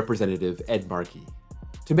Massachusetts Representative Ed Markey.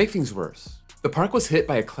 To make things worse, the park was hit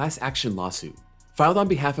by a class action lawsuit, filed on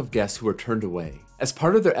behalf of guests who were turned away as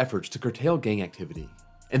part of their efforts to curtail gang activity.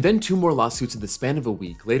 And then 2 more lawsuits in the span of a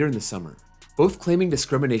week later in the summer, both claiming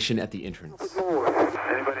discrimination at the entrance.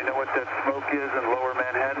 Anybody know what that smoke is in Lower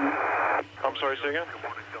Manhattan? I'm sorry, say again?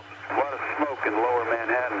 A lot of smoke in Lower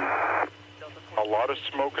Manhattan. A lot of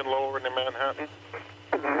smoke in Lower Manhattan?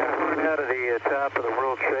 Out of the top of the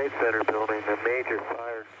World Trade Center building, a major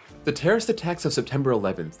fire. The terrorist attacks of September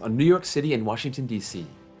 11th on New York City and Washington, D.C.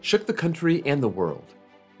 shook the country and the world.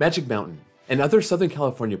 Magic Mountain and other Southern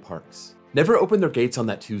California parks never opened their gates on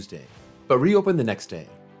that Tuesday, but reopened the next day.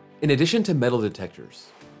 In addition to metal detectors,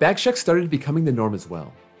 bag checks started becoming the norm as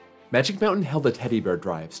well. Magic Mountain held a teddy bear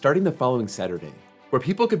drive starting the following Saturday, where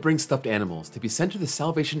people could bring stuffed animals to be sent to the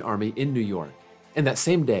Salvation Army in New York. And that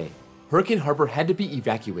same day, Hurricane Harbor had to be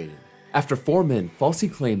evacuated after 4 men falsely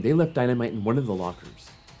claimed they left dynamite in one of the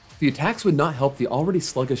lockers. The attacks would not help the already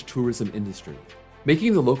sluggish tourism industry,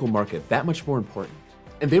 making the local market that much more important,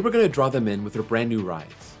 and they were going to draw them in with their brand new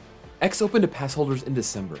rides. X opened to pass holders in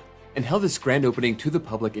December and held its grand opening to the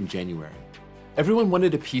public in January. Everyone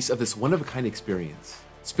wanted a piece of this one-of-a-kind experience,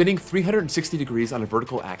 spinning 360 degrees on a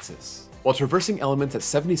vertical axis, while traversing elements at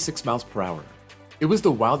 76 miles per hour. It was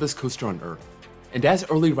the wildest coaster on Earth, and as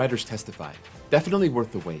early riders testified, definitely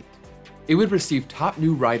worth the wait. It would receive top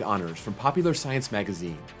new ride honors from Popular Science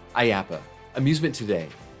Magazine, IAPA, Amusement Today,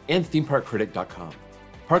 and ThemeParkCritic.com.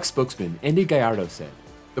 Park spokesman Andy Gallardo said,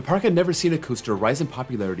 "The park had never seen a coaster rise in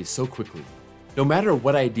popularity so quickly. No matter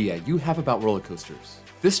what idea you have about roller coasters,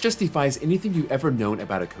 this just defies anything you've ever known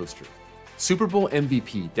about a coaster." Super Bowl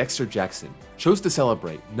MVP Dexter Jackson chose to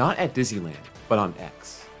celebrate not at Disneyland, but on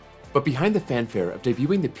X. But behind the fanfare of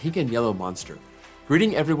debuting the pink and yellow monster,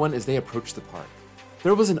 greeting everyone as they approached the park,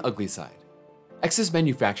 there was an ugly side. X's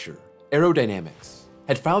manufacturer, Aerodynamics,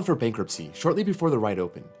 had filed for bankruptcy shortly before the ride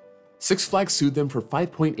opened. Six Flags sued them for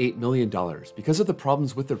 $5.8 million because of the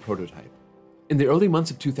problems with their prototype. In the early months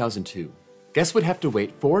of 2002, guests would have to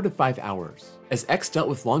wait 4 to 5 hours as X dealt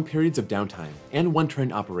with long periods of downtime and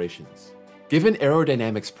one-train operations. Given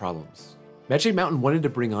Aerodynamics' problems, Magic Mountain wanted to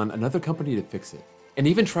bring on another company to fix it, and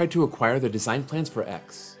even tried to acquire the design plans for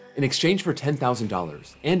X in exchange for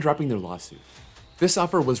 $10,000 and dropping their lawsuit. This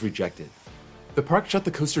offer was rejected. The park shut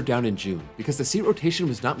the coaster down in June because the seat rotation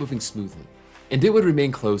was not moving smoothly, and it would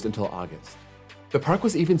remain closed until August. The park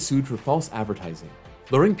was even sued for false advertising,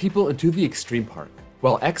 luring people into the extreme park,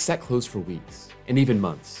 while X sat closed for weeks, and even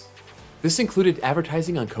months. This included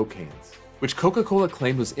advertising on Coke cans, which Coca-Cola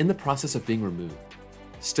claimed was in the process of being removed.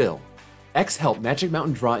 Still, X helped Magic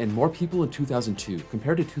Mountain draw in more people in 2002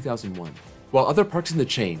 compared to 2001, while other parks in the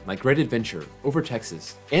chain like Great Adventure, Over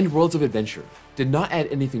Texas, and Worlds of Adventure did not add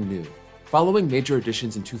anything new, following major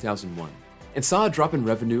additions in 2001, and saw a drop in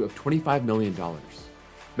revenue of $25 million.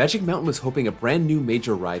 Magic Mountain was hoping a brand new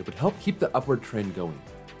major ride would help keep the upward trend going.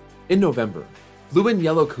 In November, blue and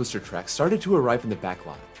yellow coaster tracks started to arrive in the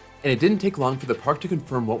backlot, and it didn't take long for the park to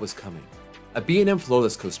confirm what was coming, a B&M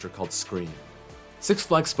floorless coaster called Scream. Six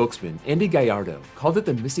Flags spokesman Andy Gallardo called it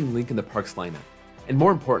the missing link in the park's lineup, and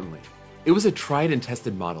more importantly, it was a tried and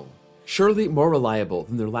tested model, surely more reliable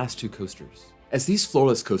than their last 2 coasters, as these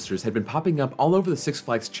floorless coasters had been popping up all over the Six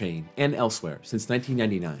Flags chain and elsewhere since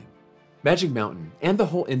 1999. Magic Mountain and the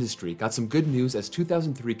whole industry got some good news as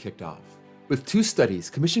 2003 kicked off, with 2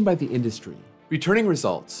 studies commissioned by the industry, returning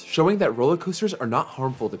results showing that roller coasters are not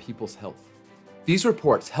harmful to people's health. These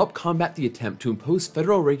reports help combat the attempt to impose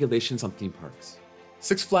federal regulations on theme parks.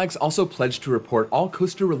 Six Flags also pledged to report all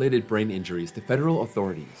coaster-related brain injuries to federal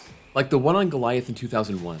authorities, like the one on Goliath in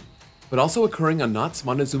 2001, but also occurring on Knott's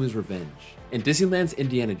Montezuma's Revenge and Disneyland's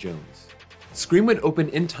Indiana Jones. Scream would open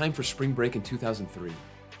in time for spring break in 2003,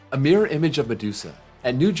 a mirror image of Medusa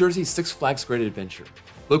at New Jersey's Six Flags Great Adventure,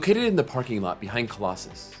 located in the parking lot behind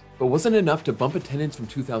Colossus, but wasn't enough to bump attendance from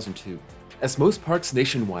 2002, as most parks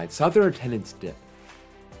nationwide saw their attendance dip.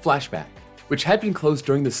 Flashback, which had been closed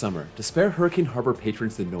during the summer to spare Hurricane Harbor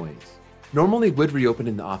patrons the noise, normally would reopen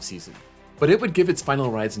in the off-season, but it would give its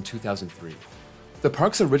final rides in 2003. The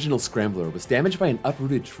park's original scrambler was damaged by an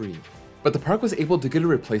uprooted tree, but the park was able to get a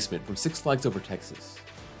replacement from Six Flags Over Texas.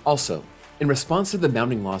 Also, in response to the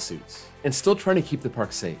mounting lawsuits, and still trying to keep the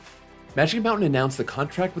park safe, Magic Mountain announced a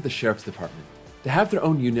contract with the Sheriff's Department to have their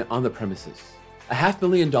own unit on the premises, a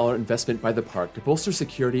 $500,000 investment by the park to bolster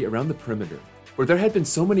security around the perimeter, where there had been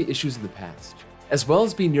so many issues in the past, as well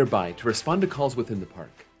as being nearby to respond to calls within the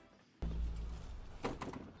park.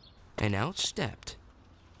 And out stepped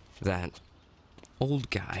that old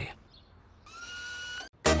guy.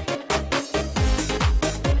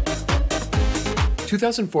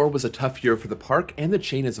 2004 was a tough year for the park and the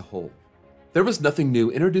chain as a whole. There was nothing new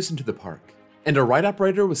introduced into the park, and a ride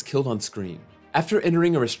operator was killed on screen after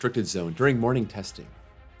entering a restricted zone during morning testing.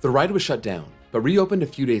 The ride was shut down, but reopened a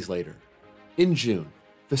few days later. In June,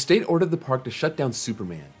 the state ordered the park to shut down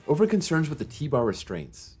Superman over concerns with the T-bar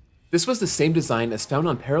restraints. This was the same design as found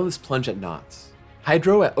on Perilous Plunge at Knott's,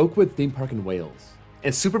 Hydro at Oakwood Theme Park in Wales,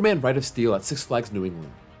 and Superman Ride of Steel at Six Flags New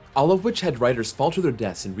England, all of which had riders fall to their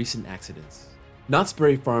deaths in recent accidents. Knott's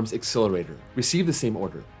Berry Farm's Accelerator received the same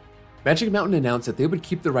order. Magic Mountain announced that they would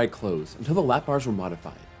keep the ride closed until the lap bars were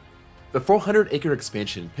modified. The 400-acre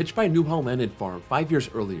expansion pitched by Newhall Land and Farm 5 years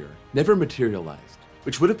earlier never materialized,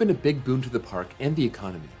 which would have been a big boon to the park and the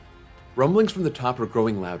economy. Rumblings from the top were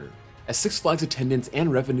growing louder, as Six Flags attendance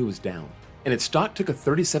and revenue was down, and its stock took a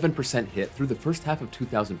 37% hit through the first half of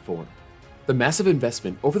 2004. The massive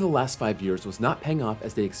investment over the last 5 years was not paying off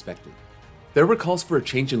as they expected. There were calls for a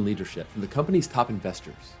change in leadership from the company's top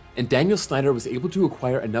investors, and Daniel Snyder was able to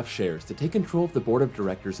acquire enough shares to take control of the board of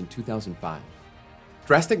directors in 2005.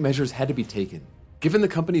 Drastic measures had to be taken, given the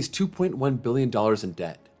company's $2.1 billion in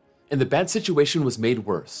debt, and the bad situation was made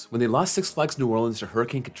worse when they lost Six Flags New Orleans to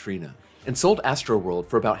Hurricane Katrina and sold Astroworld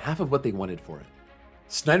for about half of what they wanted for it.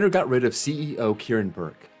 Snyder got rid of CEO Kieran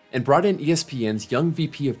Burke and brought in ESPN's young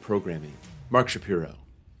VP of programming, Mark Shapiro.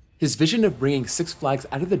 His vision of bringing Six Flags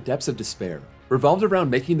out of the depths of despair revolved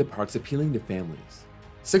around making the parks appealing to families.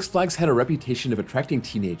 Six Flags had a reputation of attracting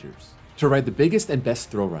teenagers to ride the biggest and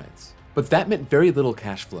best thrill rides, but that meant very little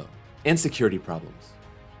cash flow and security problems.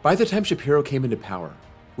 By the time Shapiro came into power,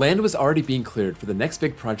 land was already being cleared for the next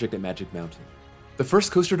big project at Magic Mountain, the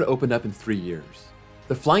first coaster to open up in 3 years,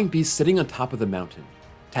 the flying beast sitting on top of the mountain,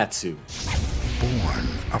 Tatsu. Born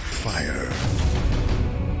of fire,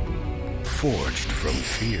 forged from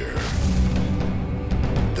fear,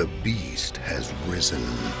 the beast has risen.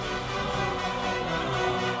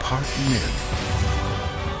 Part myth,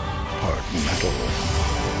 part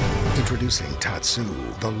metal. Introducing Tatsu,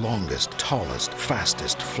 the longest, tallest,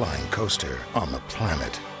 fastest flying coaster on the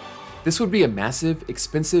planet. This would be a massive,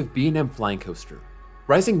 expensive B&M flying coaster,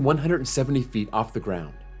 rising 170 feet off the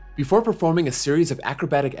ground, before performing a series of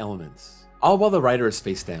acrobatic elements, all while the rider is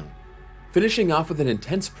face down, finishing off with an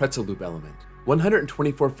intense pretzel loop element,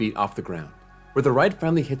 124 feet off the ground, where the ride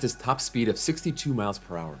finally hits its top speed of 62 miles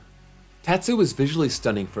per hour. Tatsu was visually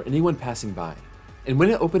stunning for anyone passing by, and when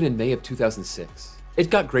it opened in May of 2006, it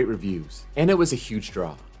got great reviews, and it was a huge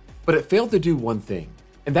draw. But it failed to do one thing,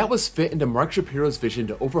 and that was fit into Mark Shapiro's vision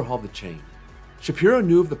to overhaul the chain. Shapiro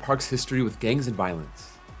knew of the park's history with gangs and violence,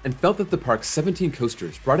 and felt that the park's 17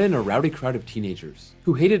 coasters brought in a rowdy crowd of teenagers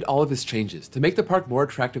who hated all of his changes to make the park more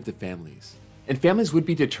attractive to families, and families would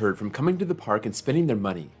be deterred from coming to the park and spending their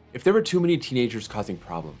money if there were too many teenagers causing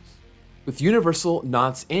problems. With Universal,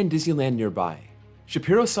 Knott's, and Disneyland nearby,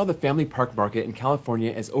 Shapiro saw the family park market in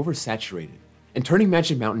California as oversaturated, and turning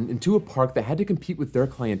Magic Mountain into a park that had to compete with their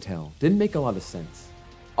clientele didn't make a lot of sense.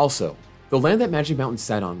 Also, the land that Magic Mountain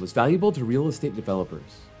sat on was valuable to real estate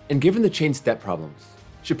developers, and given the chain's debt problems,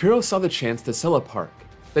 Shapiro saw the chance to sell a park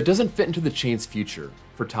that doesn't fit into the chain's future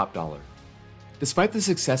for top dollar. Despite the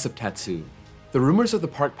success of Tatsu, the rumors of the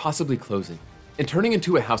park possibly closing and turning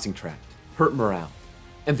into a housing tract hurt morale,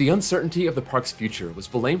 and the uncertainty of the park's future was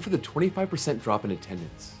blamed for the 25% drop in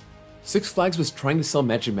attendance. Six Flags was trying to sell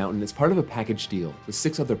Magic Mountain as part of a package deal with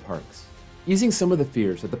 6 other parks, easing some of the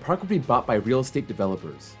fears that the park would be bought by real estate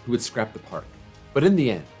developers who would scrap the park. But in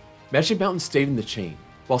the end, Magic Mountain stayed in the chain,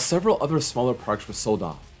 while several other smaller parks were sold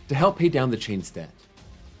off to help pay down the chain's debt.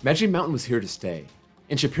 Magic Mountain was here to stay,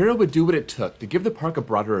 and Shapiro would do what it took to give the park a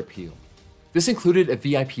broader appeal. This included a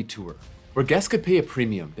VIP tour, where guests could pay a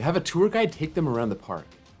premium to have a tour guide take them around the park,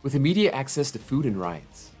 with immediate access to food and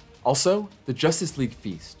rides. Also, the Justice League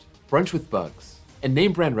Feast, Brunch with Bugs, and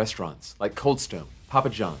name brand restaurants like Cold Stone, Papa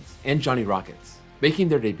John's, and Johnny Rockets, making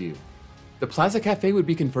their debut. The Plaza Cafe would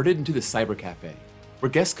be converted into the Cyber Cafe, where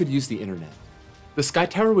guests could use the internet. The Sky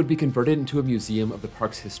Tower would be converted into a museum of the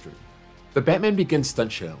park's history. The Batman Begins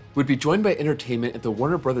stunt show would be joined by entertainment at the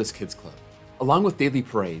Warner Brothers Kids Club, along with daily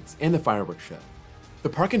parades and the fireworks show. The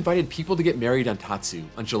park invited people to get married on Tatsu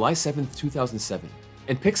on July 7, 2007,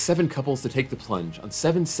 and picked 7 couples to take the plunge on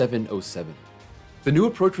 7/7/07. The new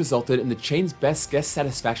approach resulted in the chain's best guest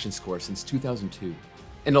satisfaction score since 2002,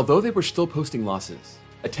 and although they were still posting losses,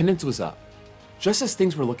 attendance was up. Just as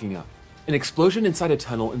things were looking up, an explosion inside a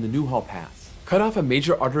tunnel in the Newhall Pass cut off a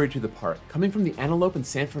major artery to the park coming from the Antelope and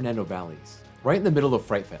San Fernando valleys, right in the middle of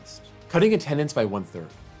Fright Fest, cutting attendance by 1/3.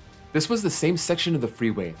 This was the same section of the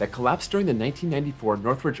freeway that collapsed during the 1994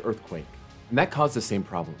 Northridge earthquake, and that caused the same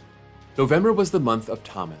problem. November was the month of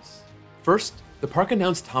Thomas. First, the park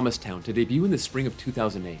announced Thomastown to debut in the spring of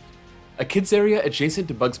 2008, a kids area adjacent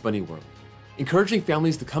to Bugs Bunny World, encouraging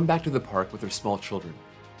families to come back to the park with their small children.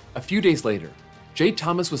 A few days later, Jay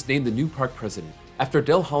Thomas was named the new park president after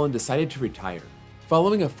Del Holland decided to retire,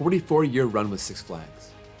 following a 44-year run with Six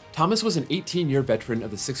Flags. Thomas was an 18-year veteran of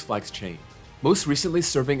the Six Flags chain, most recently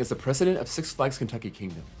serving as the president of Six Flags Kentucky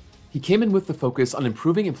Kingdom. He came in with the focus on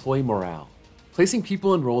improving employee morale, placing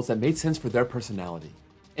people in roles that made sense for their personality,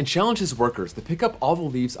 and challenged his workers to pick up all the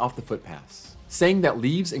leaves off the footpaths, saying that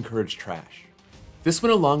leaves encourage trash. This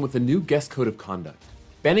went along with a new guest code of conduct,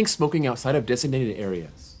 banning smoking outside of designated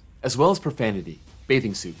areas, as well as profanity,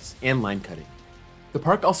 bathing suits, and line cutting. The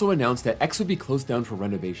park also announced that X would be closed down for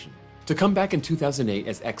renovation, to come back in 2008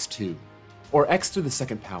 as X2, or X to the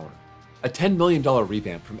Second Power, a $10 million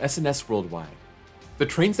revamp from S&S Worldwide. The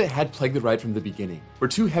trains that had plagued the ride from the beginning were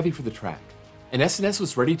too heavy for the track, and S&S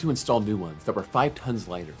was ready to install new ones that were 5 tons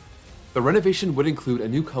lighter. The renovation would include a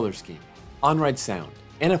new color scheme, on-ride sound,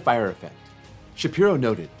 and a fire effect. Shapiro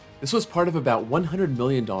noted, this was part of about $100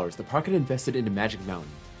 million the park had invested into Magic Mountain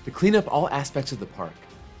to clean up all aspects of the park,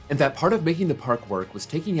 and that part of making the park work was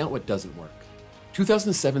taking out what doesn't work.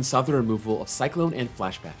 2007 saw the removal of Cyclone and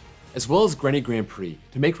Flashback, as well as Granny Grand Prix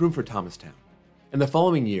to make room for Thomastown. And the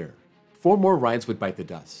following year, 4 more rides would bite the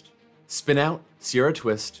dust: Spin Out, Sierra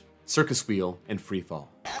Twist, Circus Wheel, and Free Fall.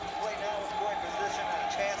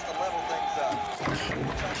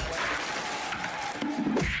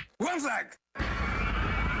 One flag!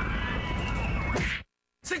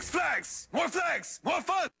 Six Flags! More flags! More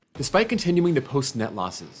fun! Despite continuing to post net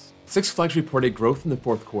losses, Six Flags reported growth in the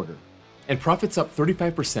fourth quarter, and profits up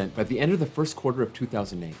 35% by the end of the first quarter of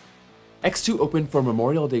 2008. X2 opened for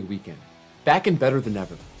Memorial Day weekend, back and better than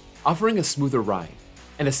ever, offering a smoother ride,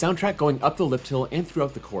 and a soundtrack going up the lift hill and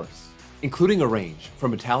throughout the course, including a range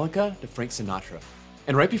from Metallica to Frank Sinatra.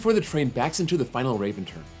 And right before the train backs into the final Raven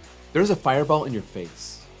turn, there's a fireball in your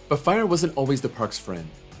face. But fire wasn't always the park's friend,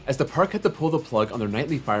 as the park had to pull the plug on their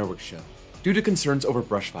nightly fireworks show due to concerns over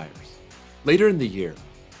brush fires. Later in the year,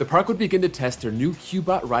 the park would begin to test their new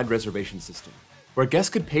Qbot ride reservation system, where guests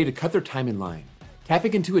could pay to cut their time in line,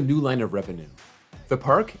 tapping into a new line of revenue. The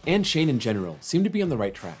park, and chain in general, seem to be on the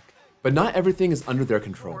right track, but not everything is under their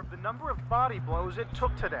control. The number of body blows it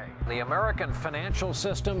took today. The American financial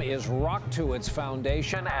system is rocked to its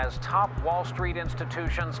foundation as top Wall Street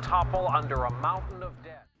institutions topple under a mountain of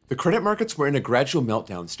debt. The credit markets were in a gradual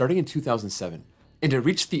meltdown starting in 2007, and it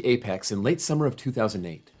reached the apex in late summer of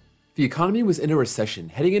 2008. The economy was in a recession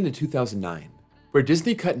heading into 2009, where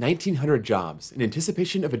Disney cut 1,900 jobs in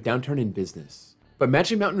anticipation of a downturn in business. But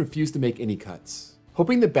Magic Mountain refused to make any cuts,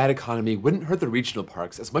 hoping the bad economy wouldn't hurt the regional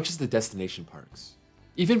parks as much as the destination parks.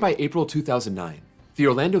 Even by April 2009, the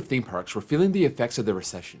Orlando theme parks were feeling the effects of the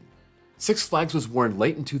recession. Six Flags was warned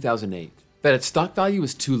late in 2008 that its stock value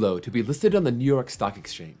was too low to be listed on the New York Stock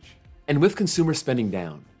Exchange. And with consumer spending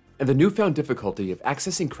down, and the newfound difficulty of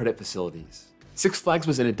accessing credit facilities, Six Flags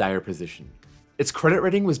was in a dire position. Its credit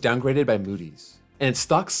rating was downgraded by Moody's, and its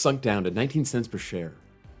stocks sunk down to 19 cents per share.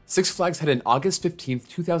 Six Flags had an August 15,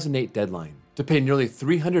 2008 deadline to pay nearly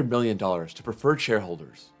 $300 million to preferred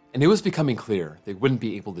shareholders, and it was becoming clear they wouldn't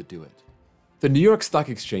be able to do it. The New York Stock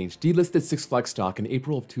Exchange delisted Six Flags stock in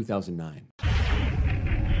April of 2009.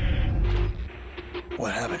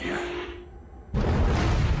 What happened here?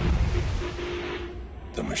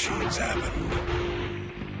 The machines happened.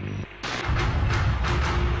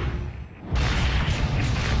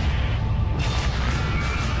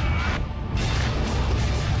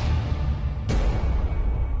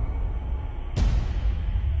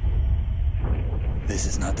 This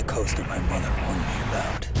is not the coaster my mother warned me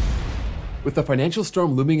about. With the financial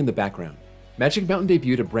storm looming in the background, Magic Mountain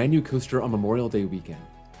debuted a brand new coaster on Memorial Day weekend,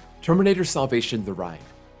 Terminator Salvation: The Ride,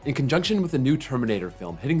 in conjunction with the new Terminator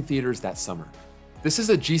film hitting theaters that summer. This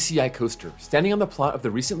is a GCI coaster standing on the plot of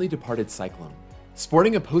the recently departed Cyclone,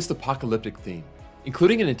 sporting a post-apocalyptic theme,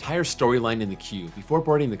 including an entire storyline in the queue before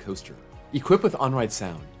boarding the coaster, equipped with on-ride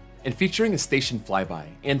sound, and featuring a station flyby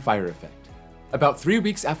and fire effect. About 3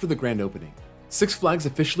 weeks after the grand opening, Six Flags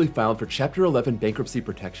officially filed for Chapter 11 bankruptcy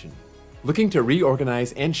protection, looking to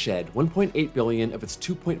reorganize and shed $1.8 billion of its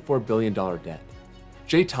 $2.4 billion debt.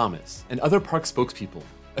 Jay Thomas and other park spokespeople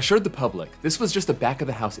assured the public this was just a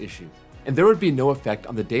back-of-the-house issue, and there would be no effect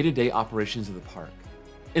on the day-to-day operations of the park.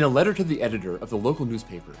 In a letter to the editor of the local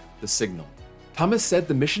newspaper, The Signal, Thomas said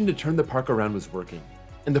the mission to turn the park around was working,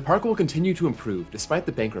 and the park will continue to improve despite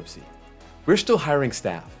the bankruptcy. We're still hiring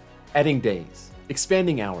staff, adding days,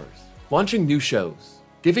 expanding hours, launching new shows,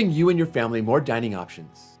 giving you and your family more dining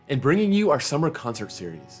options, and bringing you our summer concert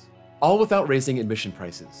series, all without raising admission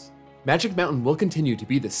prices. Magic Mountain will continue to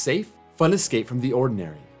be the safe, fun escape from the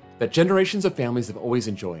ordinary that generations of families have always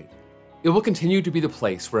enjoyed. It will continue to be the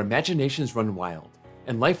place where imaginations run wild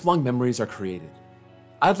and lifelong memories are created.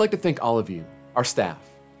 I'd like to thank all of you, our staff,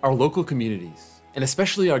 our local communities, and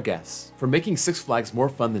especially our guests for making Six Flags more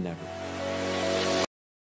fun than ever.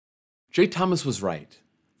 Jay Thomas was right.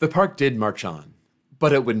 The park did march on,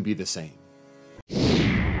 but it wouldn't be the same.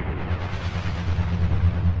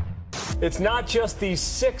 It's not just the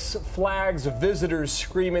Six Flags visitors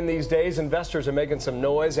screaming these days. Investors are making some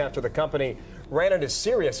noise after the company ran into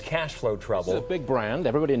serious cash flow trouble. It's a big brand,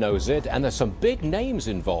 everybody knows it, and there's some big names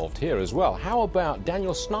involved here as well. How about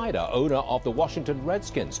Daniel Snyder, owner of the Washington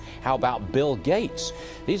Redskins? How about Bill Gates?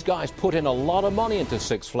 These guys put in a lot of money into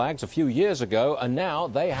Six Flags a few years ago, and now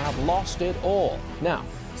they have lost it all. Now,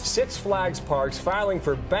 Six Flags Parks filing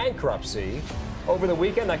for bankruptcy. Over the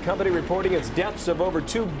weekend, that company reporting its debts of over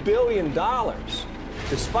 $2 billion,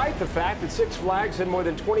 despite the fact that Six Flags had more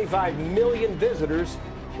than 25 million visitors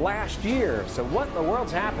last year. So what in the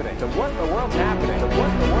world's happening?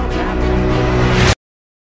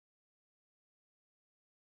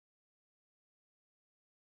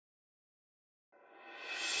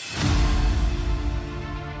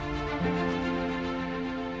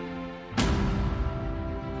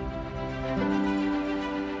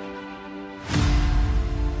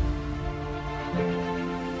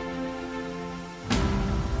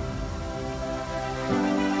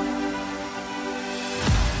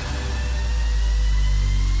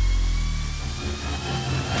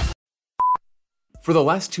 For the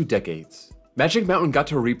last 2 decades, Magic Mountain got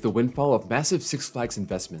to reap the windfall of massive Six Flags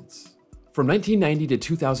investments. From 1990 to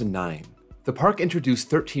 2009, the park introduced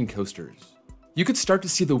 13 coasters. You could start to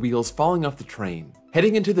see the wheels falling off the train,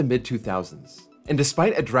 heading into the mid-2000s. And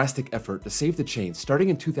despite a drastic effort to save the chain starting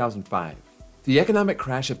in 2005, the economic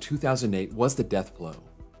crash of 2008 was the death blow.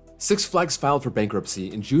 Six Flags filed for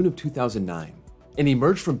bankruptcy in June of 2009 and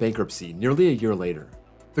emerged from bankruptcy nearly a year later.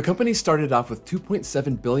 The company started off with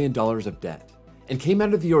 $2.7 billion of debt and came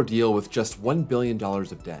out of the ordeal with just $1 billion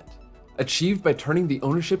of debt, achieved by turning the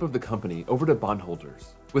ownership of the company over to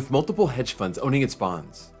bondholders, with multiple hedge funds owning its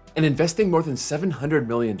bonds, and investing more than $700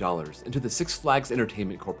 million into the Six Flags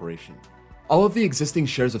Entertainment Corporation. All of the existing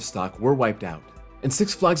shares of stock were wiped out, and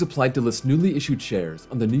Six Flags applied to list newly issued shares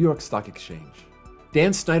on the New York Stock Exchange.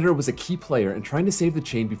 Dan Snyder was a key player in trying to save the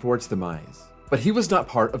chain before its demise, but he was not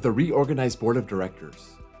part of the reorganized board of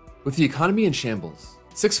directors. With the economy in shambles,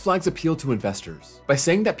 Six Flags appealed to investors by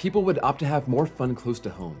saying that people would opt to have more fun close to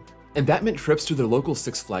home, and that meant trips to their local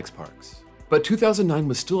Six Flags parks. But 2009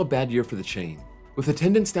 was still a bad year for the chain, with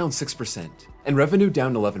attendance down 6% and revenue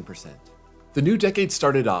down 11%. The new decade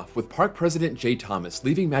started off with park president Jay Thomas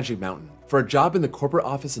leaving Magic Mountain for a job in the corporate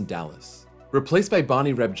office in Dallas, replaced by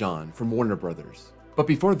Bonnie Reb John from Warner Brothers. But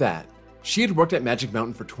before that, she had worked at Magic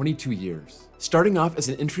Mountain for 22 years, starting off as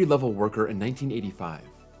an entry-level worker in 1985.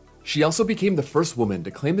 She also became the first woman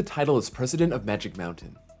to claim the title as president of Magic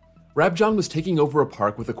Mountain. Rabjohn was taking over a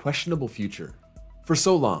park with a questionable future. For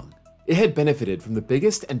so long, it had benefited from the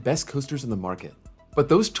biggest and best coasters in the market. But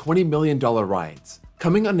those $20 million rides,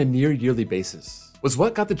 coming on a near yearly basis, was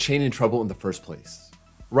what got the chain in trouble in the first place.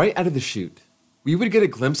 Right out of the chute, we would get a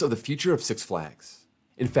glimpse of the future of Six Flags.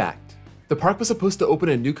 In fact, the park was supposed to open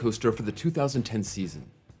a new coaster for the 2010 season.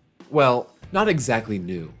 Well, not exactly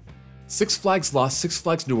new. Six Flags lost Six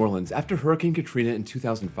Flags New Orleans after Hurricane Katrina in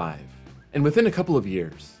 2005, and within a couple of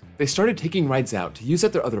years, they started taking rides out to use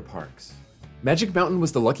at their other parks. Magic Mountain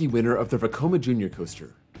was the lucky winner of the Vekoma Jr.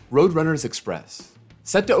 coaster, Roadrunners Express,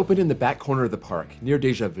 set to open in the back corner of the park near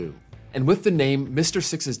Deja Vu, and with the name Mr.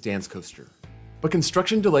 Six's Dance Coaster. But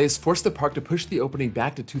construction delays forced the park to push the opening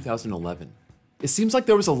back to 2011. It seems like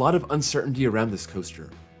there was a lot of uncertainty around this coaster,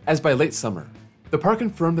 as by late summer, the park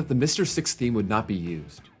confirmed that the Mr. Six theme would not be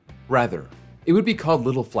used. Rather, it would be called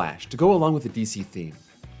Little Flash to go along with the DC theme.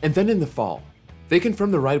 And then in the fall, they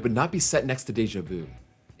confirmed the ride would not be set next to Deja Vu.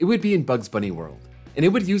 It would be in Bugs Bunny World, and it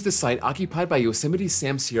would use the site occupied by Yosemite's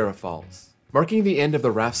Sam Sierra Falls, marking the end of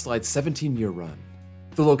the Raft Slide's 17-year run.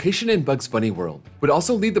 The location in Bugs Bunny World would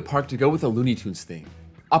also lead the park to go with a Looney Tunes theme,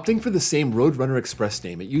 opting for the same Roadrunner Express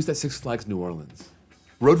name it used at Six Flags New Orleans.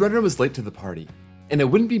 Roadrunner was late to the party, and it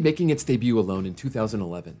wouldn't be making its debut alone in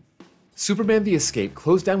 2011. Superman the Escape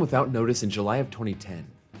closed down without notice in July of 2010,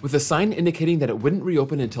 with a sign indicating that it wouldn't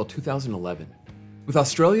reopen until 2011, with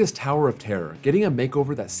Australia's Tower of Terror getting a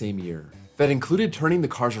makeover that same year that included turning the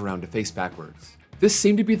cars around to face backwards. This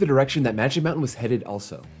seemed to be the direction that Magic Mountain was headed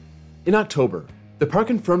also. In October, the park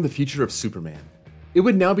confirmed the future of Superman. It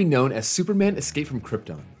would now be known as Superman Escape from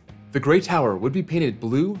Krypton. The Grey Tower would be painted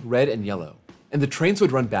blue, red, and yellow, and the trains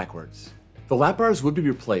would run backwards. The lap bars would be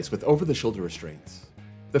replaced with over-the-shoulder restraints.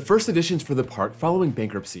 The first additions for the park following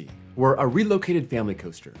bankruptcy were a relocated family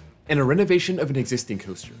coaster and a renovation of an existing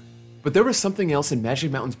coaster. But there was something else in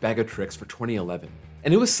Magic Mountain's bag of tricks for 2011,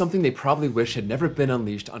 and it was something they probably wish had never been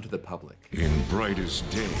unleashed onto the public. In brightest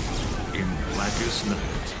day, in blackest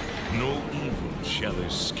night, no evil shall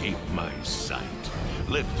escape my sight.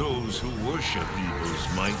 Let those who worship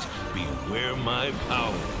evil's might beware my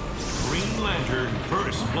power. Green Lantern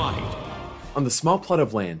First Flight. On the small plot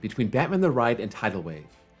of land between Batman the Ride and Tidal Wave,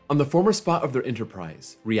 on the former spot of their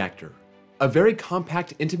enterprise, Reactor, a very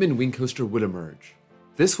compact Intamin wing coaster would emerge.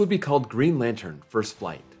 This would be called Green Lantern First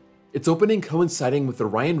Flight, its opening coinciding with the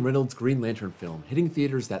Ryan Reynolds Green Lantern film hitting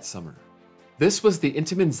theaters that summer. This was the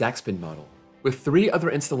Intamin Zaxpin model, with 3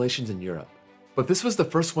 other installations in Europe, but this was the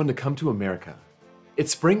first one to come to America.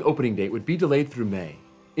 Its spring opening date would be delayed through May,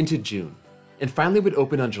 into June, and finally would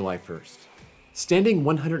open on July 1st. Standing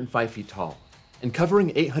 105 feet tall, and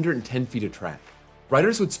covering 810 feet of track,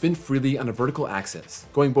 riders would spin freely on a vertical axis,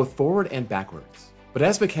 going both forward and backwards. But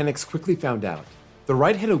as mechanics quickly found out, the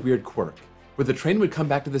ride had a weird quirk, where the train would come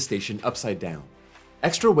back to the station upside down.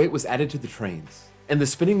 Extra weight was added to the trains, and the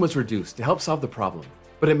spinning was reduced to help solve the problem,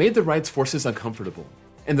 but it made the ride's forces uncomfortable,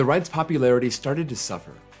 and the ride's popularity started to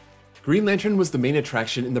suffer. Green Lantern was the main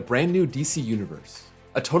attraction in the brand new DC universe,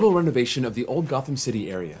 a total renovation of the old Gotham City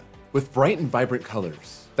area, with bright and vibrant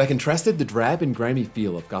colors that contrasted the drab and grimy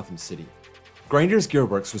feel of Gotham City. Grinder's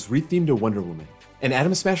Gearworks was rethemed to Wonder Woman, and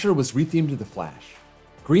Atom Smasher was rethemed to The Flash.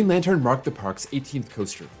 Green Lantern marked the park's 18th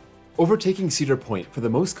coaster, overtaking Cedar Point for the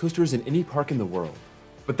most coasters in any park in the world.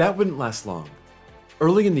 But that wouldn't last long.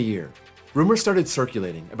 Early in the year, rumors started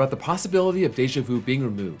circulating about the possibility of Deja Vu being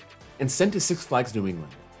removed and sent to Six Flags New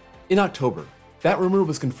England. In October, that rumor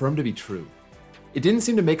was confirmed to be true. It didn't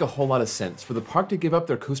seem to make a whole lot of sense for the park to give up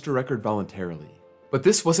their coaster record voluntarily. But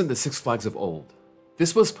this wasn't the Six Flags of old.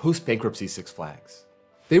 This was post-bankruptcy Six Flags.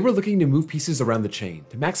 They were looking to move pieces around the chain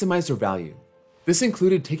to maximize their value. This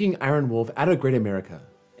included taking Iron Wolf out of Great America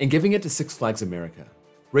and giving it to Six Flags America,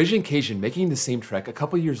 Raging Cajun making the same trek a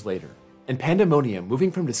couple years later, and Pandemonium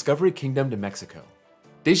moving from Discovery Kingdom to Mexico.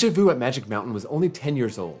 Deja Vu at Magic Mountain was only 10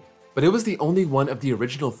 years old, but it was the only one of the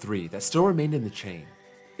original 3 that still remained in the chain.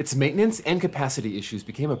 Its maintenance and capacity issues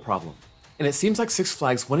became a problem, and it seems like Six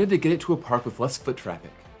Flags wanted to get it to a park with less foot traffic,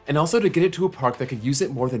 and also to get it to a park that could use it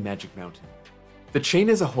more than Magic Mountain. The chain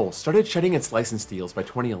as a whole started shedding its license deals by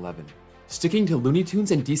 2011, sticking to Looney Tunes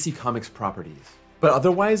and DC Comics properties, but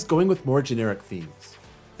otherwise going with more generic themes.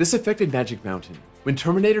 This affected Magic Mountain when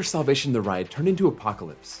Terminator Salvation the Ride turned into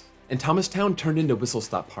Apocalypse, and Thomastown turned into Whistle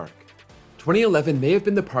Stop Park. 2011 may have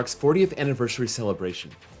been the park's 40th anniversary celebration,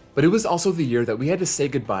 but it was also the year that we had to say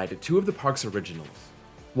goodbye to 2 of the park's originals.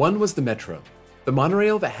 One was the Metro, the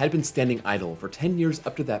monorail that had been standing idle for 10 years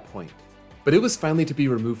up to that point, but it was finally to be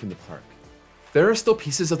removed from the park. There are still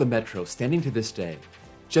pieces of the Metro standing to this day,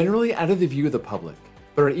 generally out of the view of the public,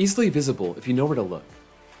 but are easily visible if you know where to look.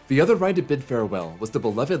 The other ride to bid farewell was the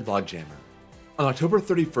beloved Logjammer. On October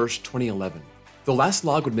 31st, 2011, the last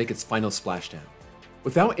log would make its final splashdown.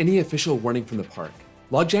 Without any official warning from the park,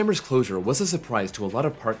 Logjammer's closure was a surprise to a lot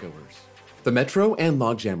of parkgoers. The Metro and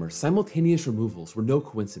Logjammer's simultaneous removals were no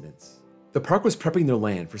coincidence. The park was prepping their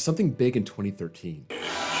land for something big in 2013.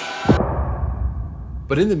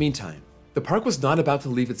 But in the meantime, the park was not about to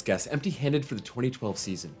leave its guests empty-handed for the 2012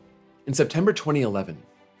 season. In September 2011,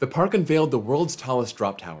 the park unveiled the world's tallest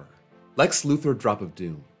drop tower, Lex Luthor Drop of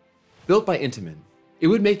Doom. Built by Intamin, it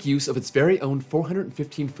would make use of its very own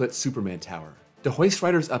 415-foot Superman tower to hoist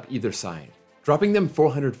riders up either side, dropping them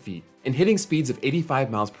 400 feet and hitting speeds of 85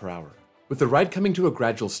 miles per hour, with the ride coming to a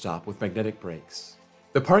gradual stop with magnetic brakes.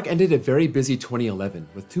 The park ended a very busy 2011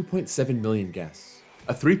 with 2.7 million guests,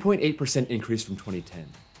 a 3.8% increase from 2010.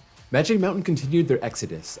 Magic Mountain continued their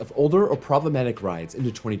exodus of older or problematic rides into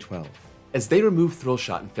 2012, as they removed Thrill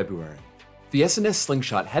Shot in February. The S&S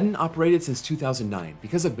Slingshot hadn't operated since 2009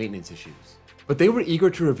 because of maintenance issues, but they were eager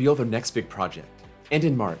to reveal their next big project, and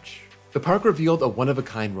in March, the park revealed a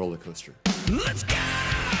one-of-a-kind roller coaster. Let's go!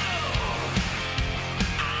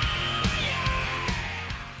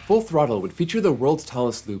 Full Throttle would feature the world's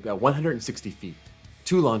tallest loop at 160 feet,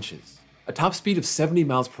 2 launches, a top speed of 70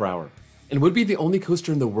 miles per hour, and would be the only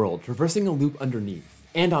coaster in the world traversing a loop underneath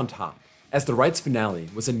and on top, as the ride's finale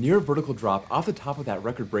was a near vertical drop off the top of that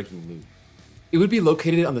record-breaking loop. It would be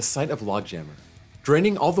located on the site of Logjammer,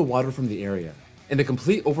 draining all the water from the area, and a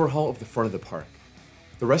complete overhaul of the front of the park.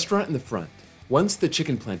 The restaurant in the front, once the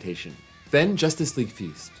Chicken Plantation, then Justice League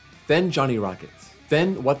Feast, then Johnny Rockets,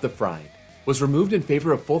 then What the Fried, was removed in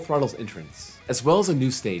favor of Full Throttle's entrance, as well as a new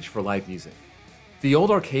stage for live music. The old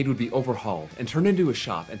arcade would be overhauled and turned into a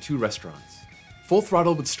shop and 2 restaurants. Full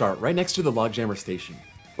Throttle would start right next to the Logjammer station,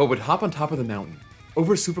 but would hop on top of the mountain,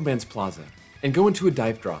 over Superman's Plaza, and go into a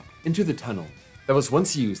dive drop into the tunnel that was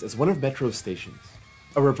once used as one of Metro's stations.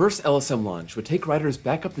 A reverse LSM launch would take riders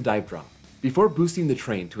back up the dive drop before boosting the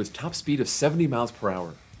train to its top speed of 70 miles per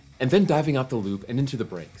hour, and then diving off the loop and into the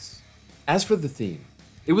brakes. As for the theme,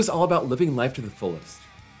 it was all about living life to the fullest.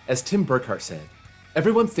 As Tim Burkhart said,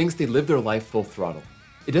 everyone thinks they live their life full throttle.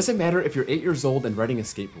 It doesn't matter if you're 8 years old and riding a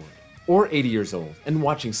skateboard, or 80 years old and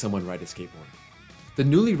watching someone ride a skateboard. The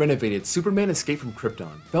newly renovated Superman Escape from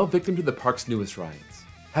Krypton fell victim to the park's newest rides,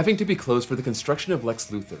 having to be closed for the construction of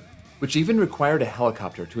Lex Luthor, which even required a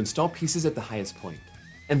helicopter to install pieces at the highest point,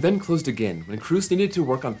 and then closed again when crews needed to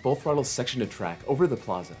work on Full Throttle's section of track over the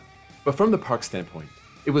plaza. But from the park standpoint,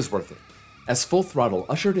 it was worth it, as Full Throttle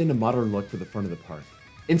ushered in a modern look for the front of the park,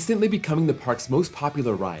 instantly becoming the park's most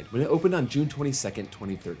popular ride when it opened on June 22,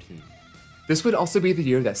 2013. This would also be the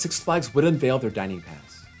year that Six Flags would unveil their dining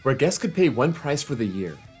pass, where guests could pay one price for the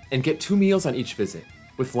year and get 2 meals on each visit,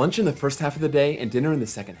 with lunch in the first half of the day and dinner in the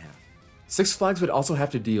second half. Six Flags would also have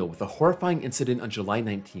to deal with a horrifying incident on July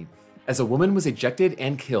 19th, as a woman was ejected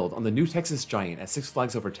and killed on the new Texas Giant at Six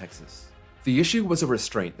Flags Over Texas. The issue was a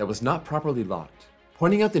restraint that was not properly locked,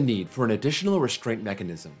 pointing out the need for an additional restraint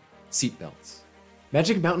mechanism, seatbelts.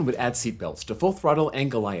 Magic Mountain would add seatbelts to Full Throttle and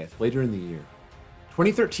Goliath later in the year.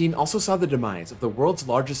 2013 also saw the demise of the world's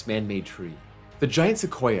largest man-made tree, the giant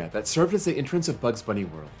sequoia that served as the entrance of Bugs Bunny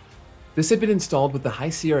World. This had been installed with the High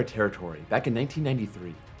Sierra Territory back in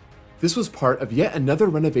 1993. This was part of yet another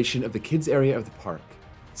renovation of the kids area of the park,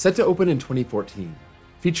 set to open in 2014,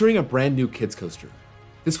 featuring a brand new kids coaster.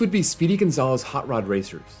 This would be Speedy Gonzales Hot Rod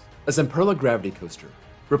Racers, a Zamperla gravity coaster,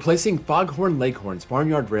 replacing Foghorn Leghorn's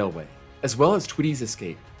Barnyard Railway, as well as Tweety's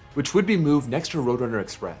Escape, which would be moved next to Roadrunner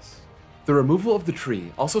Express. The removal of the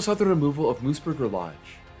tree also saw the removal of Mooseburger Lodge,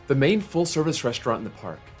 the main full-service restaurant in the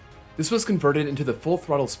park. This was converted into the Full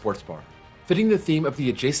Throttle Sports Bar, fitting the theme of the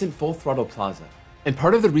adjacent Full Throttle Plaza, and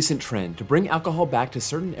part of the recent trend to bring alcohol back to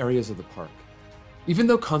certain areas of the park. Even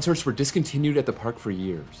though concerts were discontinued at the park for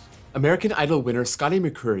years, American Idol winner Scotty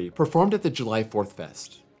McCreery performed at the July 4th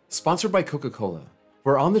Fest, sponsored by Coca-Cola,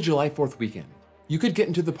 where on the July 4th weekend, you could get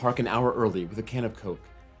into the park an hour early with a can of Coke,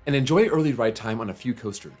 and enjoy early ride time on a few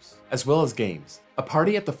coasters, as well as games, a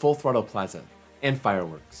party at the Full Throttle Plaza, and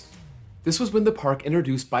fireworks. This was when the park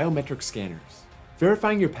introduced biometric scanners,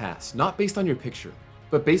 verifying your pass not based on your picture,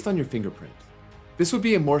 but based on your fingerprint. This would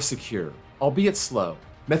be a more secure, albeit slow,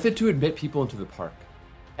 method to admit people into the park.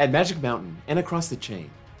 At Magic Mountain and across the chain,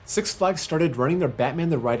 Six Flags started running their Batman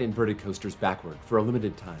the Ride inverted coasters backward for a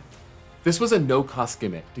limited time. This was a no-cost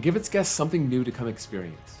gimmick to give its guests something new to come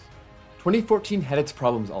experience. 2014 had its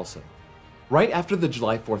problems also. Right after the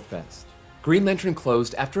July 4th Fest, Green Lantern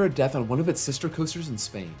closed after a death on one of its sister coasters in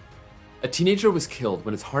Spain. A teenager was killed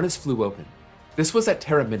when its harness flew open. This was at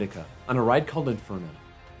Terra Mítica, on a ride called Inferno.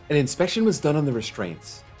 An inspection was done on the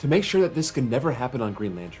restraints to make sure that this could never happen on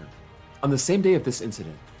Green Lantern. On the same day of this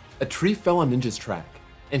incident, a tree fell on Ninja's track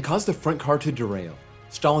and caused the front car to derail,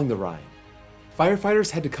 stalling the ride.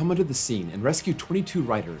 Firefighters had to come onto the scene and rescue 22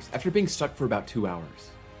 riders after being stuck for about 2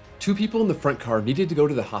 hours. 2 people in the front car needed to go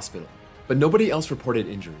to the hospital, but nobody else reported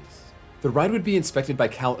injuries. The ride would be inspected by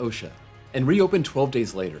Cal OSHA and reopened 12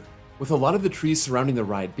 days later, with a lot of the trees surrounding the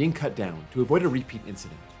ride being cut down to avoid a repeat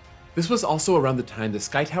incident. This was also around the time the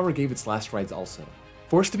Sky Tower gave its last rides also,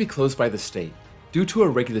 forced to be closed by the state due to a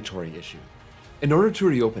regulatory issue. In order to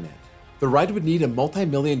reopen it, the ride would need a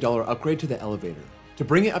multi-million-dollar upgrade to the elevator to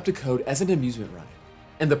bring it up to code as an amusement ride,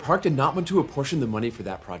 and the park did not want to apportion the money for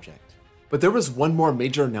that project. But there was one more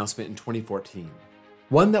major announcement in 2014.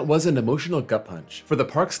 One that was an emotional gut punch for the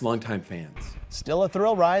park's longtime fans. Still a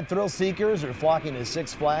thrill ride. Thrill seekers are flocking to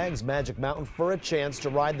Six Flags Magic Mountain for a chance to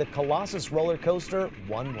ride the Colossus roller coaster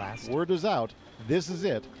one last time. Word is out. This is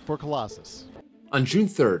it for Colossus. On June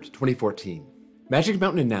 3rd, 2014, Magic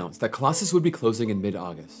Mountain announced that Colossus would be closing in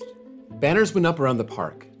mid-August. Banners went up around the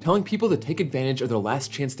park, telling people to take advantage of their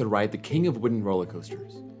last chance to ride the king of wooden roller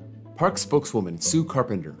coasters. Park spokeswoman Sue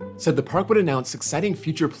Carpenter said the park would announce exciting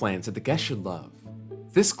future plans that the guests should love.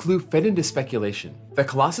 This clue fed into speculation that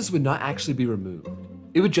Colossus would not actually be removed.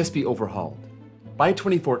 It would just be overhauled. By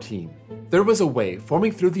 2014, there was a wave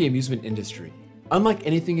forming through the amusement industry, unlike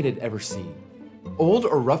anything it had ever seen. Old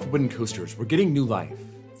or rough wooden coasters were getting new life,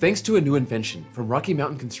 thanks to a new invention from Rocky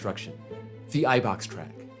Mountain Construction, the iBox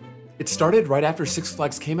track. It started right after Six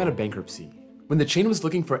Flags came out of bankruptcy, when the chain was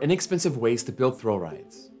looking for inexpensive ways to build thrill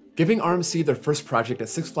rides, giving RMC their first project at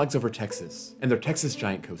Six Flags Over Texas and their Texas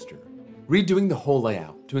Giant Coaster, redoing the whole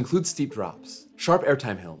layout to include steep drops, sharp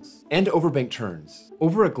airtime hills, and overbanked turns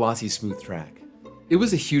over a glossy smooth track. It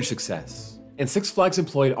was a huge success, and Six Flags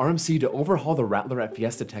employed RMC to overhaul the Rattler at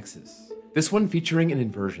Fiesta, Texas, this one featuring an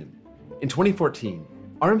inversion. In 2014,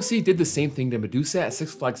 RMC did the same thing to Medusa at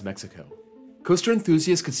Six Flags Mexico. Coaster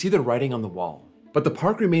enthusiasts could see the writing on the wall, but the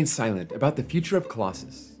park remained silent about the future of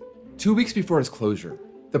Colossus. 2 weeks before its closure,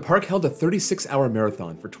 the park held a 36-hour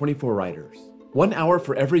marathon for 24 riders, 1 hour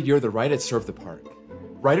for every year the ride had served the park.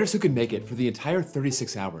 Riders who could make it for the entire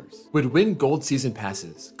 36 hours would win gold season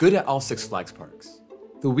passes, good at all Six Flags parks.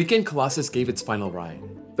 The weekend Colossus gave its final ride,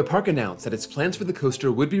 the park announced that its plans for the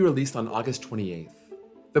coaster would be released on August 28th.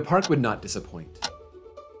 The park would not disappoint.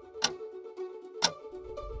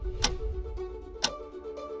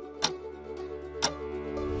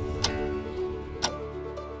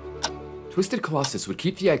 Twisted Colossus would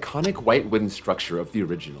keep the iconic white wooden structure of the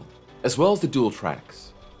original, as well as the dual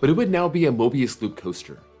tracks, but it would now be a Mobius loop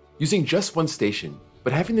coaster, using just one station,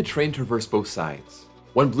 but having the train traverse both sides.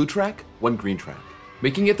 One blue track, one green track,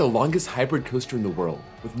 making it the longest hybrid coaster in the world,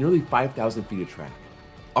 with nearly 5,000 feet of track.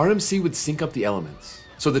 RMC would sync up the elements,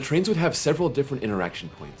 so the trains would have several different interaction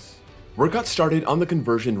points. Work got started on the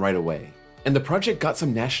conversion right away, and the project got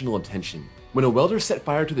some national attention when a welder set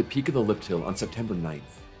fire to the peak of the lift hill on September 9th,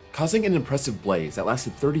 causing an impressive blaze that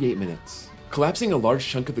lasted 38 minutes, collapsing a large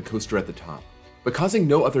chunk of the coaster at the top, but causing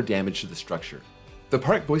no other damage to the structure. The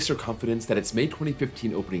park voiced their confidence that its May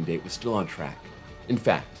 2015 opening date was still on track. In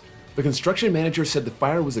fact, the construction manager said the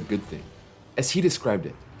fire was a good thing. As he described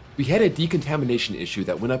it, "We had a decontamination issue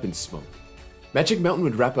that went up in smoke." Magic Mountain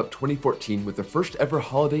would wrap up 2014 with the first ever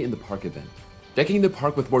Holiday in the Park event, decking the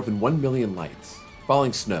park with more than 1 million lights,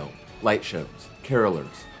 falling snow, light shows,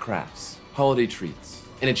 carolers, crafts, holiday treats,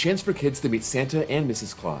 and a chance for kids to meet Santa and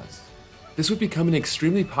Mrs. Claus. This would become an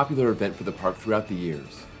extremely popular event for the park throughout the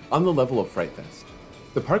years, on the level of Fright Fest.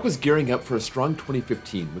 The park was gearing up for a strong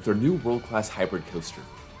 2015 with their new world-class hybrid coaster,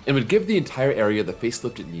 and would give the entire area the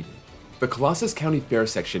facelift it needed. The Colossus County Fair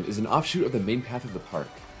section is an offshoot of the main path of the park,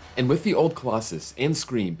 and with the old Colossus and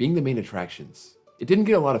Scream being the main attractions, it didn't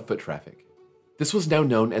get a lot of foot traffic. This was now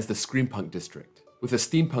known as the Screampunk District, with a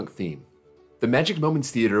steampunk theme. The Magic Moments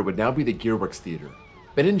Theater would now be the Gearworks Theater,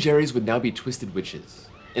 Ben & Jerry's would now be Twisted Witches,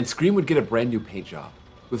 and Scream would get a brand new paint job,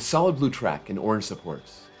 with solid blue track and orange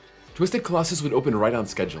supports. Twisted Colossus would open right on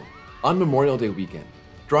schedule, on Memorial Day weekend,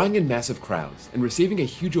 drawing in massive crowds and receiving a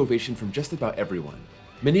huge ovation from just about everyone,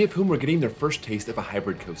 many of whom were getting their first taste of a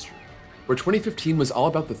hybrid coaster. Where 2015 was all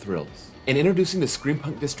about the thrills, and introducing the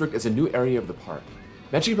Screampunk District as a new area of the park,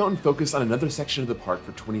 Magic Mountain focused on another section of the park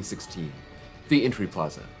for 2016, the Entry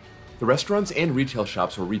Plaza. The restaurants and retail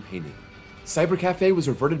shops were repainted. Cyber Cafe was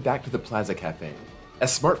reverted back to the Plaza Cafe,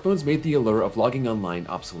 as smartphones made the allure of logging online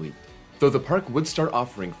obsolete, though the park would start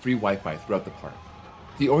offering free Wi-Fi throughout the park.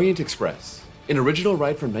 The Orient Express, an original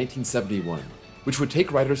ride from 1971, which would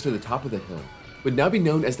take riders to the top of the hill, would now be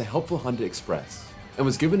known as the Helpful Honda Express, and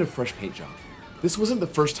was given a fresh paint job. This wasn't the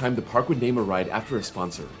first time the park would name a ride after a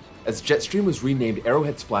sponsor, as Jetstream was renamed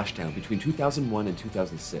Arrowhead Splashdown between 2001 and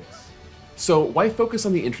 2006. So why focus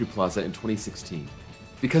on the Entry Plaza in 2016?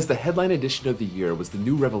 Because the headline edition of the year was the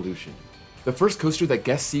New Revolution, the first coaster that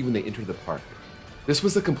guests see when they enter the park. This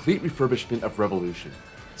was a complete refurbishment of Revolution,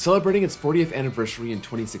 celebrating its 40th anniversary in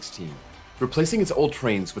 2016, replacing its old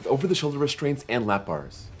trains with over-the-shoulder restraints and lap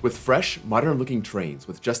bars, with fresh, modern-looking trains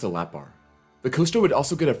with just a lap bar. The coaster would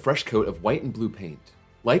also get a fresh coat of white and blue paint,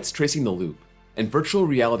 lights tracing the loop, and virtual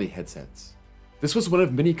reality headsets. This was one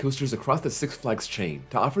of many coasters across the Six Flags chain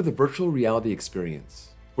to offer the virtual reality experience,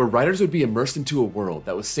 where riders would be immersed into a world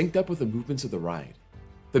that was synced up with the movements of the ride.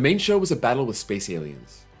 The main show was a battle with space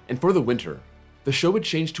aliens, and for the winter, the show would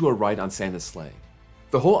change to a ride on Santa's sleigh.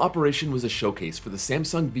 The whole operation was a showcase for the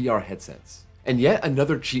Samsung VR headsets, and yet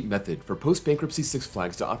another cheap method for post-bankruptcy Six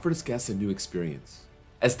Flags to offer its guests a new experience.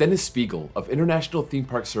 As Dennis Spiegel of International Theme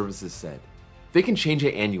Park Services said, "They can change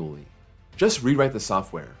it annually. Just rewrite the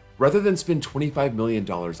software, rather than spend $25 million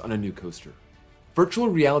on a new coaster." Virtual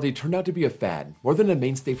reality turned out to be a fad more than a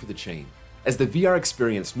mainstay for the chain, as the VR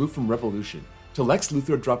experience moved from Revolution to Lex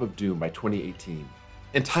Luthor Drop of Doom by 2018.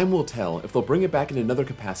 And time will tell if they'll bring it back in another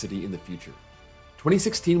capacity in the future.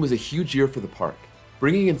 2016 was a huge year for the park,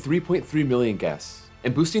 bringing in 3.3 million guests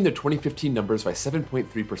and boosting their 2015 numbers by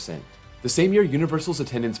 7.3%. The same year, Universal's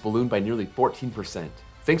attendance ballooned by nearly 14%,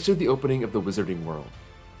 thanks to the opening of the Wizarding World.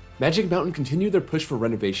 Magic Mountain continued their push for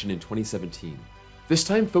renovation in 2017, this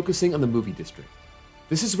time focusing on the movie district.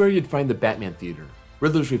 This is where you'd find the Batman Theater,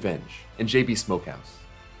 Riddler's Revenge, and JB Smokehouse.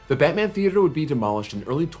 The Batman Theater would be demolished in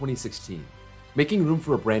early 2016, making room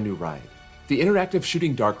for a brand new ride, the interactive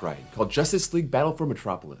shooting dark ride called Justice League Battle for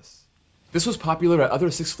Metropolis. This was popular at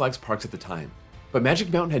other Six Flags parks at the time, but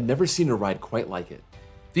Magic Mountain had never seen a ride quite like it.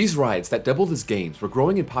 These rides that doubled as games were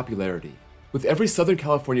growing in popularity, with every Southern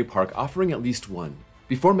California park offering at least one,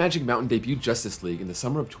 before Magic Mountain debuted Justice League in the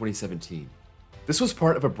summer of 2017. This was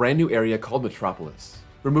part of a brand new area called Metropolis,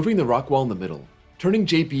 removing the rock wall in the middle, turning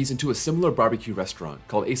JB's into a similar barbecue restaurant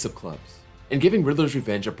called Ace of Clubs, and giving Riddler's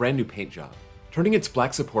Revenge a brand new paint job, turning its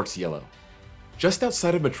black supports yellow. Just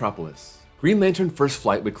outside of Metropolis, Green Lantern First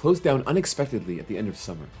Flight would close down unexpectedly at the end of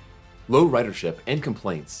summer. Low ridership and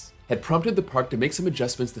complaints had prompted the park to make some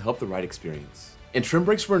adjustments to help the ride experience, and trim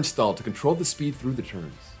brakes were installed to control the speed through the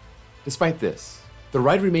turns. Despite this, the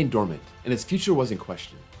ride remained dormant and its future was in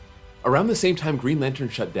question. Around the same time Green Lantern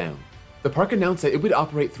shut down, the park announced that it would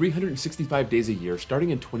operate 365 days a year starting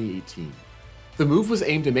in 2018. The move was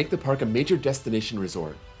aimed to make the park a major destination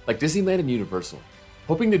resort, like Disneyland and Universal,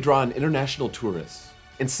 hoping to draw in international tourists,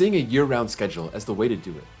 and seeing a year-round schedule as the way to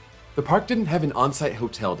do it. The park didn't have an on-site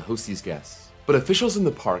hotel to host these guests, but officials in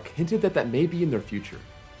the park hinted that that may be in their future.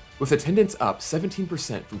 With attendance up 17%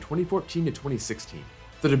 from 2014 to 2016,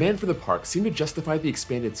 the demand for the park seemed to justify the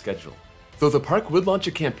expanded schedule, though the park would launch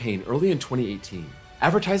a campaign early in 2018,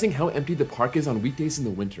 advertising how empty the park is on weekdays in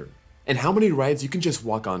the winter, and how many rides you can just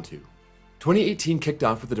walk onto. 2018 kicked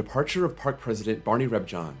off with the departure of park president Barney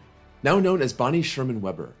Rebjohn, now known as Bonnie Sherman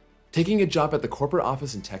Weber, taking a job at the corporate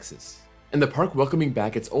office in Texas, and the park welcoming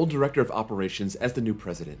back its old director of operations as the new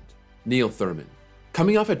president, Neil Thurman,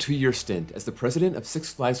 coming off a 2-year stint as the president of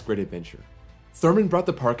Six Flags Great Adventure. Thurman brought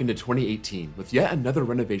the park into 2018 with yet another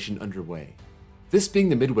renovation underway, this being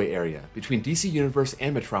the midway area between DC Universe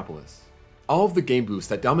and Metropolis. All of the game booths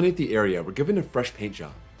that dominate the area were given a fresh paint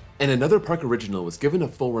job, and another park original was given a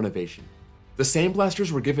full renovation. The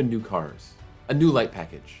Sandblasters were given new cars, a new light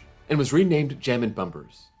package, and was renamed Jammin'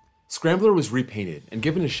 Bumpers. Scrambler was repainted and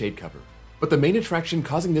given a shade cover, but the main attraction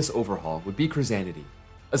causing this overhaul would be Crisanity,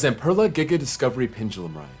 a Zamperla Giga Discovery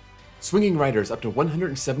pendulum ride, swinging riders up to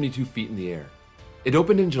 172 feet in the air. It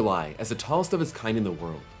opened in July as the tallest of its kind in the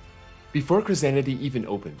world. Before Crisanity even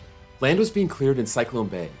opened, land was being cleared in Cyclone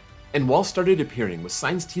Bay, and walls started appearing with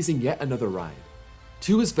signs teasing yet another ride.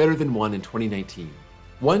 2 is better than 1 in 2019.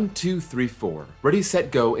 1, 2, 3, 4, ready,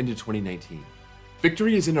 set, go into 2019.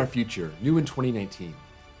 Victory is in our future, new in 2019.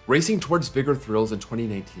 Racing towards bigger thrills in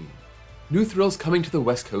 2019. New thrills coming to the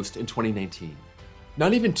West Coast in 2019.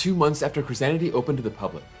 Not even 2 months after Crisanity opened to the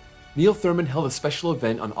public, Neil Thurman held a special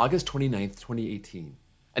event on August 29, 2018,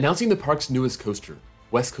 announcing the park's newest coaster,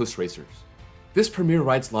 West Coast Racers. This premier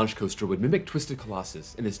ride's launch coaster would mimic Twisted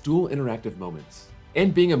Colossus in its dual interactive moments,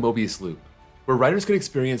 and being a Mobius loop, where riders could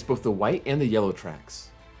experience both the white and the yellow tracks.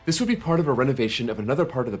 This would be part of a renovation of another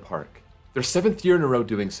part of the park, their 7th year in a row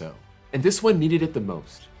doing so, and this one needed it the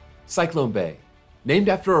most. Cyclone Bay, named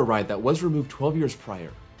after a ride that was removed 12 years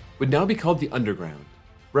prior, would now be called the Underground,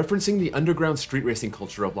 referencing the underground street racing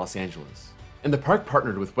culture of Los Angeles, and the park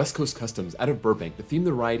partnered with West Coast Customs out of Burbank to theme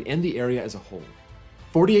the ride and the area as a whole.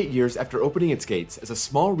 48 years after opening its gates as a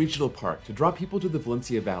small regional park to draw people to the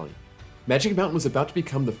Valencia Valley, Magic Mountain was about to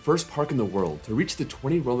become the first park in the world to reach the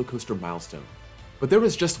 20 roller coaster milestone. But there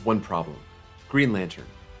was just one problem: Green Lantern.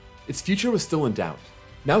 Its future was still in doubt,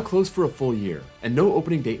 now closed for a full year, and no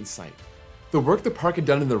opening date in sight. The work the park had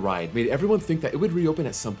done in the ride made everyone think that it would reopen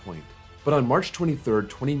at some point, but on March 23,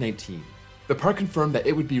 2019, the park confirmed that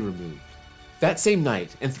it would be removed. That same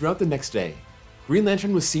night, and throughout the next day, Green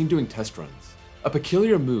Lantern was seen doing test runs, a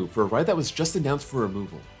peculiar move for a ride that was just announced for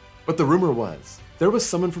removal. But the rumor was, there was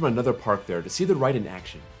someone from another park there to see the ride in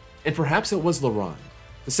action, and perhaps it was La Ronde,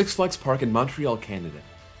 the Six Flags park in Montreal, Canada.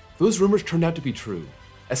 Those rumors turned out to be true,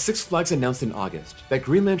 as Six Flags announced in August that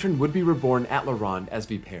Green Lantern would be reborn at La Ronde as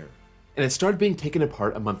Vipère, and it started being taken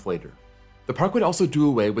apart a month later. The park would also do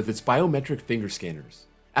away with its biometric finger scanners,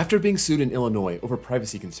 after being sued in Illinois over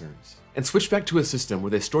privacy concerns, and switch back to a system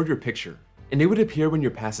where they stored your picture, and it would appear when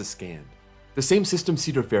your pass is scanned, the same system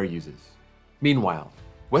Cedar Fair uses. Meanwhile,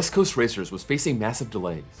 West Coast Racers was facing massive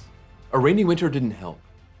delays. A rainy winter didn't help,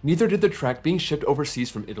 neither did the track being shipped overseas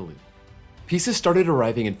from Italy. Pieces started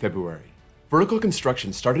arriving in February, vertical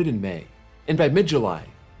construction started in May, and by mid-July,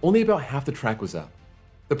 only about half the track was up.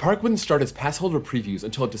 The park wouldn't start its pass holder previews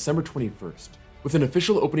until December 21st, with an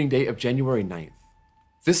official opening date of January 9th.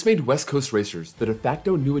 This made West Coast Racers the de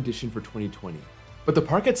facto new addition for 2020, but the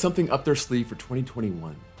park had something up their sleeve for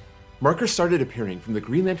 2021. Markers started appearing from the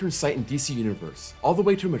Green Lantern site in DC Universe all the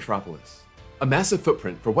way to Metropolis, a massive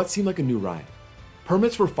footprint for what seemed like a new ride.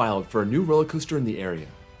 Permits were filed for a new roller coaster in the area,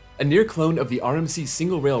 a near clone of the RMC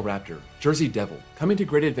single rail Raptor, Jersey Devil, coming to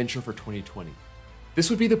Great Adventure for 2020. This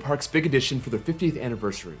would be the park's big addition for their 50th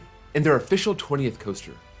anniversary, and their official 20th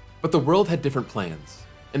coaster. But the world had different plans,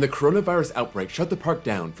 and the coronavirus outbreak shut the park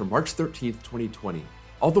down from March 13th, 2020,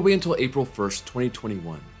 all the way until April 1st,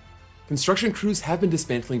 2021. Construction crews have been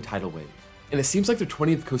dismantling Tidal Wave, and it seems like their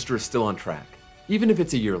 20th coaster is still on track, even if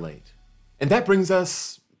it's a year late. And that brings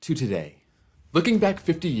us to today. Looking back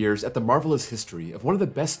 50 years at the marvelous history of one of the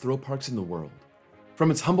best thrill parks in the world. From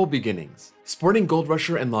its humble beginnings, sporting Gold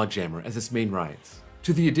Rusher and Logjammer as its main rides,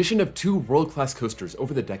 to the addition of 2 world-class coasters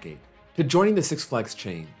over the decade, to joining the Six Flags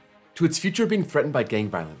chain, to its future being threatened by gang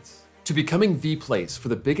violence, to becoming the place for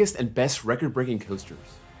the biggest and best record-breaking coasters,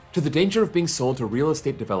 to the danger of being sold to real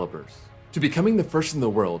estate developers, to becoming the first in the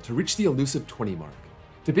world to reach the elusive 20 mark,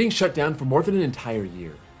 to being shut down for more than an entire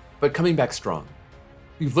year, but coming back strong.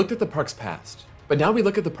 We've looked at the park's past, but now we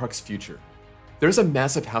look at the park's future. There's a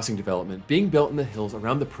massive housing development being built in the hills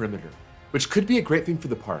around the perimeter, which could be a great thing for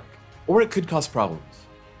the park, or it could cause problems.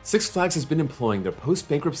 Six Flags has been employing their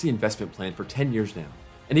post-bankruptcy investment plan for 10 years now,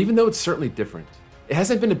 and even though it's certainly different, it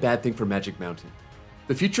hasn't been a bad thing for Magic Mountain.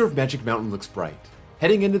 The future of Magic Mountain looks bright,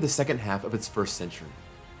 heading into the second half of its first century.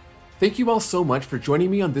 Thank you all so much for joining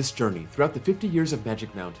me on this journey throughout the 50 years of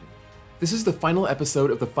Magic Mountain. This is the final episode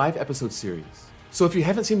of the 5-episode series, so if you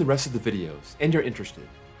haven't seen the rest of the videos and you're interested,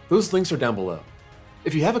 those links are down below.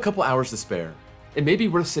 If you have a couple hours to spare, it may be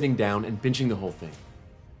worth sitting down and binging the whole thing.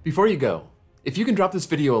 Before you go, if you can drop this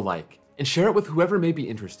video a like and share it with whoever may be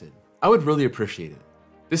interested, I would really appreciate it.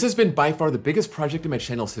 This has been by far the biggest project in my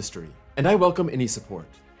channel's history, and I welcome any support.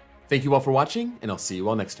 Thank you all for watching, and I'll see you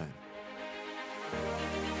all next time.